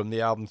 From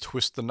the album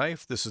Twist the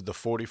Knife, this is the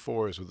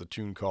 44s with a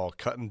tune called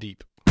Cuttin'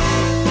 Deep.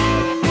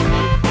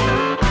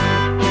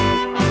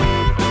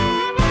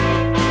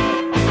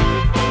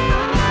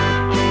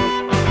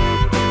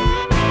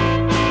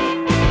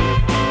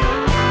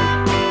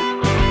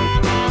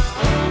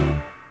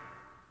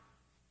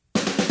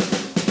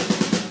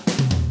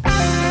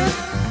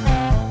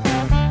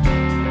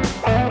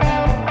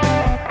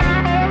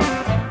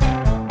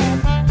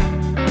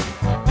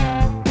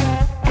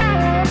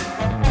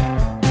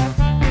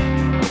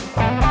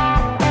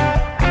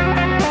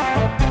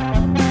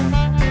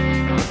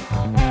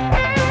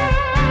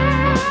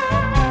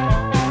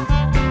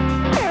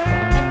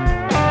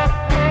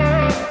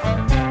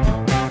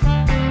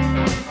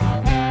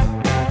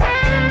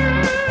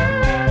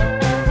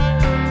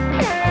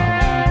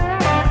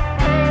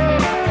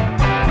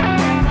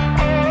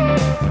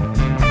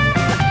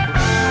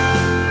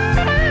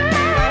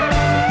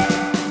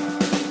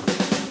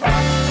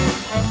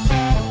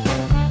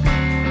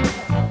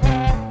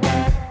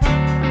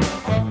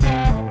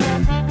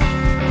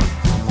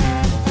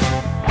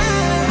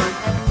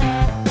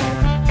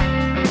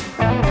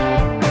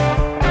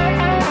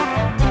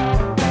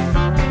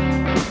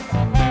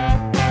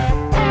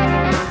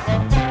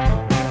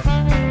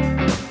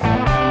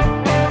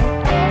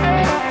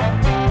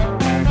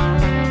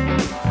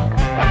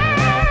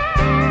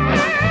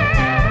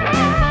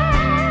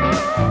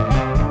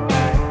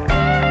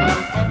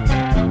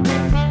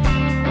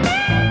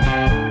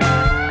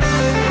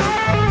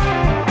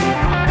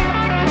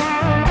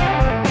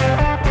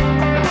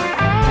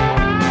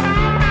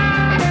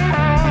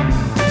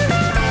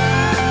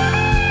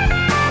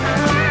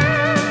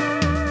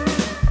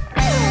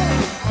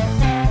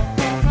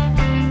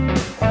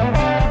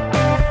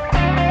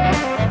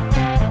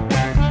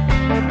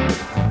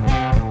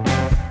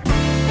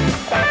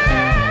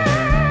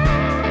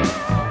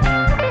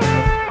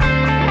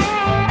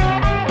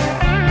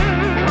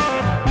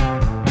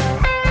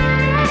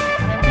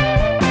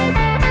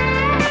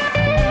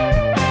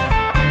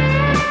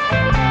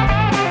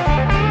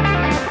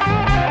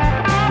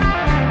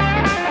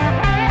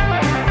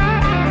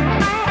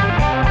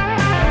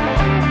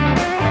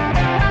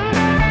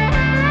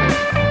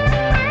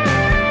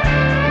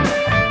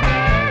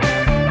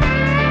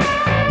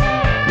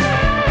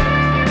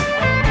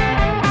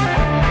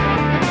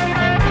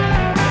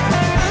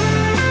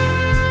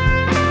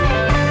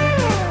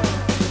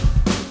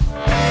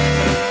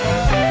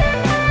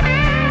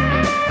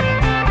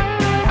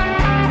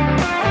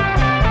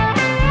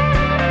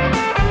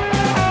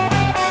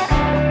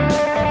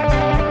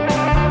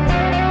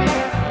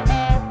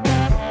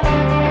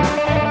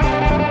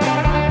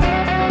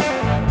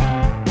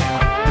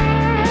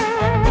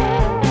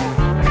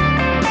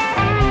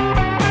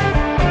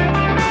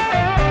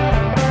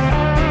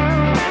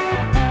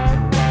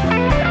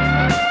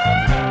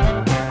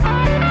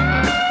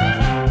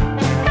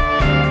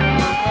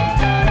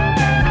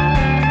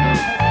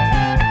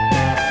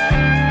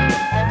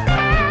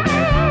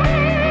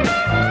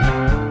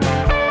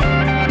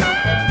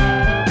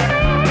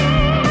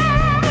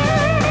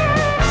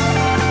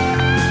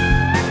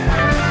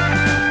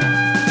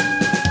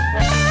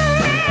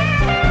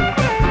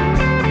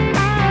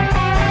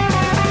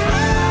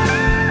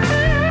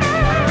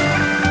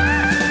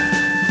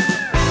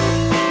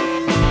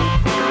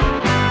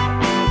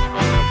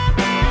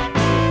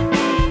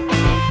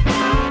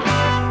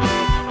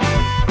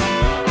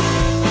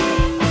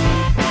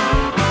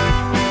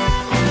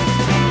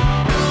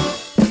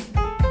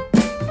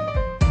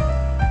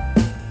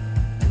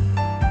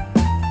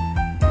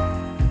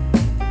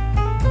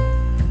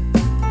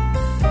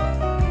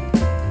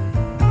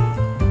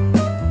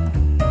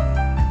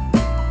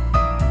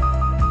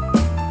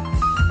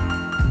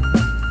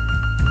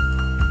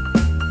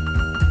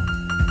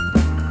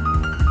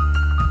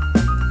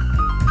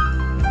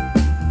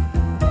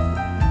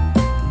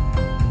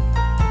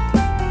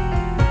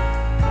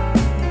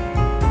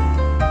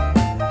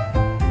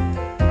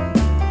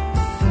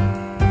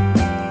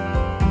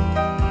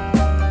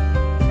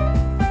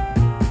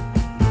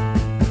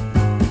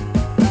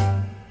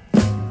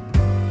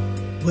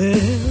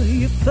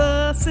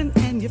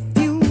 buzzing and you're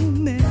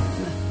fuming,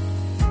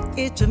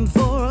 itching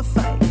for a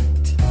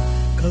fight.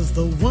 'Cause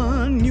the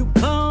one you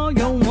call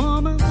your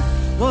woman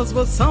was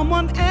with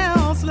someone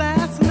else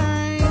last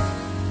night.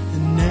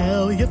 And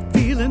now you're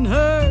feeling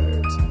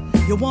hurt,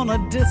 you wanna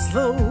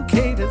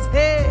dislocate his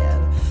head.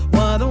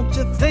 Why don't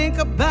you think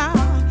about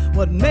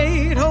what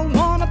made her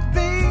wanna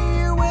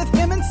be with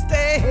him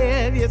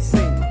instead? You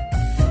see,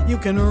 you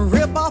can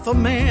rip off a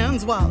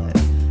man's wallet,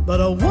 but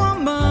a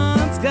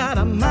woman's got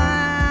a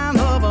mind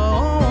of her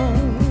own.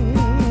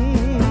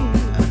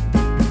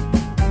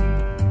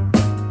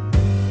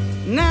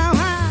 Now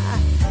I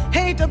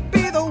hate to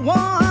be the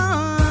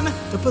one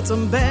to put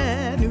some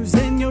bad news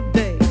in your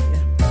day,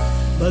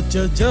 but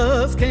you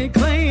just can't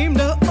claim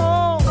to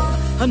own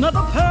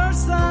another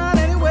person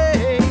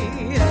anyway.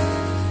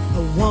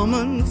 A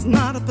woman's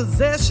not a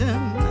possession,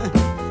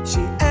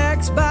 she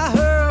acts by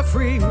her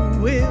free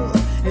will,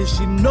 and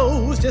she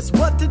knows just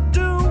what to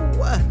do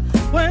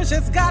when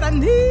she's got a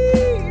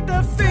need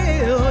to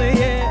fill.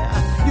 Yeah,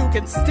 you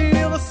can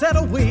steal a set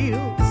of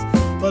wheels,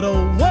 but a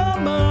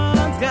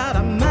woman's got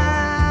a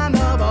mind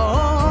of her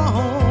own.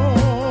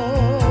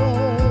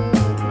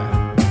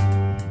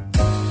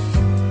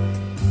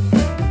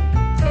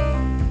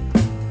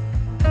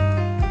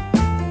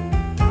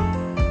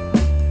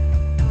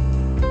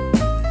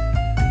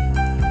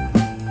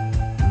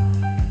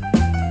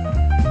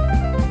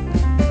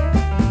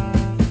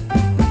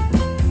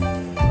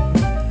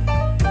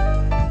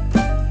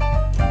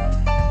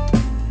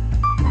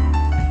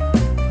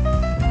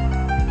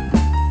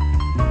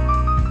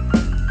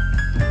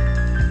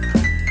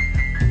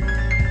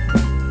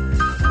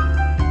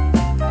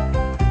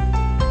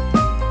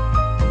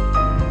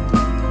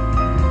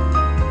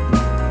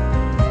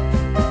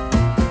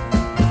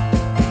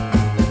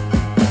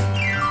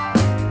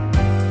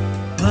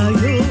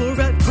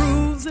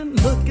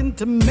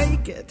 To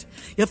make it,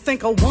 you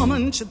think a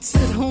woman should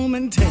sit home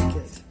and take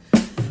it.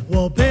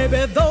 Well,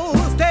 baby,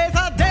 those days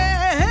are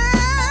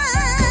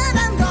dead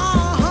and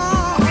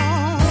gone.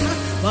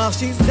 While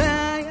she's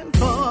dying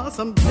for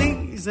some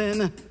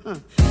pleasing,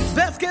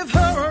 best give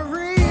her a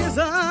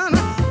reason.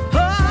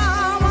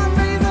 One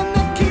reason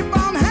to keep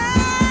on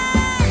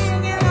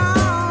hanging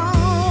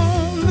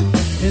on.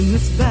 In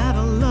this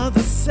battle of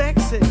the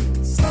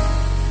sexes,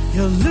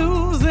 you're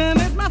losing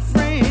it, my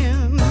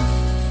friend.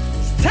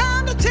 It's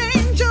time to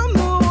change your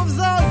moves,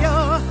 or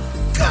your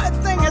good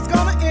thing is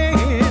gonna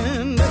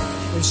end.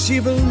 If she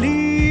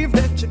believed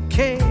that you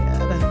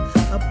cared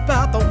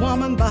about the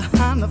woman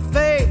behind the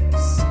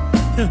face,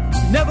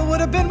 she never would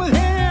have been with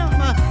him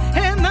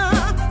in the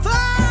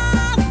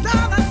first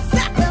or the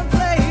second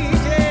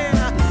place.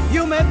 Yeah,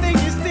 you may think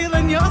you're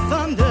stealing your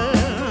thunder,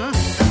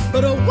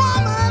 but a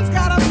woman's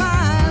got a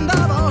mind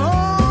of her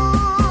own.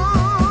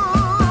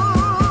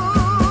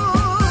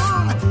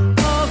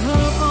 Of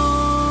her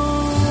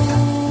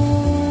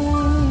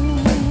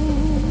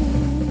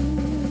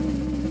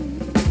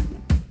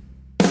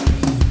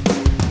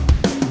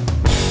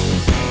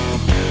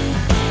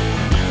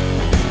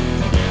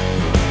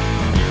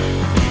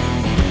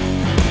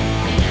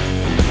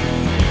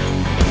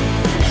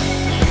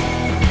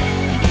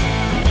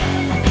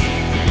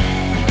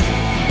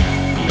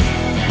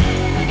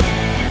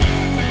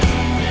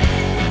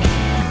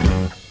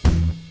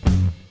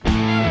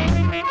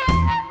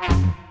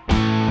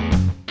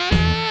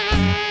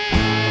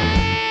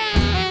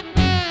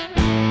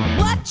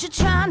What you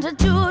trying to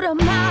do to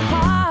my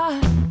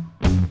heart?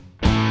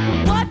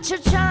 What you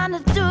trying to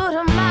do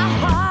to my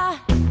heart?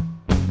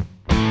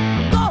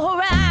 Go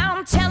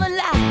around telling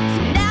lies,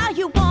 now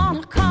you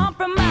wanna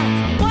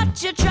compromise.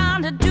 What you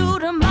trying to do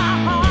to my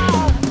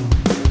heart?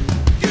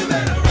 You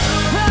better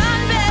run,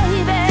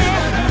 baby.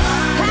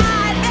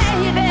 Hide,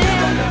 baby.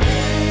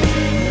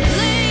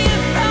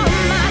 Leave from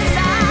my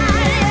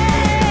side,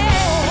 yeah.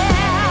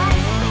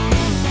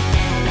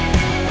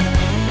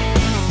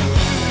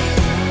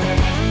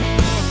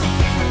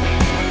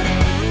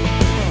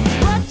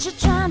 What you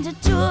trying to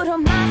do to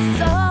my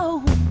soul?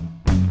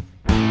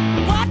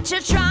 What you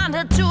trying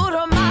to do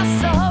to my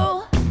soul?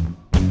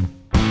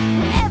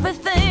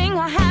 Everything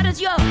I had is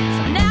yours,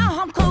 so now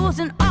I'm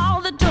closing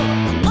all the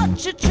doors. What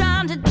you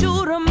trying to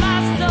do to my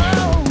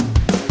soul?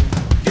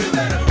 You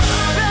better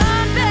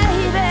run,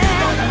 baby.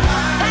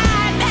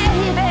 Hide,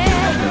 baby.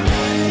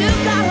 You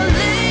gotta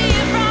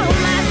leave from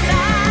my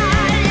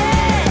side,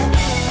 yeah.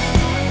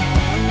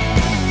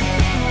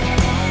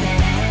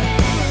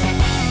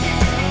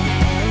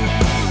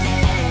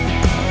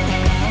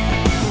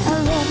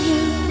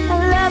 I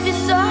love you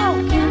so,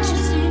 can't you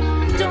see?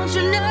 Don't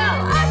you know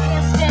I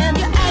can't stand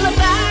your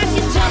alibis?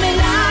 You tell me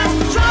lies,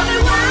 tell me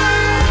why.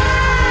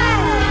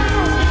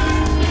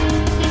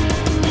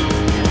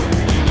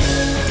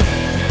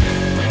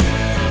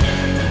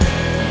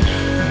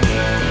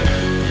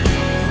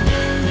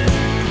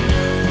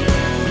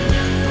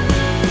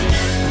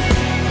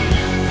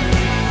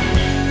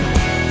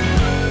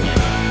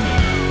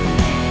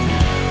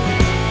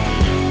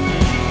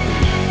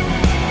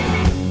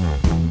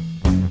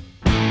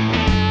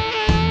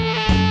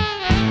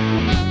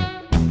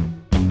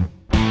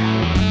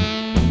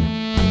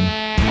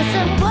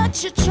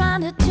 what you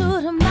trying to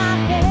do to my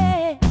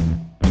head?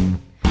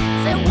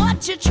 Say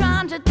what you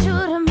trying to do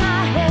to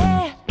my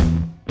head?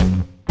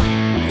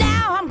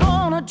 Now I'm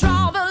gonna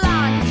draw the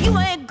line, 'cause you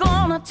ain't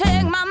gonna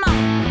take my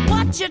mind.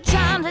 What you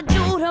trying to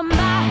do to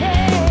my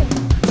head?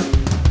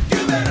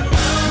 You better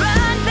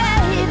run,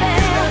 baby.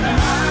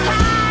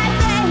 Hide,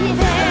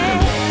 baby.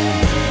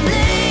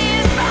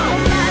 Leave from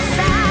my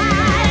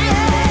side.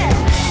 Yeah.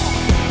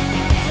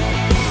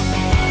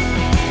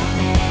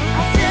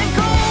 I said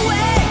go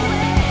away,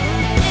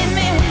 leave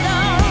me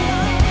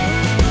alone.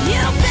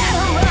 You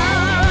better run.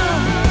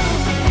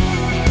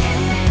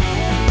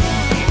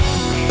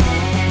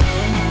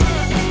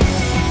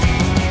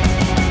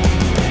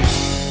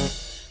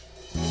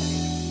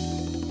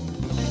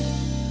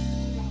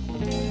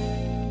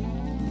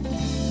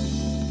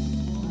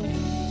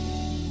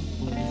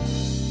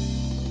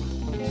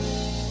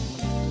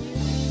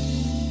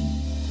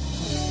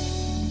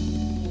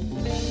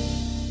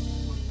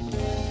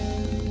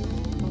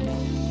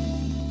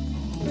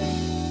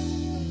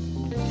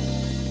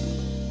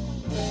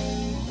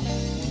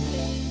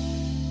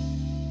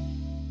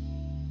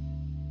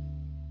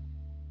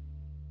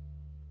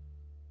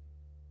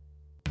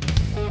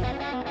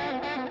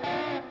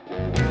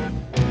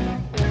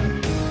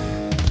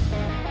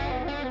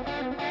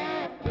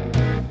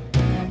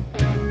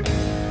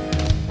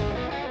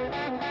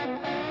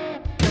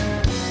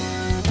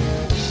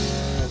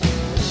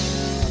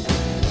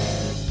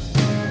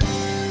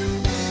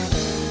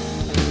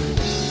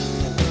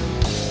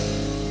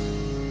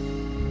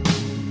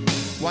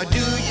 Why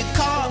do you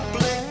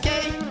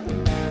complicate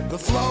the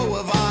flow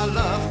of our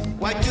love?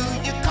 Why do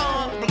you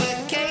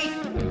complicate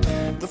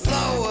the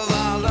flow of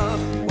our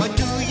love? Why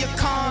do you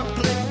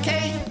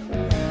complicate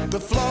the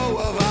flow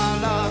of our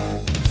love?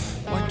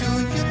 Why do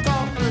you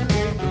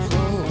complicate the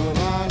flow of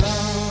our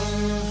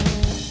love?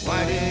 Why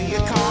do you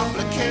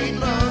complicate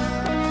love?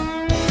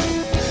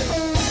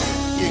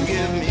 You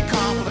give me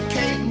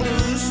complicate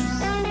blues.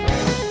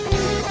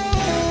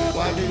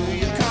 Why do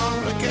you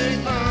complicate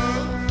love?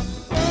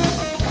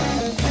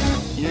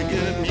 You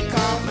give me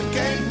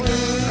complicate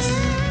blues.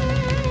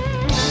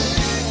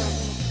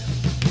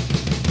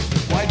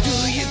 Why do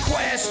you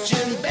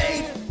question,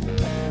 babe,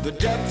 the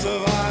depth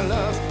of our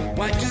love?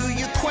 Why do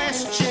you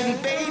question,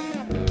 babe,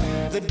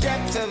 the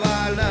depth of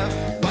our love?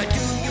 Why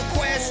do you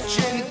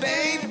question,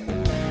 babe,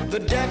 the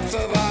depth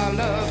of our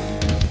love?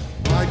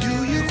 Why do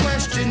you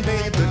question,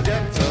 babe, the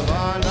depth of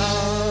our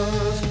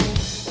love?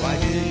 Why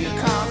do you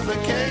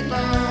complicate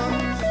love?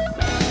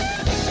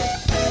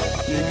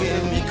 You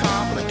give me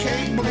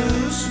complicate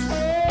blues.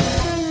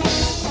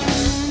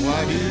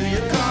 Why do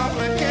you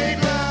complicate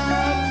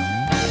love?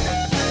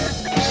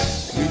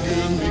 You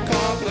give me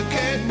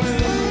complicate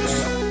blues.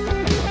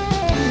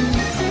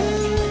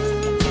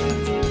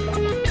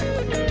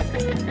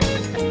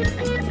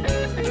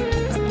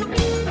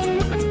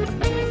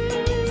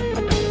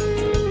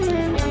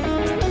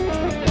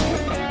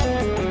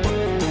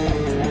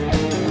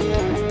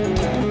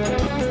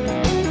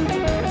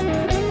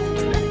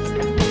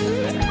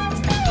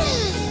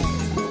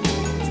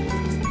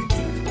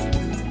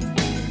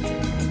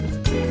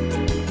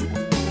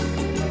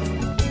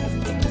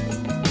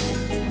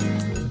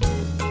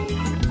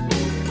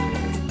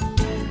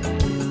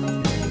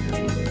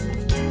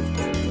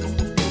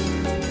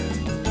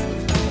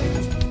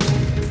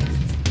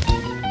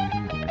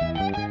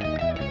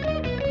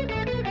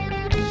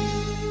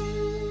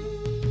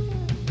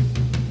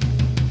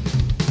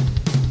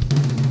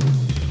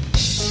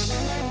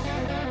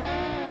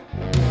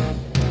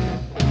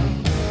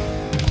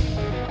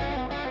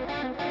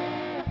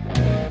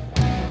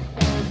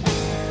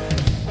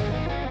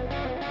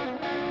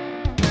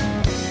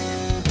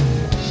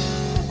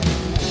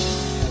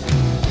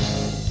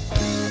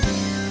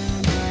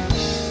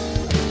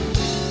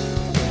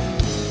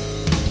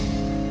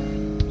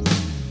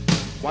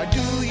 Why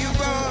do you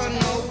run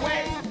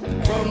away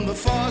from the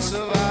force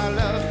of our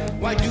love?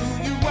 Why do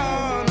you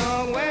run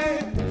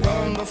away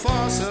from the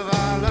force of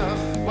our love?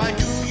 Why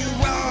do you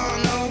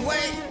run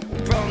away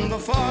from the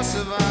force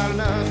of our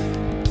love?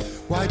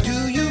 Why do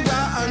you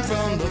run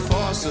from the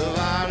force of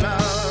our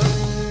love?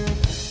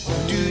 Why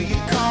do you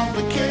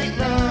complicate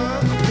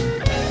love?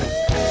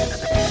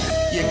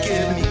 You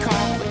give me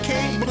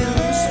complicate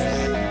blues.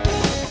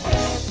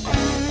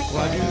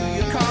 Why do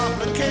you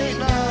complicate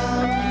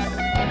love?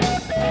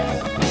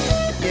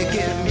 You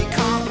give me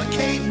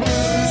complicate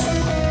blues.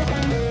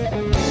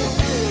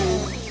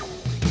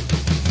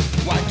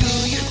 Why do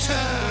you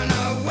turn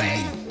away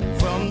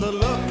from the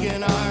look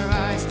in our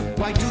eyes?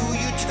 Why do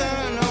you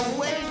turn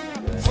away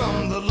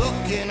from the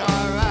look in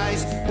our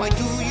eyes? Why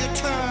do you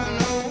turn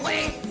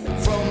away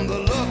from the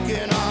look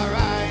in our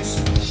eyes?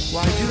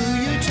 Why do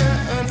you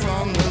turn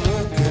from the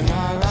look in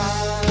our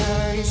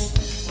eyes?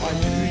 Why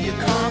do you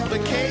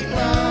complicate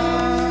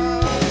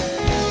love?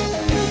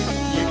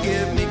 You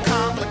give me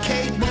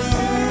complicate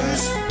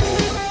blues.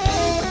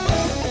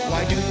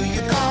 Why do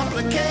you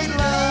complicate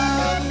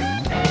love?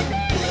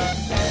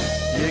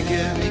 You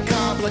give me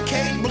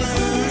complicate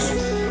blues.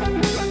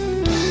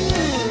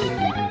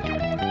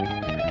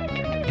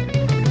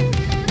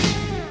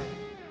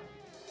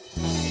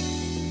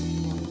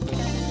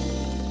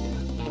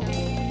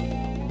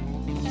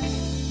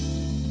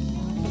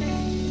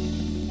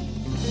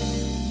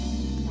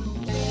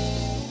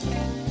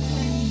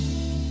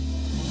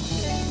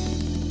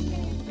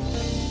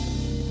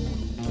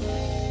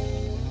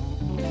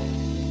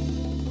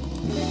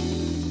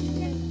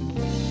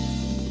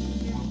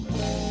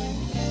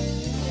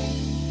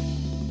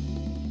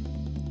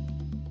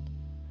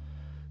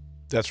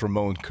 That's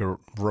Ramon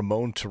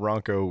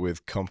Taranco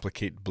with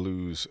Complicate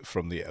Blues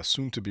from the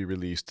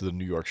soon-to-be-released The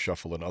New York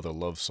Shuffle and Other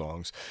Love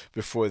Songs.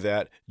 Before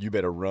that, You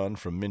Better Run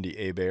from Mindy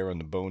Abair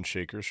and the Bone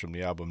Shakers from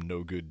the album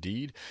No Good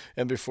Deed.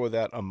 And before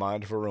that, A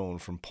Mind of Her Own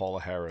from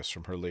Paula Harris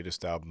from her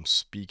latest album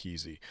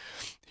Speakeasy.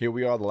 Here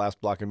we are, the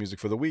last block of music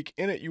for the week.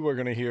 In it, you are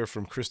going to hear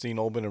from Christine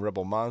Olben and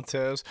Rebel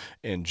Montez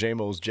and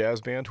JMO's Jazz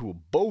Band, who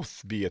will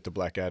both be at the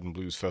Black Adam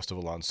Blues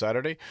Festival on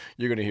Saturday.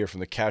 You're going to hear from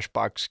the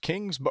Cashbox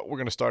Kings, but we're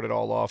going to start it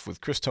all off with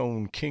Chris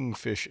Tone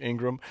Kingfish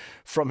Ingram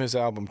from his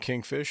album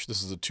Kingfish.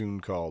 This is a tune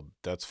called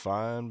That's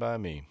Fine By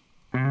Me.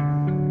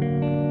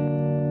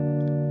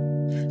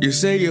 You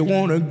say you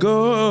want to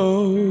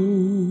go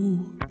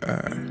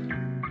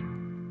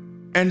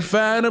and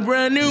find a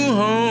brand new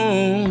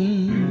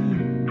home.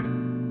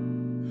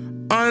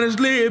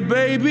 Honestly,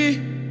 baby,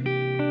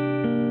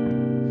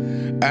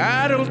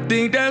 I don't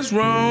think that's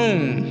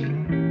wrong.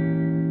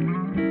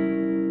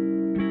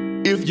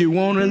 If you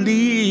want to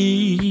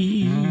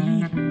leave,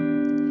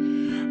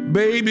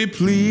 baby,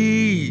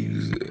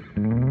 please,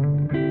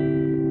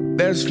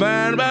 that's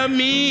fine by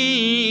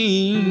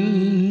me,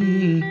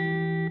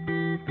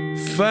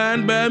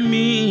 fine by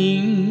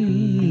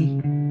me.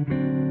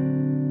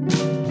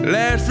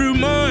 Last few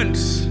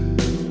months,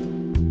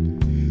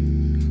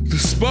 the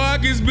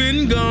spark has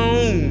been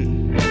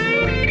gone.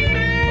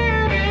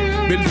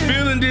 Been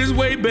feeling this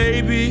way,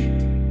 baby,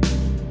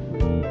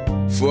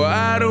 for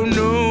I don't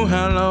know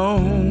how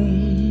long.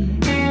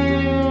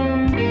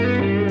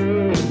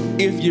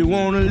 If you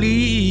wanna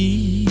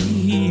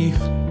leave,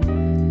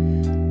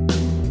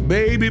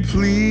 baby,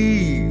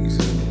 please,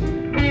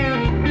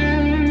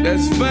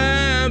 that's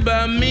fine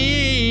by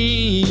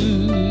me,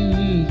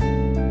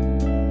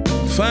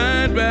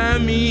 fine by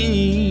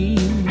me.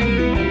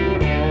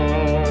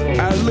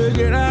 I look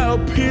at our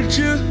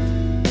picture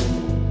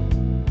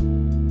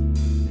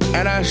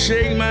and I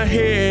shake my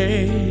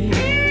head.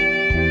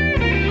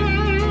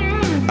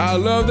 Our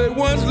love that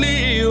once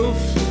lived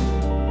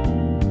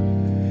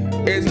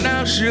is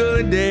now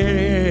surely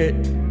dead.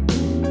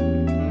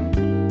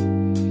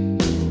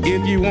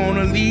 If you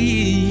wanna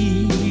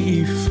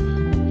leave,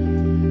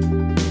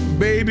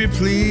 baby,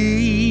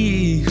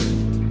 please,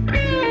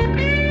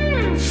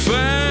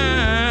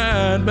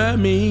 fine by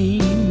me.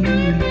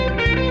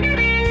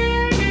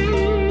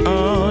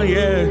 Oh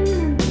yeah.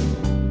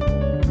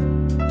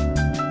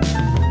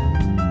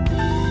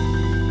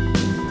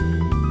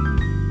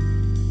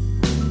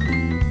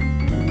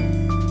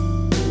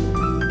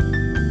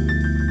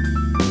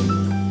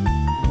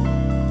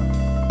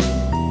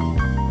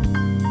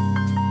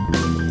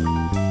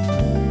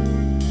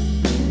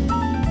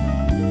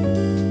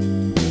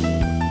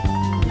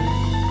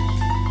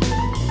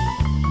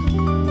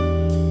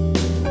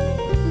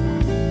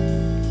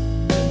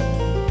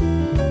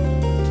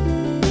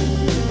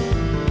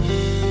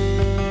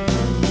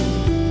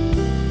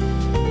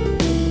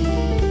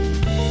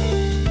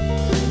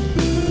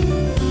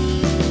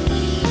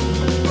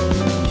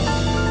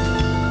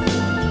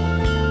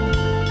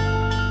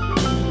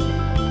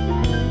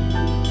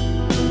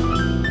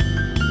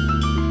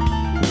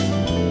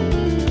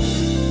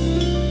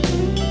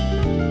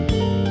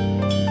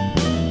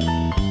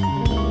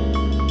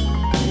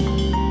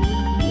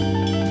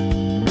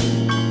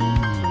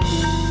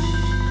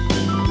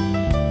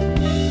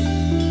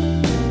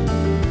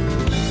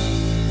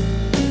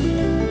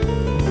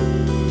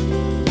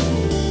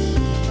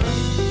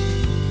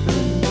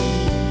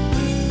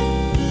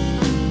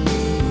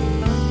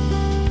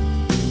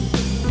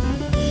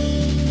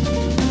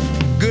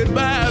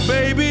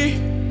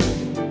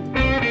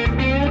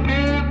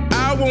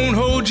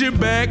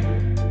 Back.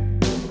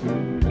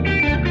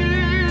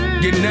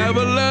 You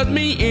never loved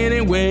me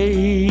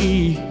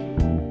anyway,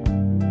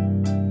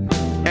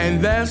 and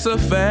that's a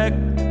fact.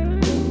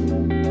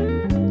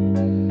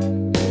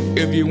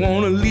 If you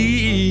wanna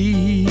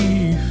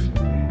leave,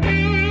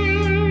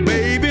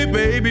 baby,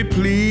 baby,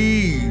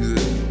 please,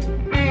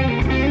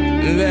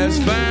 that's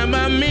fine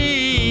by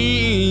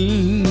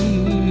me,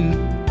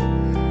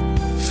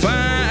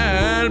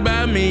 fine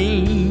by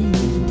me.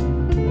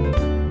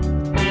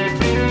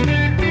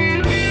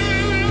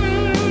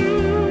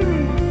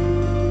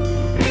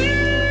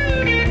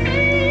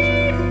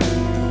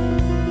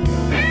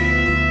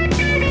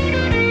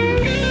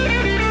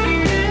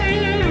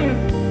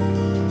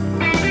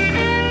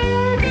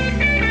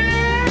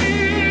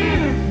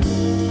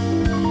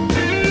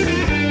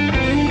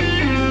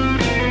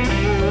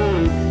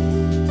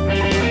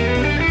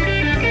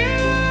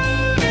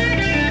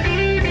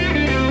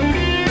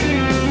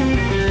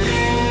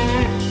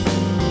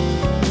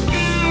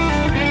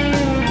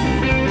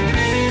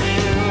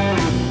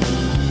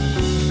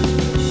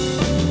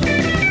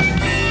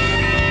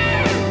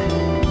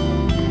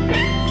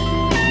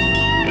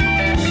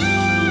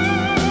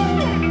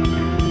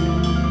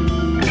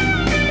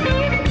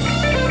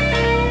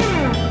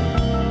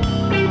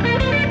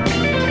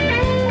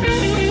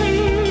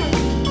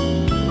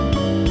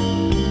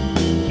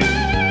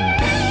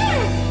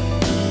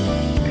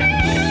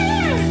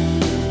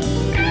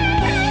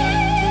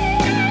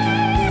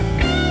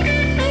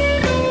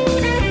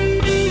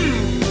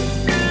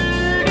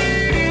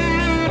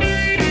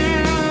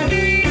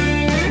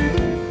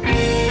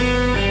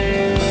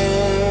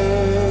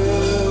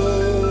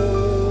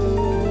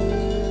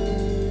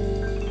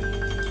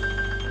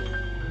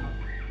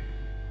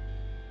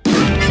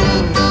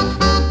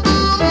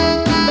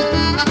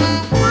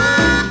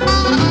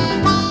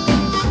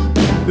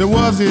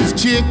 was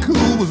this chick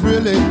who was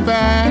really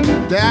fine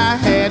that I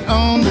had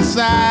on the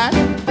side.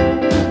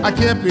 I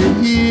kept it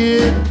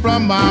hid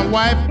from my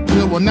wife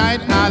till one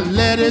night I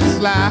let it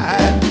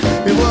slide.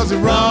 It was the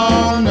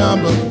wrong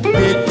number,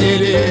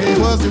 it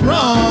was the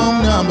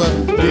wrong number,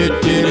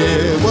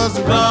 it was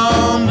the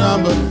wrong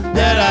number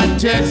that I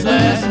texted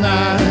last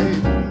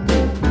night.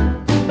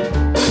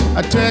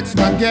 I text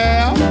my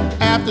gal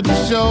after the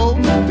show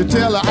to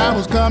tell her I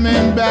was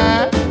coming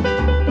back.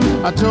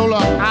 I told her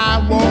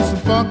I want some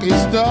funky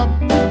stuff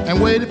and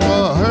waited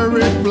for her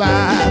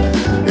reply.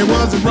 It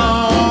was the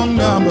wrong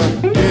number,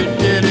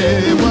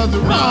 it was the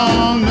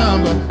wrong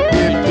number,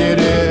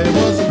 it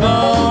was the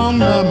wrong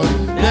number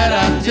that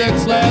I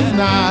texted last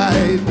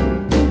night.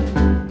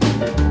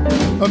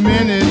 A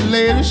minute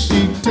later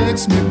she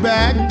texts me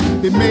back,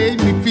 it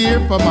made me fear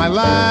for my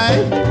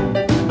life.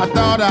 I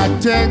thought I'd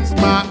text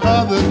my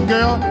other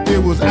girl,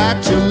 it was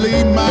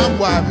actually my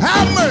wife.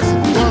 How mercy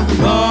was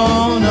the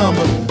wrong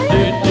number,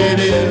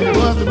 it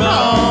was the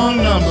wrong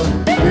number,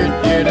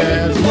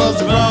 it was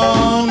the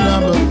wrong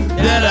number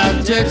that I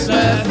texted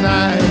last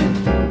night.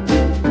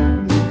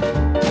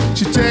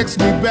 She texts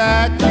me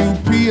back, you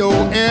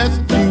POS,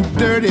 you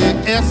dirty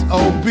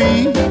SOB.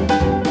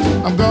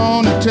 I'm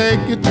gonna take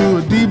you to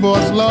a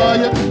divorce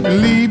lawyer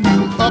and leave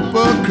you up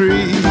a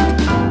creek.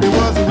 It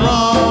was the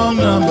wrong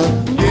number,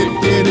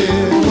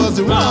 it was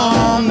the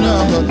wrong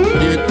number,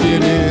 it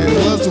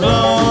was the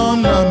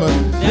wrong number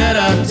that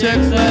I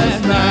texted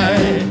last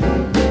night.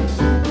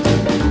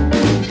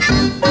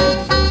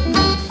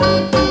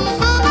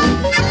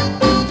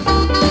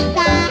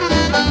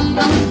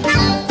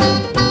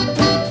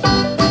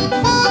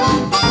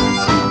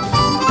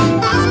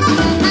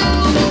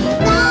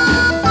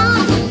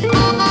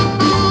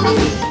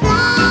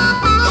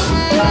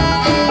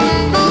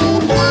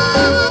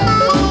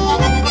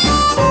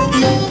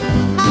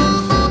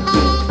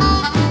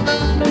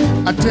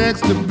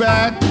 Texted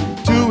back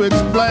to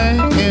explain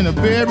in a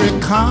very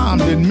calm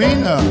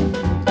demeanor.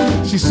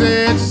 She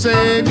said,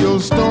 save your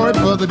story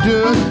for the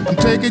judge, I'm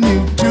taking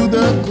you to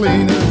the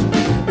cleaners.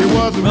 It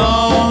was the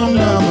wrong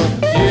number,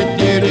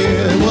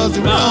 it was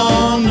the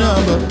wrong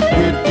number,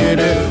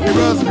 it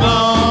was the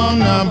wrong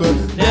number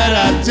that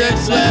I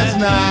texted last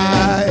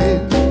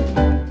night.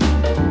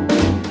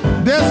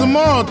 There's a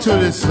moral to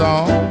this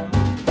song.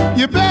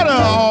 You better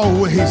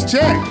always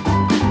check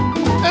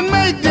and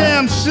make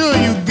damn sure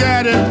you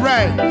got it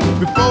right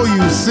before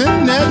you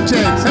send that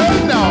text.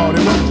 Hey, no, it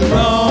was the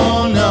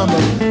wrong number.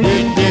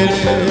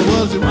 It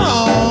was the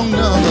wrong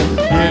number.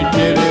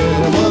 It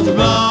was the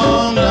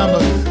wrong number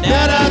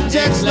that I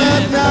texted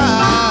last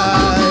night.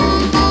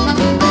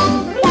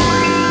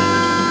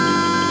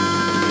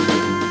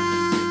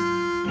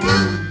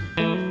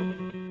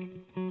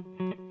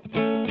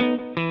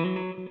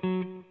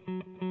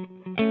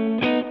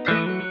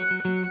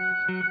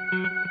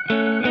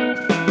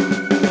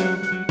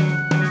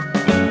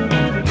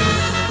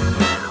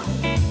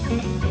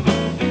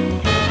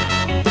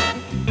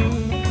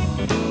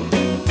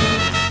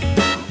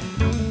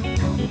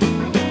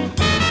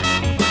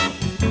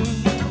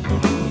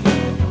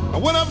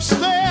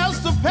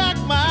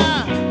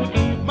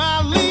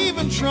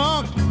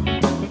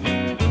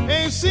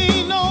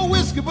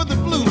 But the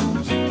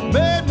blues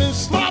made me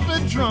sloppy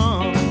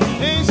drunk.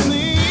 Ain't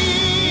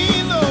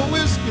seen no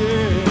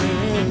whiskey,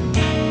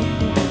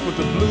 but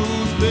the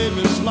blues made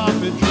me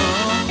sloppy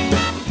drunk.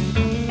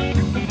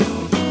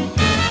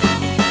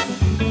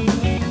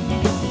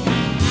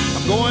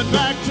 I'm going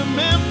back to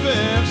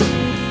Memphis,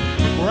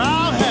 where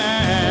I'll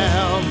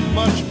have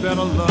much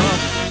better luck.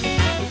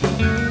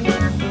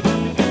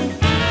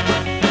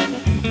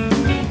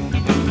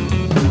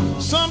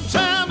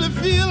 Sometimes I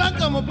feel like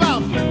I'm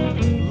about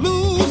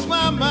lose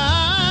my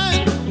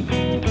mind.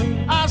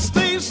 I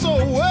stay so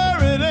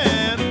worried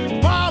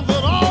and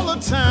bothered all the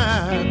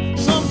time.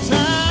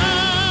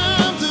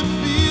 Sometimes it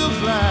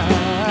feels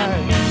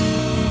like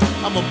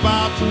I'm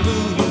about to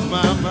lose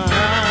my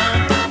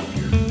mind.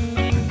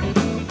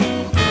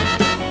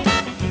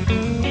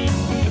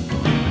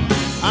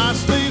 I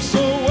stay so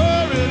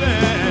worried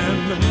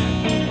and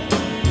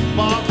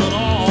bothered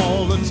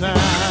all the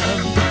time.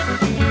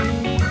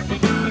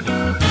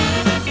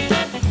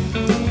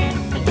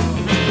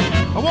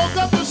 I woke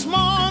up this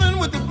morning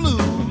with the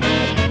blues,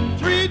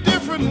 3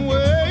 different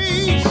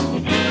ways.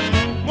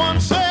 One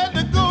said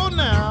to go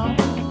now,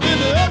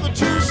 and the other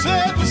 2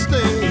 said to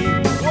stay.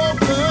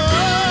 Woke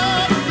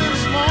up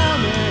this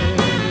morning,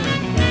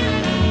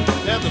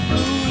 had the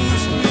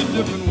blues 3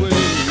 different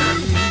ways.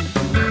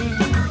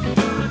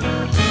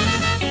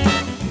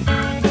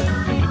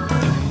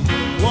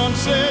 One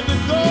said to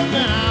go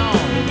now,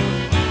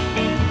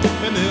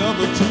 and the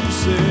other 2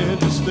 said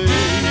to stay.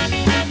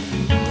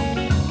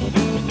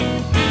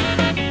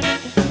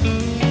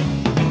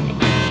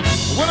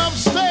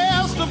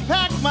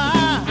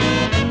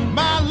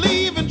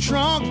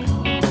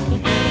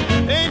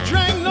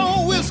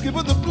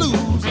 But the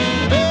blues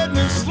made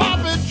me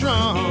sloppy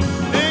drunk.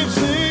 Ain't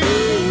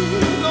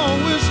seen no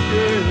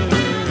whiskey,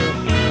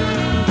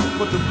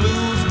 but the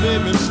blues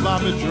made me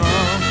sloppy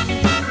drunk.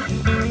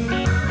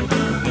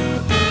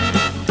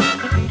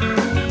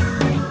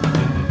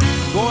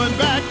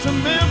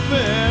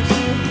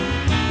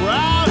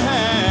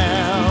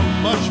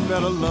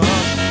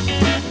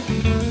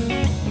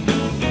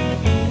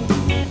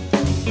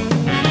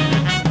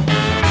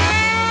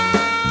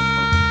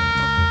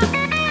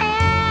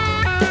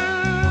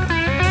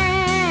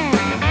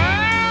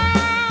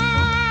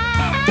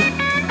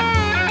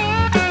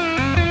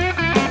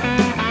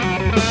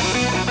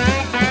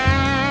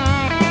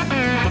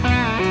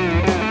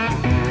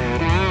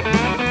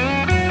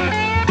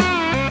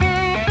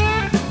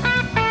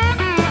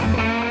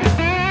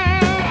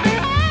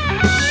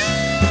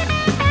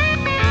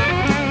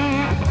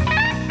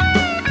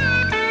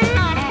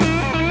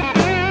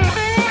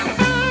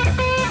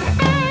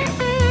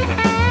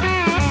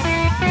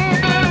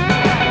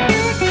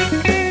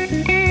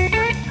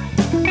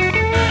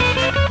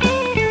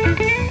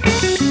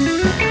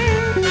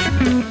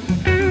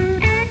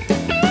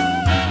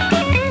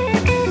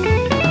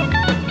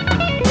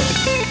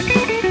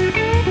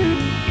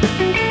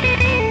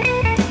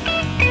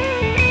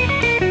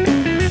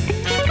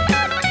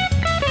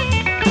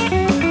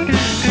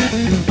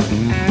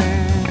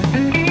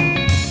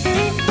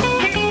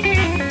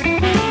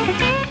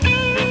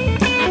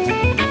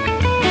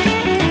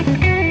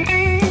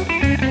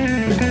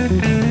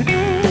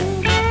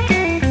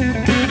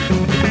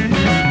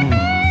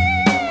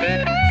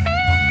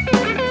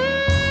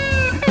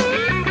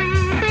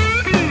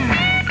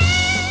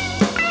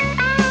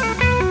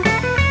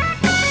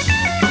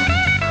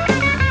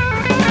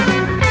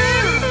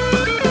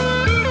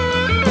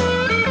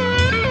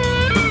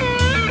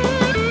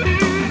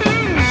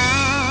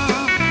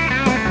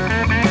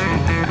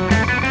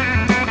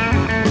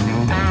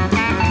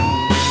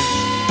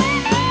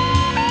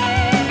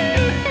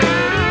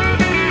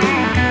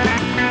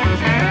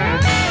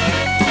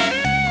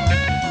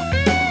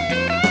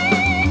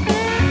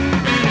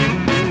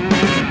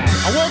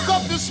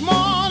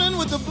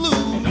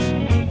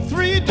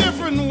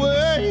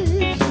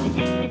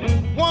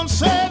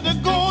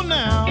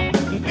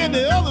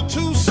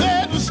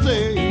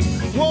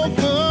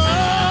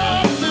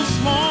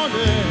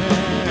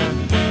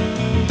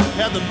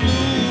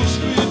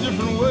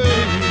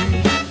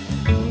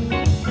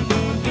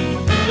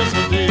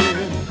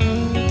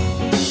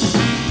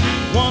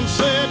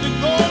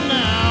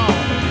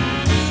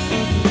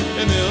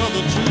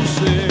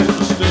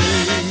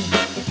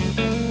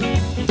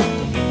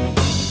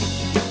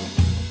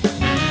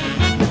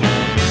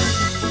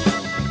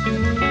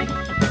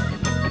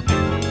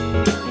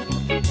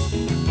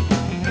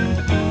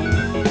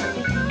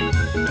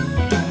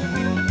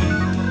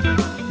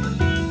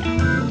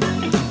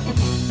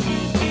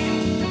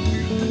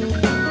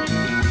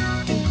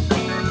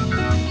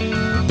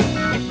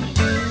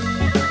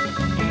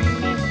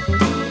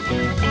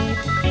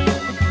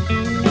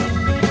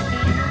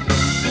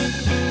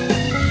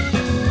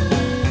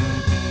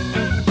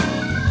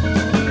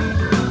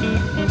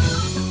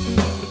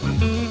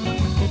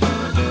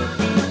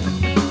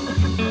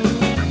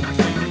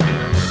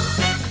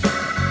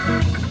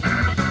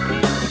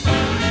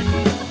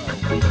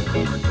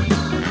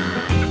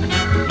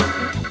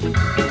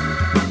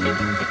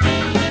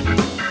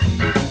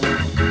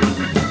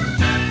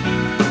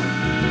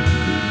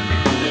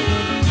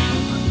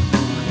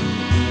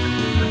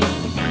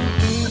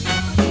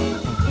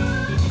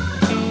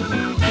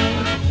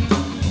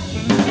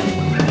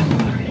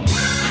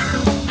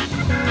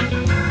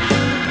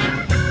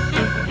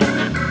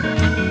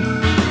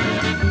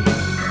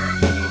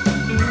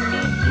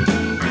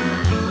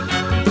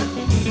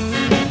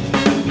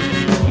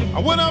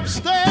 Went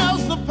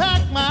upstairs to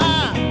pack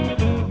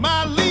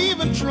my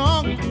leaving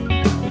trunk.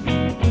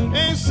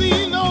 Ain't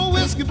seen no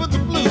whiskey but the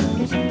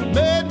blues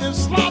made me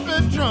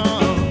sloppy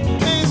drunk.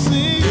 Ain't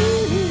seen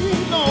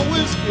no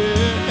whiskey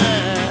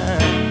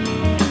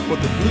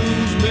but the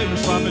blues made me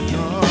sloppy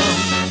drunk.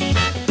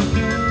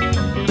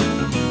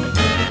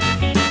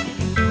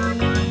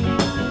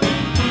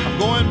 I'm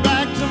going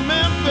back to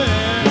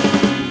Memphis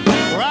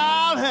where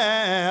I'll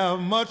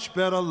have much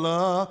better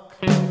luck.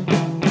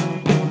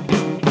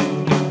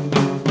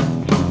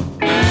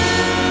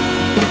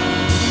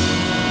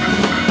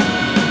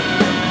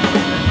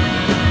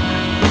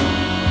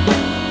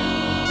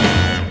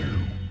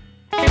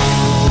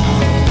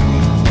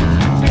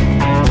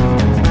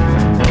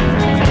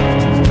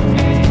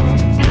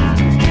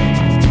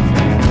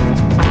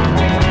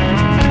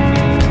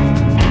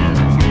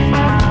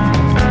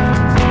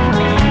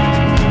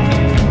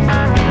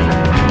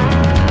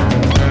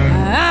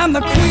 I'm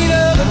the queen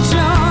of the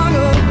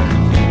jungle.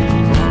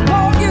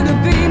 Want you to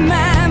be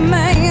my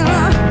man.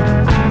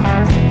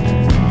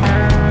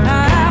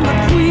 I'm the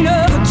queen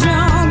of the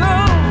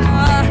jungle.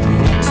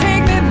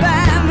 Take me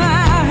by my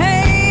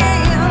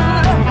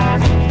hand.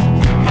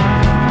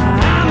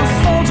 I'm a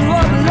soldier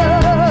of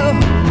love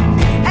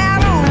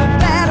out on the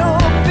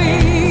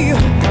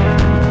battlefield.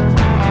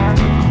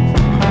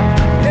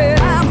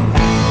 Yeah, I'm a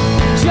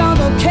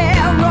jungle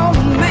cat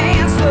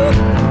romancer.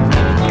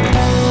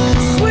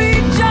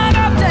 Sweet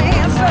jungle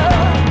dancer,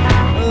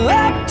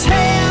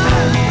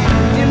 uptown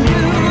in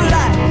blue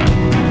light.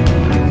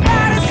 Your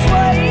body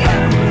sway,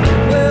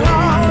 well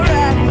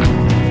alright.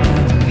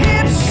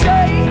 Hips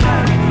shake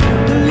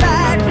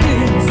like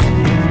this.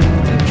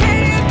 Can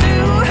you do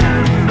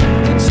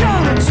the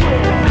jungle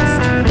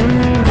twist?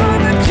 Put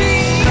the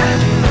key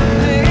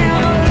in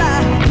the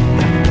light.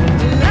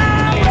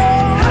 Line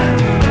roll,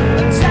 a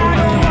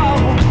tiger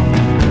roll,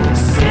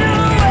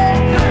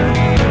 silhouette,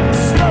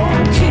 slow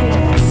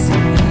kiss.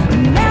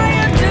 Now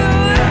you do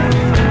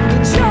the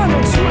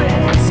jungle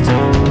twist.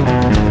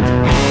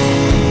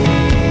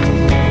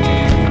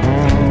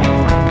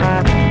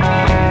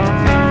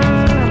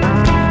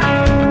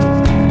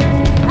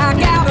 I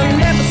got a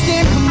leopard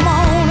skin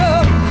kimono.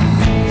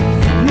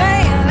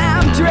 Man,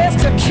 I'm dressed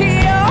to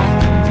kill.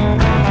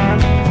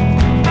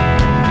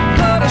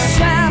 Put a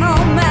shine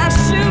on my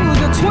shoes,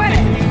 a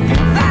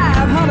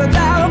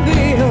 $2,500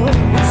 bills.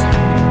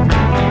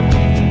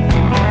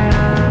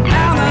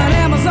 I'm an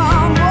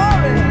Amazon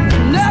warrior,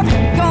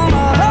 nothing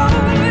gonna hold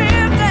me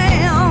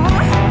down.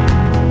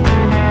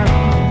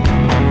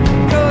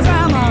 'Cause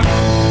I'm a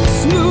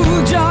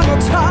smooth jungle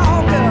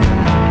talker,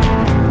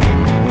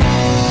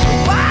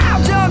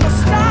 wild jungle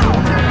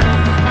stalker,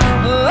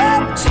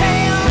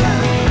 uptown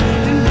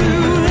in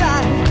blue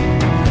light.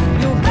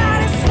 Your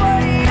body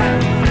sway,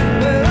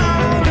 well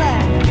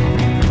alright.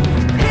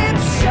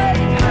 Hips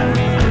shake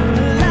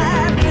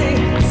like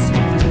this.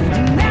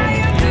 Now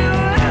you do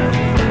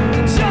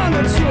the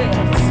jungle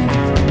twist.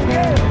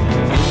 Yeah.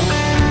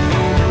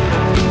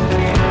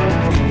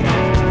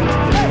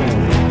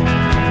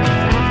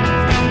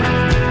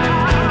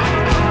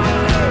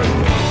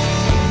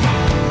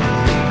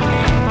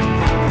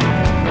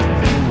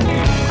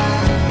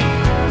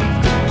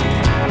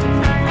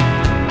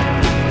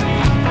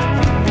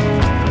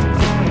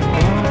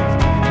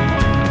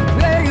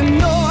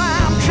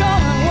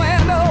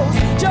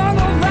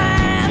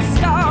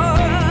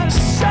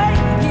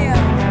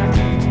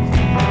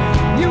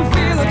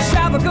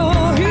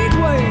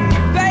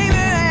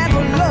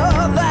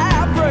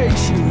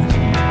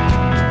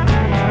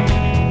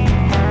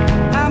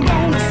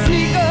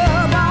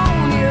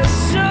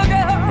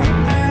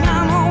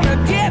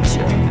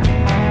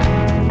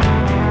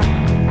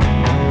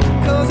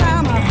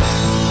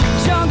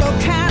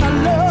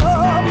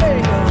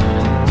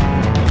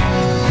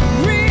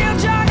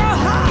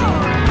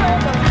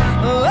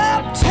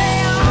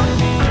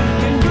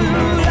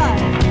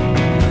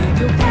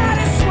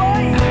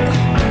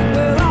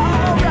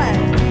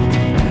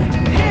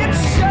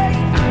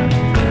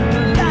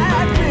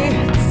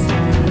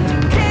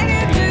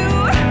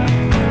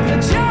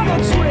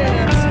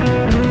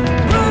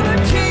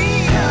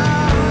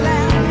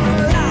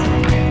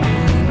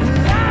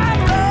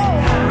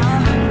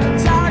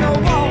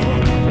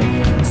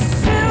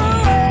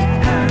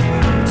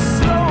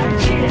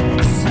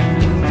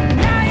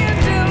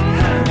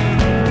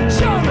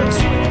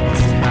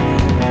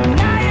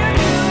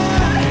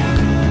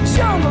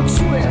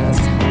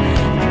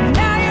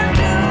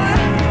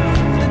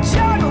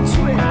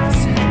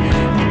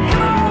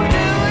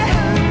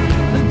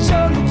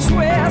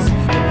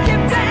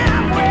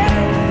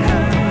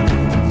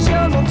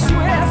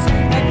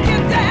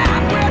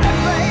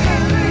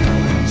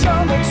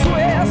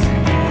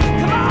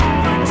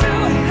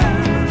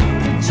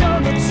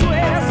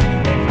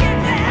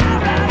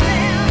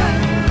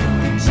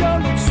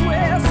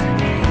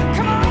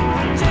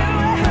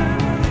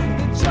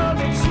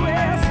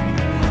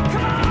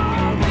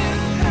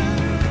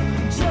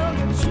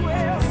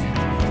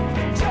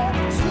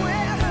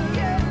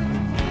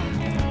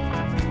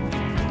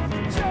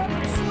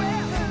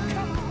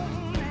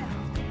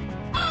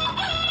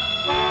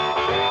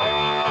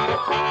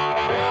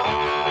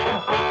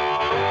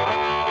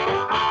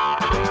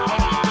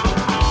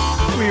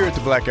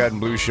 the Black Eyed and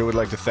Blues Show, we'd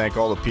like to thank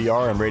all the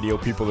PR and radio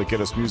people that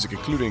get us music,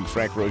 including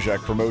Frank Rojak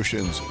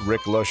Promotions,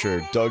 Rick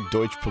Lusher, Doug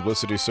Deutsch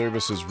Publicity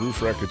Services,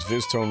 Roof Records,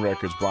 VizTone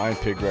Records, Blind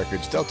Pig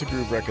Records, Delta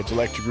Groove Records,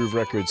 Electric Groove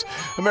Records,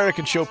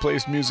 American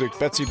Showplace Music,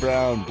 Betsy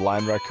Brown,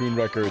 Blind Raccoon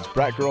Records,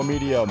 Brat Girl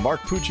Media, Mark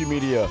Pucci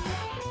Media,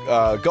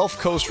 Gulf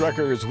Coast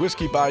Records,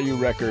 Whiskey Bayou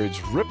Records,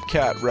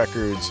 Ripcat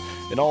Records,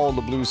 and all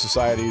the blues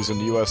societies in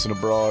the U.S. and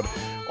abroad.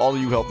 All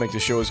of you help make the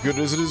show as good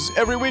as it is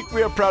every week.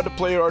 We are proud to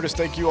play your artists.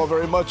 Thank you all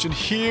very much. And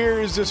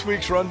here is this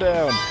week's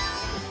rundown.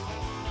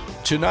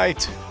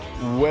 Tonight,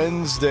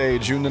 Wednesday,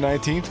 June the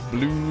 19th,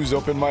 Blues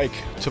Open Mic.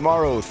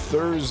 Tomorrow,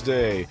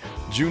 Thursday,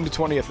 June the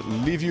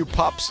 20th, Leave You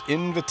Pops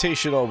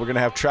Invitational. We're going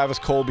to have Travis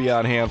Colby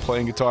on hand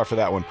playing guitar for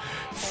that one.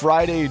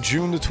 Friday,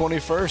 June the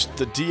 21st,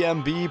 the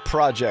DMB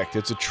Project.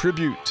 It's a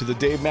tribute to the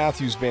Dave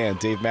Matthews Band.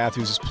 Dave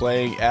Matthews is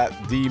playing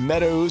at the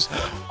Meadows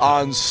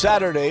on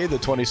Saturday, the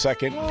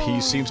 22nd. He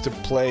seems to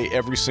play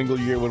every single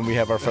year when we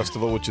have our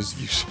festival, which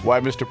is why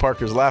Mr.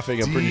 Parker's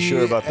laughing. I'm pretty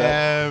sure about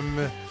that.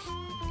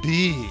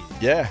 DMB.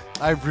 Yeah.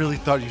 I really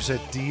thought you said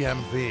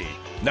DMV.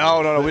 No,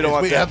 we don't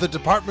want that. We have the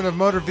Department of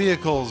Motor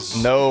Vehicles.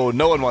 No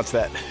one wants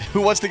that.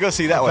 Who wants to go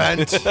see that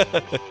event.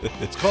 one?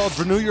 It's called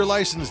Renew Your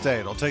License Day.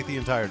 It'll take the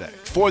entire day.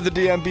 For the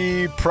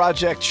DMB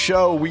Project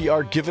show, we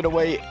are giving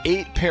away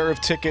 8 pair of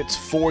tickets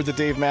for the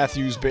Dave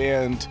Matthews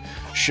Band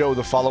show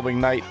the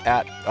following night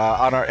at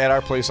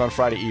our place on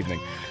Friday evening.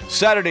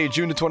 Saturday,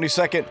 June the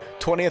 22nd,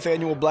 20th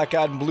Annual Black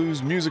Eyed and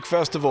Blues Music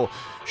Festival.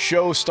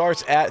 Show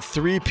starts at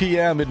 3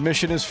 p.m.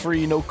 Admission is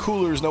free. No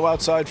coolers, no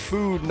outside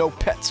food, no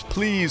pets.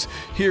 Please,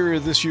 here are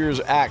this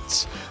year's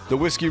acts. The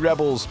Whiskey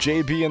Rebels,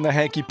 JB and the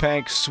Hanky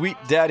Pank, Sweet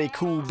Daddy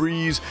Cool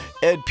Breeze,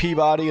 Ed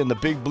Peabody and the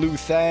Big Blue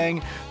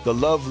Thang, The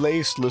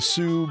Lovelace,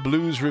 LeSue,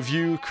 Blues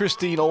Review,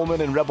 Christine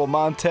Ullman and Rebel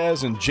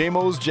Montez, and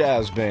JMO's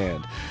Jazz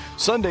Band.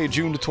 Sunday,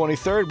 June the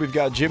 23rd, we've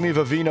got Jimmy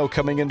Vivino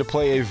coming in to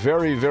play a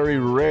very, very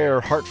rare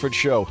Hartford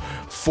show.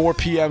 4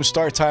 p.m.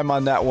 start time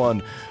on that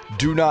one.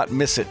 Do not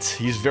miss it.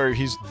 He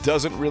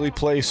doesn't really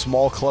play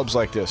small clubs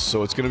like this,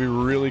 so it's going to be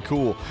really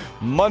cool.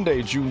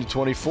 Monday, June the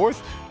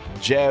 24th,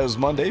 Jazz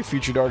Monday.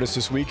 Featured artist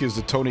this week is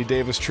the Tony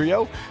Davis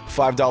Trio.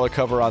 $5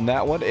 cover on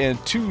that one.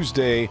 And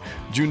Tuesday,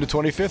 June the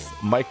 25th,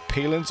 Mike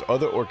Palin's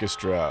Other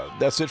Orchestra.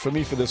 That's it for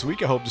me for this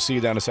week. I hope to see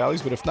you down at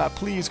Sally's, but if not,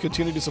 please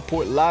continue to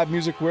support live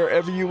music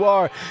wherever you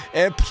are.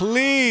 And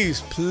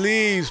please,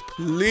 please,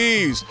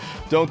 please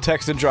don't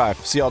text and drive.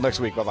 See y'all next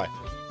week. Bye-bye.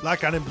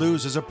 Black Eyed and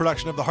Blues is a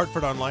production of the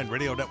Hartford Online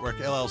Radio Network,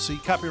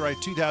 LLC.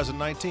 Copyright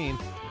 2019.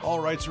 All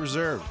rights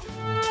reserved.